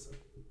good. Barca.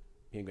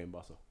 He ain't going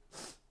Barca.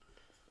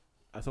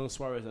 As long as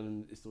Suarez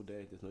and is still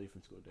there, there's no need for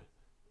him to go there.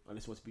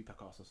 Unless he wants to be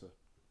Picasso, sir.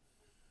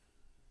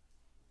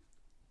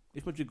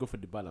 If Madrid go for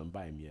Dybala and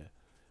buy him, yeah.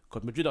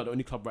 Because Madrid are the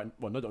only club,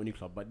 well, not the only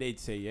club, but they'd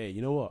say, yeah, you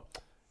know what?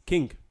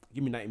 King,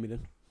 give me 90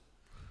 million.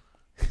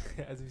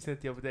 As we said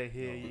the other day,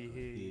 hear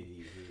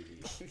ye.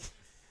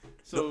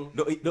 So,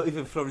 not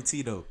even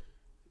Florentino.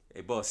 Hey,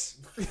 boss.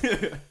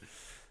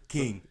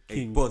 King. Hey,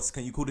 King. boss,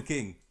 can you call the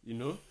king? you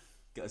know?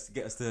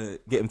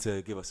 Get him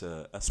to give us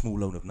a small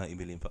loan of 90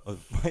 million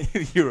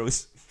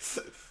euros.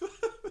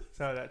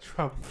 Sound like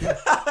Trump.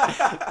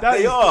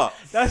 They are.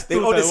 That's They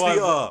still honestly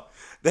the one. are.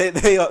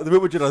 They are. The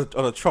Real Madrid are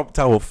on a Trump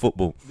Tower of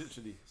football.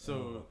 Literally.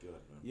 So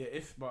yeah,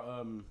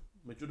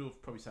 Madrid will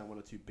probably sign one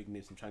or two big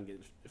names and try and get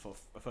it for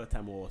a third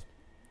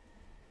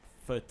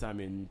time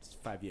in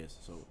 5 years.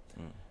 So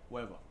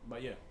whatever.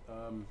 But yeah,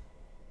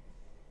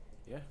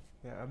 Yeah,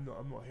 I'm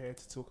not here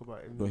to talk about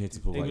England. Not here to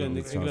talk about England.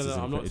 England's chances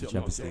I'm in the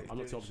Champions League.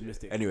 not too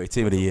optimistic. Anyway,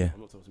 team of the year.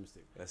 I'm not too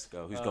optimistic. Let's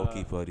go. Who's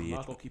goalkeeper of the year?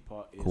 My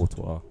goalkeeper is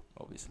Courtois,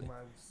 obviously.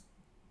 Man's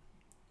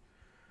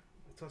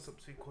toss up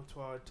between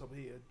Courtois and Tom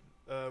Heaton.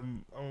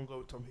 I'm gonna go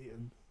with Tom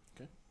Heaton.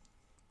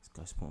 This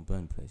guy's supporting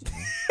Burn plays.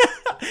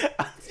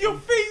 Your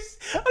face.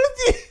 I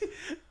looked at you.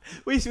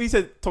 When you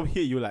said Tom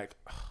here, you were like,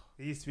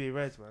 He used to be a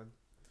Red, man.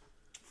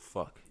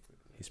 Fuck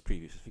his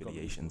previous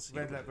affiliations.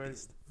 Red like Labour.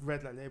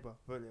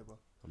 Vote Labour.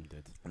 I'm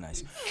dead.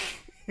 Nice.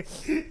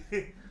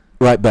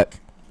 Right back.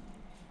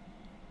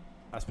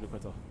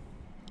 Aspilicueta.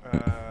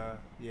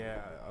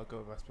 Yeah, I'll go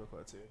with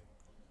Aspilicueta too.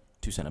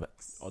 2 centre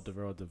backs.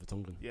 Alderweireld and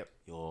Vertonghen.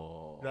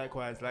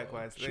 Likewise.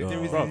 Sure.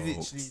 There is Bro.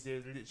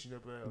 literally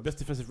nobody else. Best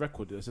defensive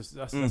record.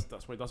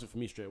 That's why it does it for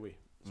me straight away.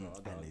 So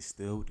And they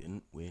still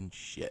didn't win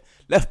shit.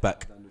 Left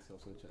back. See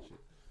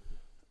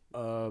if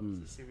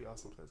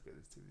Arsenal players get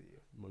this team of the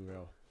year.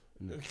 Monreal.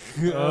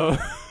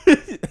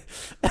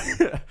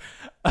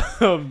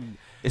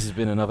 This has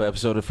been another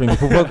episode of Freeman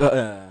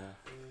Podcast.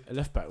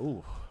 Left back.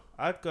 Ooh,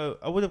 I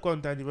would have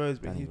gone Danny Rose,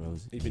 but Danny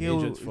Rose. he's been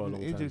injured for a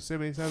long injured time. so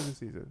many times this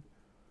season.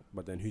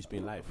 But then who's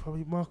been live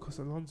Probably Marcos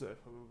Alonso,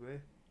 probably.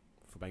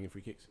 for banging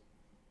free kicks?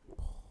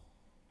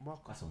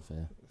 Marcos. That's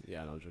unfair.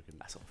 Yeah, no, I'm joking.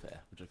 That's unfair.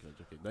 I'm joking.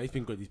 No, he's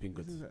been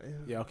good.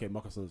 Yeah, okay,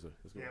 Marcus Alonso.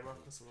 Let's go. Yeah,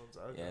 Marcos Alonso.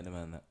 Okay. Yeah, the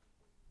man that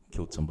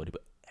killed somebody,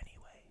 but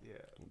anyway. Yeah.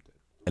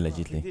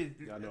 Allegedly. He did.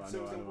 Yeah, I know.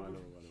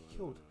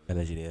 Killed.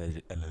 Allegedly.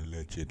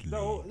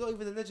 No, not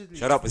even allegedly.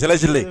 Shut up, it's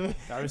allegedly.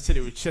 I said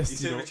it with chest. You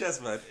said it with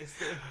chest, man.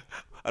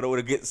 I don't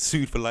want to get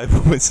sued for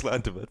libel and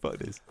slander, man. Fuck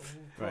this.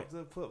 Right.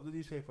 Put up the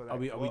newspaper. Are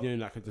we doing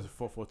like just a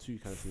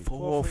 4-4-2 kind of thing?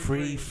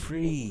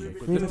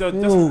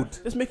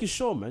 4-3-3. Just making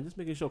sure, man. Just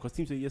making sure, because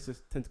teams that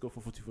tend to go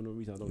 4-4-2 for no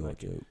reason. I don't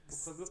like it.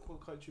 Because look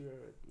what country we're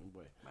in. Oh,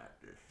 boy.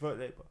 Vote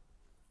Labour.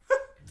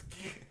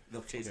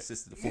 They'll change the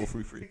system to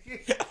 4-3-3.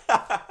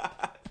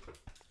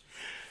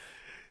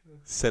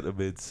 Centre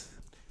mids.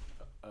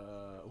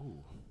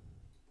 Ooh.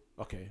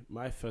 Okay,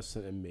 my first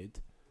centre mid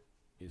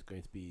is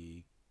going to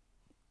be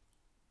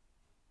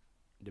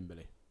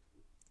Dembele.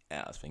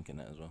 Yeah, I was thinking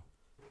that as well.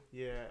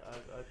 Yeah,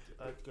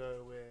 I'd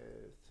go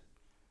with.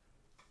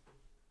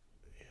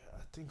 Yeah,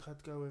 I think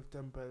I'd go with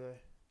Dembele.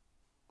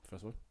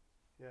 First one?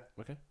 Yeah.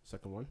 Okay.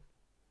 Second one?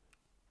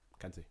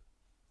 Kante.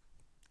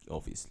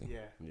 Obviously.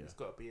 Yeah, Yeah. it's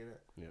got to be in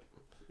it. Yeah.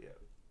 Yeah.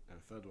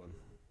 And third one?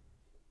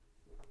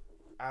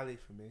 Ali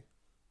for me.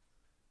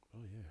 Oh,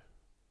 yeah.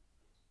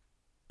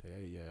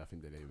 Yeah, I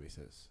think that makes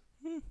sense.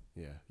 Yeah.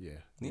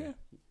 Yeah. Yeah,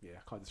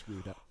 I can't disagree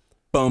with that.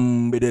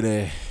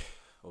 Bambidele.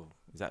 Oh,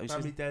 is that who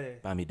says? Bamidele.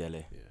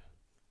 Bamidele. Yeah.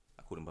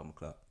 I called him Bummer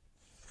Clark.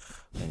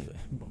 Anyway.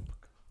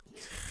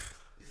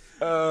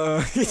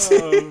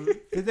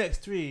 The next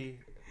three,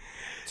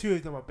 two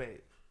of them are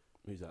bait.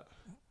 Who's that?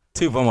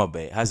 2 Bummer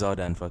bait. Hazard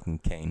and fucking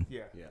Kane.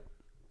 Yeah.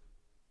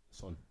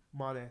 Son.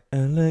 Mane.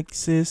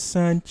 Alexis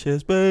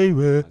Sanchez, baby. I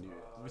knew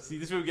it. See,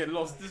 this is where we get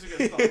lost. This is where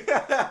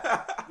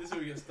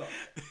we get stuck.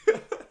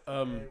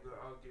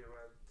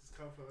 Just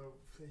come from a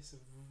place of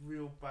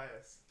real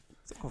bias.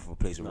 It's come from a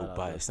place of real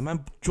bias. The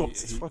man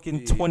dropped He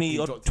fucking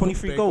dropped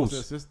 23 goals.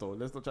 Assist, though.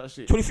 Let's not chat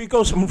shit. 23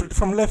 goals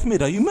from left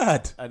mid. Are you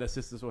mad? And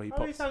assist as well. He How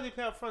many pops. times did he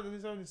play up front in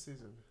his own this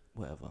season?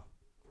 Whatever.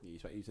 He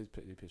said he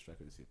played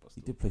striker this year, but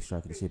He still. did play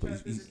striker this year, but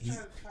he's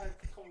yeah,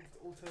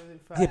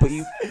 but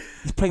he's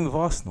playing with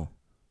Arsenal.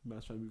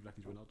 Man's trying to move like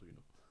he's Ronaldo, you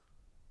know.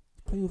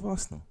 He's playing with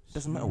Arsenal.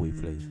 Doesn't matter where he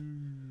plays.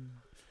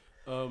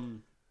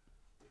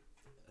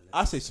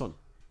 I say Son.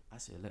 I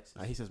say Alexis.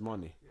 And he says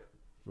Mane.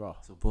 Raw.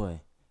 So boy,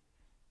 a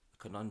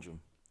conundrum,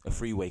 a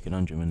freeway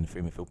conundrum in the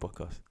Free Midfield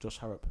Podcast. Josh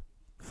Harrop.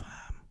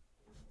 Fam.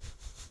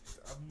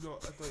 I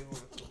don't even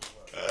want to talk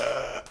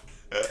about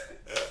it.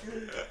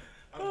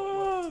 I'm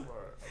not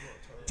tomorrow.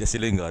 Jesse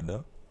Lingard,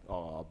 no?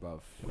 Oh,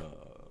 bruv.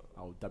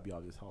 I'll dab you out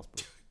of this house,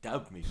 bro.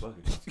 Dab me,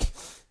 fucking.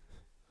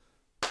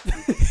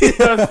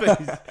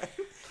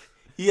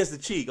 He has the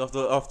cheek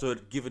after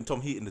giving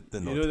Tom Heaton the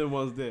You nod. know them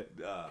ones there.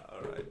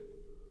 Alright.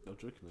 I'm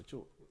joking, man.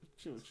 Chill.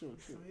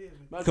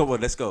 Come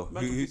on, let's go.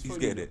 Man, Who's it's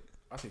getting funny. it?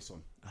 I say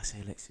Son. I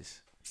say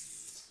Alexis.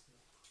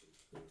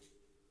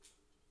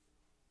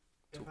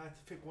 If I had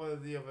to pick one or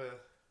the other,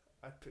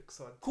 I'd pick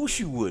Son. Of course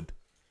you would.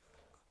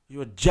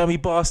 You're a jammy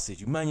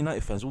bastard. You Man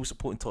United fans all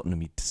supporting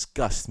Tottenham. You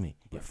disgust me.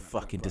 You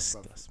fucking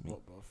disgust me.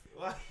 What, bruv?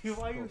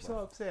 Why are you so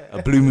upset?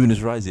 A blue moon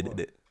is rising, isn't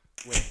it?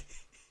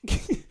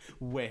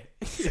 Where?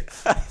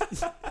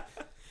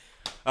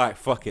 Alright,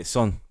 fuck it.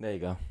 Son. There you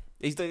go.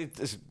 This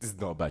is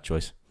not a bad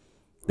choice.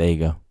 There you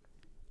go.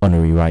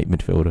 Honorary right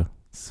midfielder.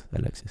 It's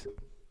Alexis.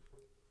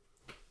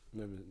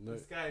 No.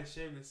 This guy is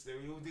shameless. We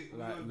all do.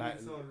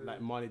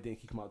 Like Mane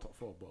didn't kick him out of top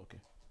 4, but okay.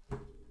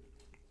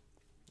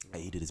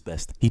 Hey, he did his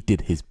best. He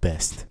did his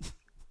best.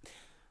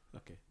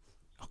 Okay.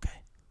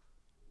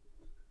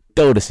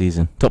 Goal of the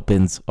season. Top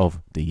bins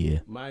of the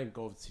year. My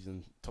goal of the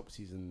season, top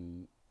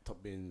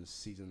bins,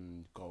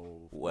 season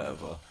goal.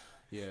 Whatever.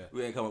 Yeah.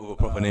 We ain't come up with a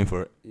proper name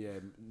for it. Yeah,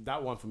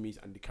 that one for me is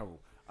Andy Carroll.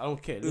 I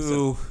don't care.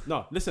 Listen,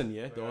 listen.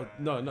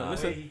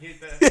 Listen.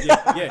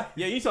 Yeah.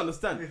 You need to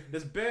understand.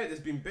 There's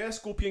been bare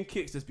scorpion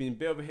kicks. There's been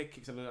bare overhead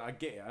kicks, and I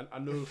get it. I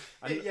know.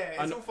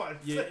 It's all fun.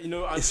 Yeah, you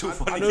know. It's all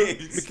fun I know.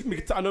 games.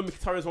 I know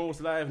Mkhitaryan's one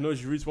was live. I know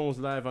Giroud's one was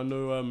live. I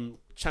know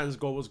Chan's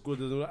goal was good.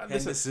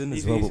 Henderson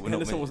as well, but we're not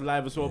Henderson was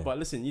live as well. Yeah. But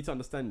listen, you need to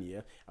understand.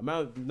 Yeah,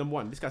 number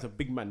one, this guy's a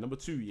big man. Number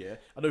two, yeah,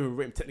 I don't even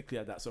rate him technically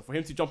at that. So for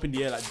him to jump in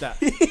the air like that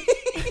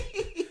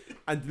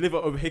and deliver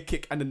overhead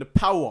kick, and then the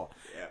power.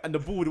 And the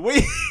ball with the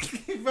way.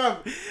 Fam,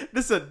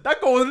 listen,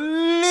 that goal was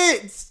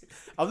lit.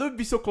 I'll never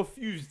be so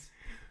confused.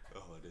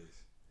 Oh, it is.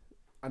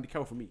 Andy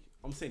Carroll for me.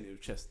 I'm saying it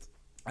with chest.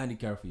 Andy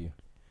Carroll for you.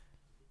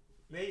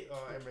 Me or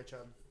Emre Can?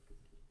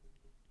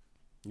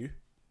 You?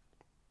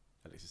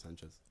 Alexis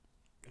Sanchez.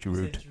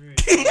 Giroud.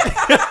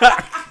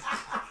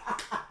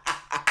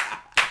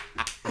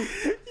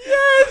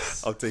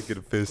 Yes. I'll take it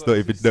a piss.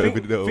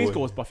 Finn's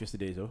goal was buff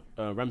yesterday, though.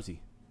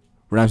 Ramsey.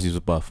 Ramsey was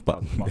buff,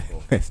 but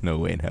Buff. there's no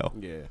way in hell.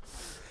 Yeah.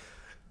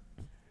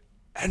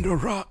 And the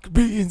rock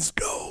beans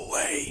go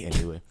away.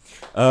 Anyway,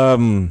 who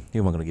am I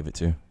gonna give it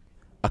to?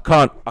 I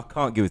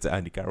can't give it to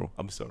Andy Carroll.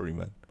 I'm sorry,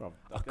 man. Bro,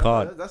 I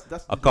can't.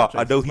 That's I can't.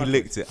 I know It's he my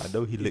licked choice. it. I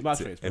know he It's my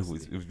licked choice,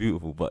 it. It was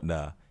beautiful, but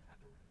nah.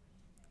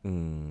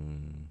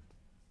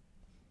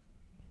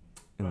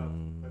 I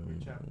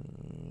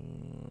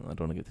don't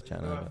want to give it to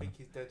Chan. I think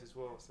he's dead as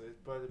well, so it's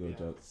better Your me to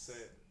jokes. say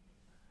it.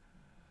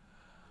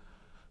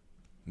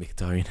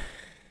 Mkhitaryan.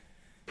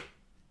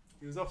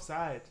 He was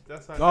offside.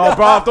 That's why. Oh,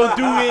 bro, don't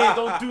do it.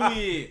 Don't do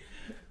it.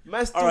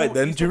 Man, All right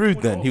then,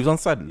 Giroud. Then he was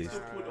onside at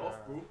least. pulled it off,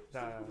 bro.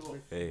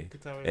 Hey,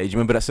 Mkhitaryan. do you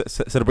remember that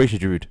celebration,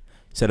 Giroud?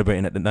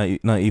 Celebrating at the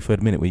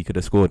 93rd minute where you could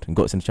have scored and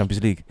got us in the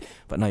Champions League,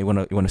 but now you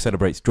want to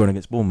celebrate drawing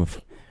against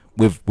Bournemouth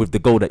with the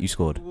goal that you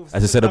scored Wolves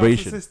as a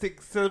celebration.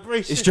 narcissistic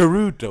celebration. It's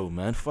Giroud though,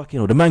 man. Fucking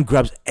hell, the man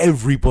grabs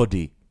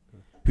everybody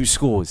who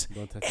scores,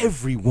 Don't touch me.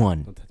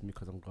 everyone. Don't touch me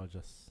because I'm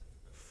gorgeous.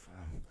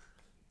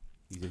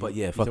 But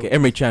yeah, fuck it.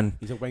 Emre Can,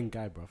 He's a Wayne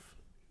guy, bruv.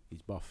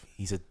 He's buff.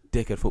 he's a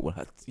dickhead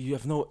footballer. You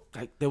have no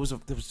like. There was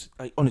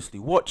like honestly,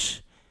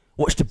 watch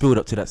the build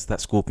up to that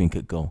scorpion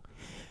kick goal.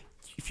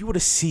 If you were to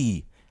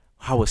see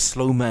how a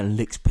slow man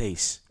licks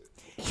pace,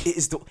 it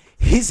is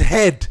his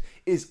head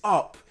is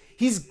up.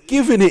 He's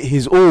giving it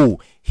his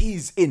all.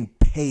 He's in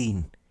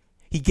pain.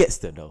 He gets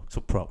there though,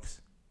 so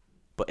props.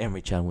 But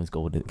Emre Can wins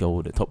goal with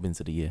the top bins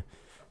of the year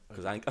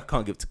because I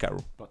can't give it to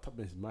Carroll. But top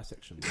man is my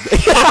section.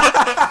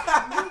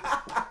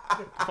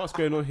 What's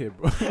going on here,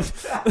 bro?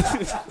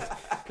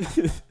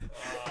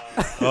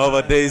 Oh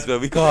my days,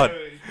 man. We can't,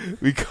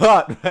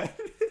 man.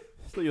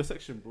 It's not your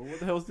section, bro. What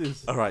the hell is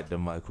this? All right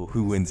then, Michael.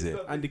 Who wins it?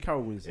 Andy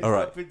Carroll wins it. It's All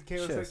right. not been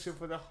KO Cheers. section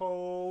for the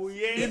whole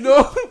year. You know?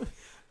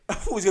 I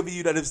thought it was gonna be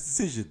unanimous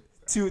decision.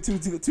 Two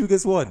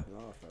against one.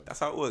 No, fam. That's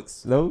how it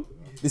works. No,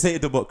 this ain't a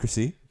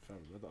democracy. Fam,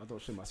 I don't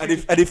shit And myself.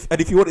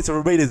 if you want it to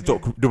remain as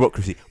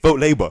democracy, vote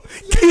Labour.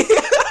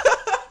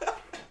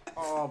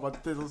 Oh, my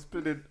days are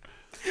spinning.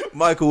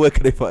 Michael, where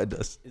can they find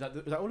us? Is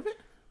that all of it?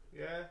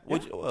 Yeah.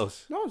 What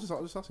else? No, I'm just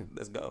asking.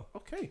 Let's go.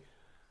 Okay.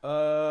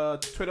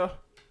 Twitter.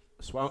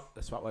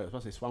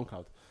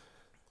 SoundCloud.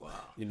 Wow.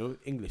 You know,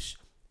 English.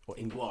 Or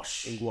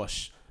English.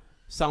 English.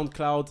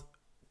 SoundCloud.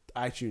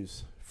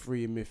 iTunes.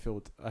 Free in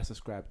midfield. I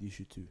subscribe. You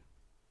should too.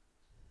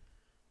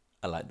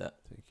 I like that.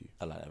 Thank you.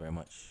 I like that very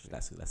much.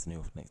 That's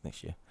new for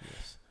next year.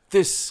 Yes.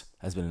 This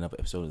has been another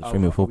episode of the Are- Free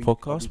are Midfield we-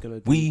 podcast. are we gonna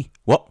do- We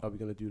what? Are we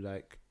gonna do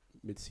like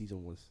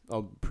mid-season ones?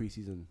 Oh,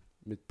 pre-season,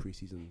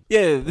 mid-pre-season.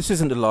 Yeah, this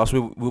isn't the last.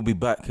 We'll be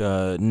back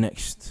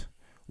next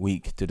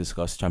week to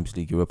discuss Champions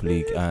League, Europa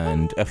League,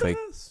 and FA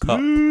Cup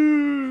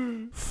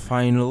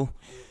final.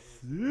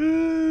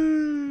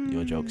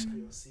 Your jokes.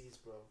 Your C's,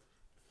 bro.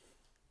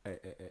 Hey.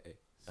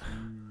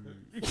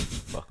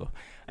 Fuck off.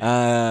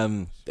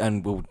 And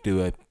we'll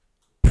do a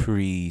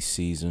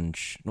pre-season,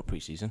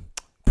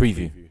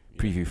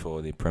 preview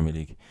for the Premier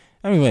League.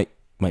 And we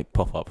might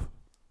pop up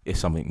if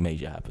something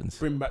major happens.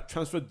 Bring back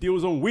transfer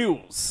deals on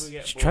wheels.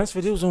 Transfer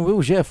deals on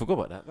wheels. Yeah, I forgot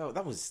about that.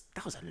 That was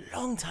a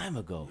long time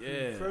ago.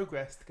 Yeah.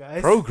 Progressed,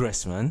 guys.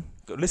 Progress, man.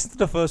 Go listen to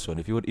the first one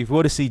if you want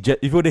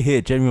to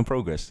hear genuine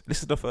progress.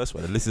 Listen to the first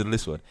one and listen to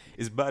this one.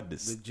 It's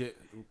madness. Legit,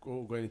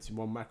 all going into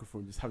one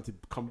microphone, just having to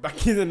come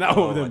back in and out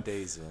Oh of my them.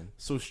 days, man.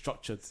 So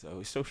structured. So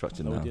it's so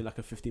structured I now. was doing like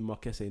a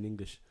 15-mark essay in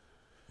English.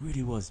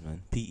 Really was,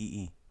 man.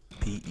 PEE.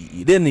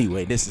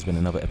 Anyway, this has been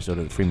another episode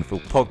of the Free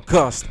Midfield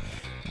podcast.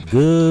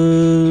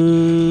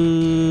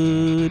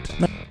 Good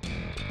night.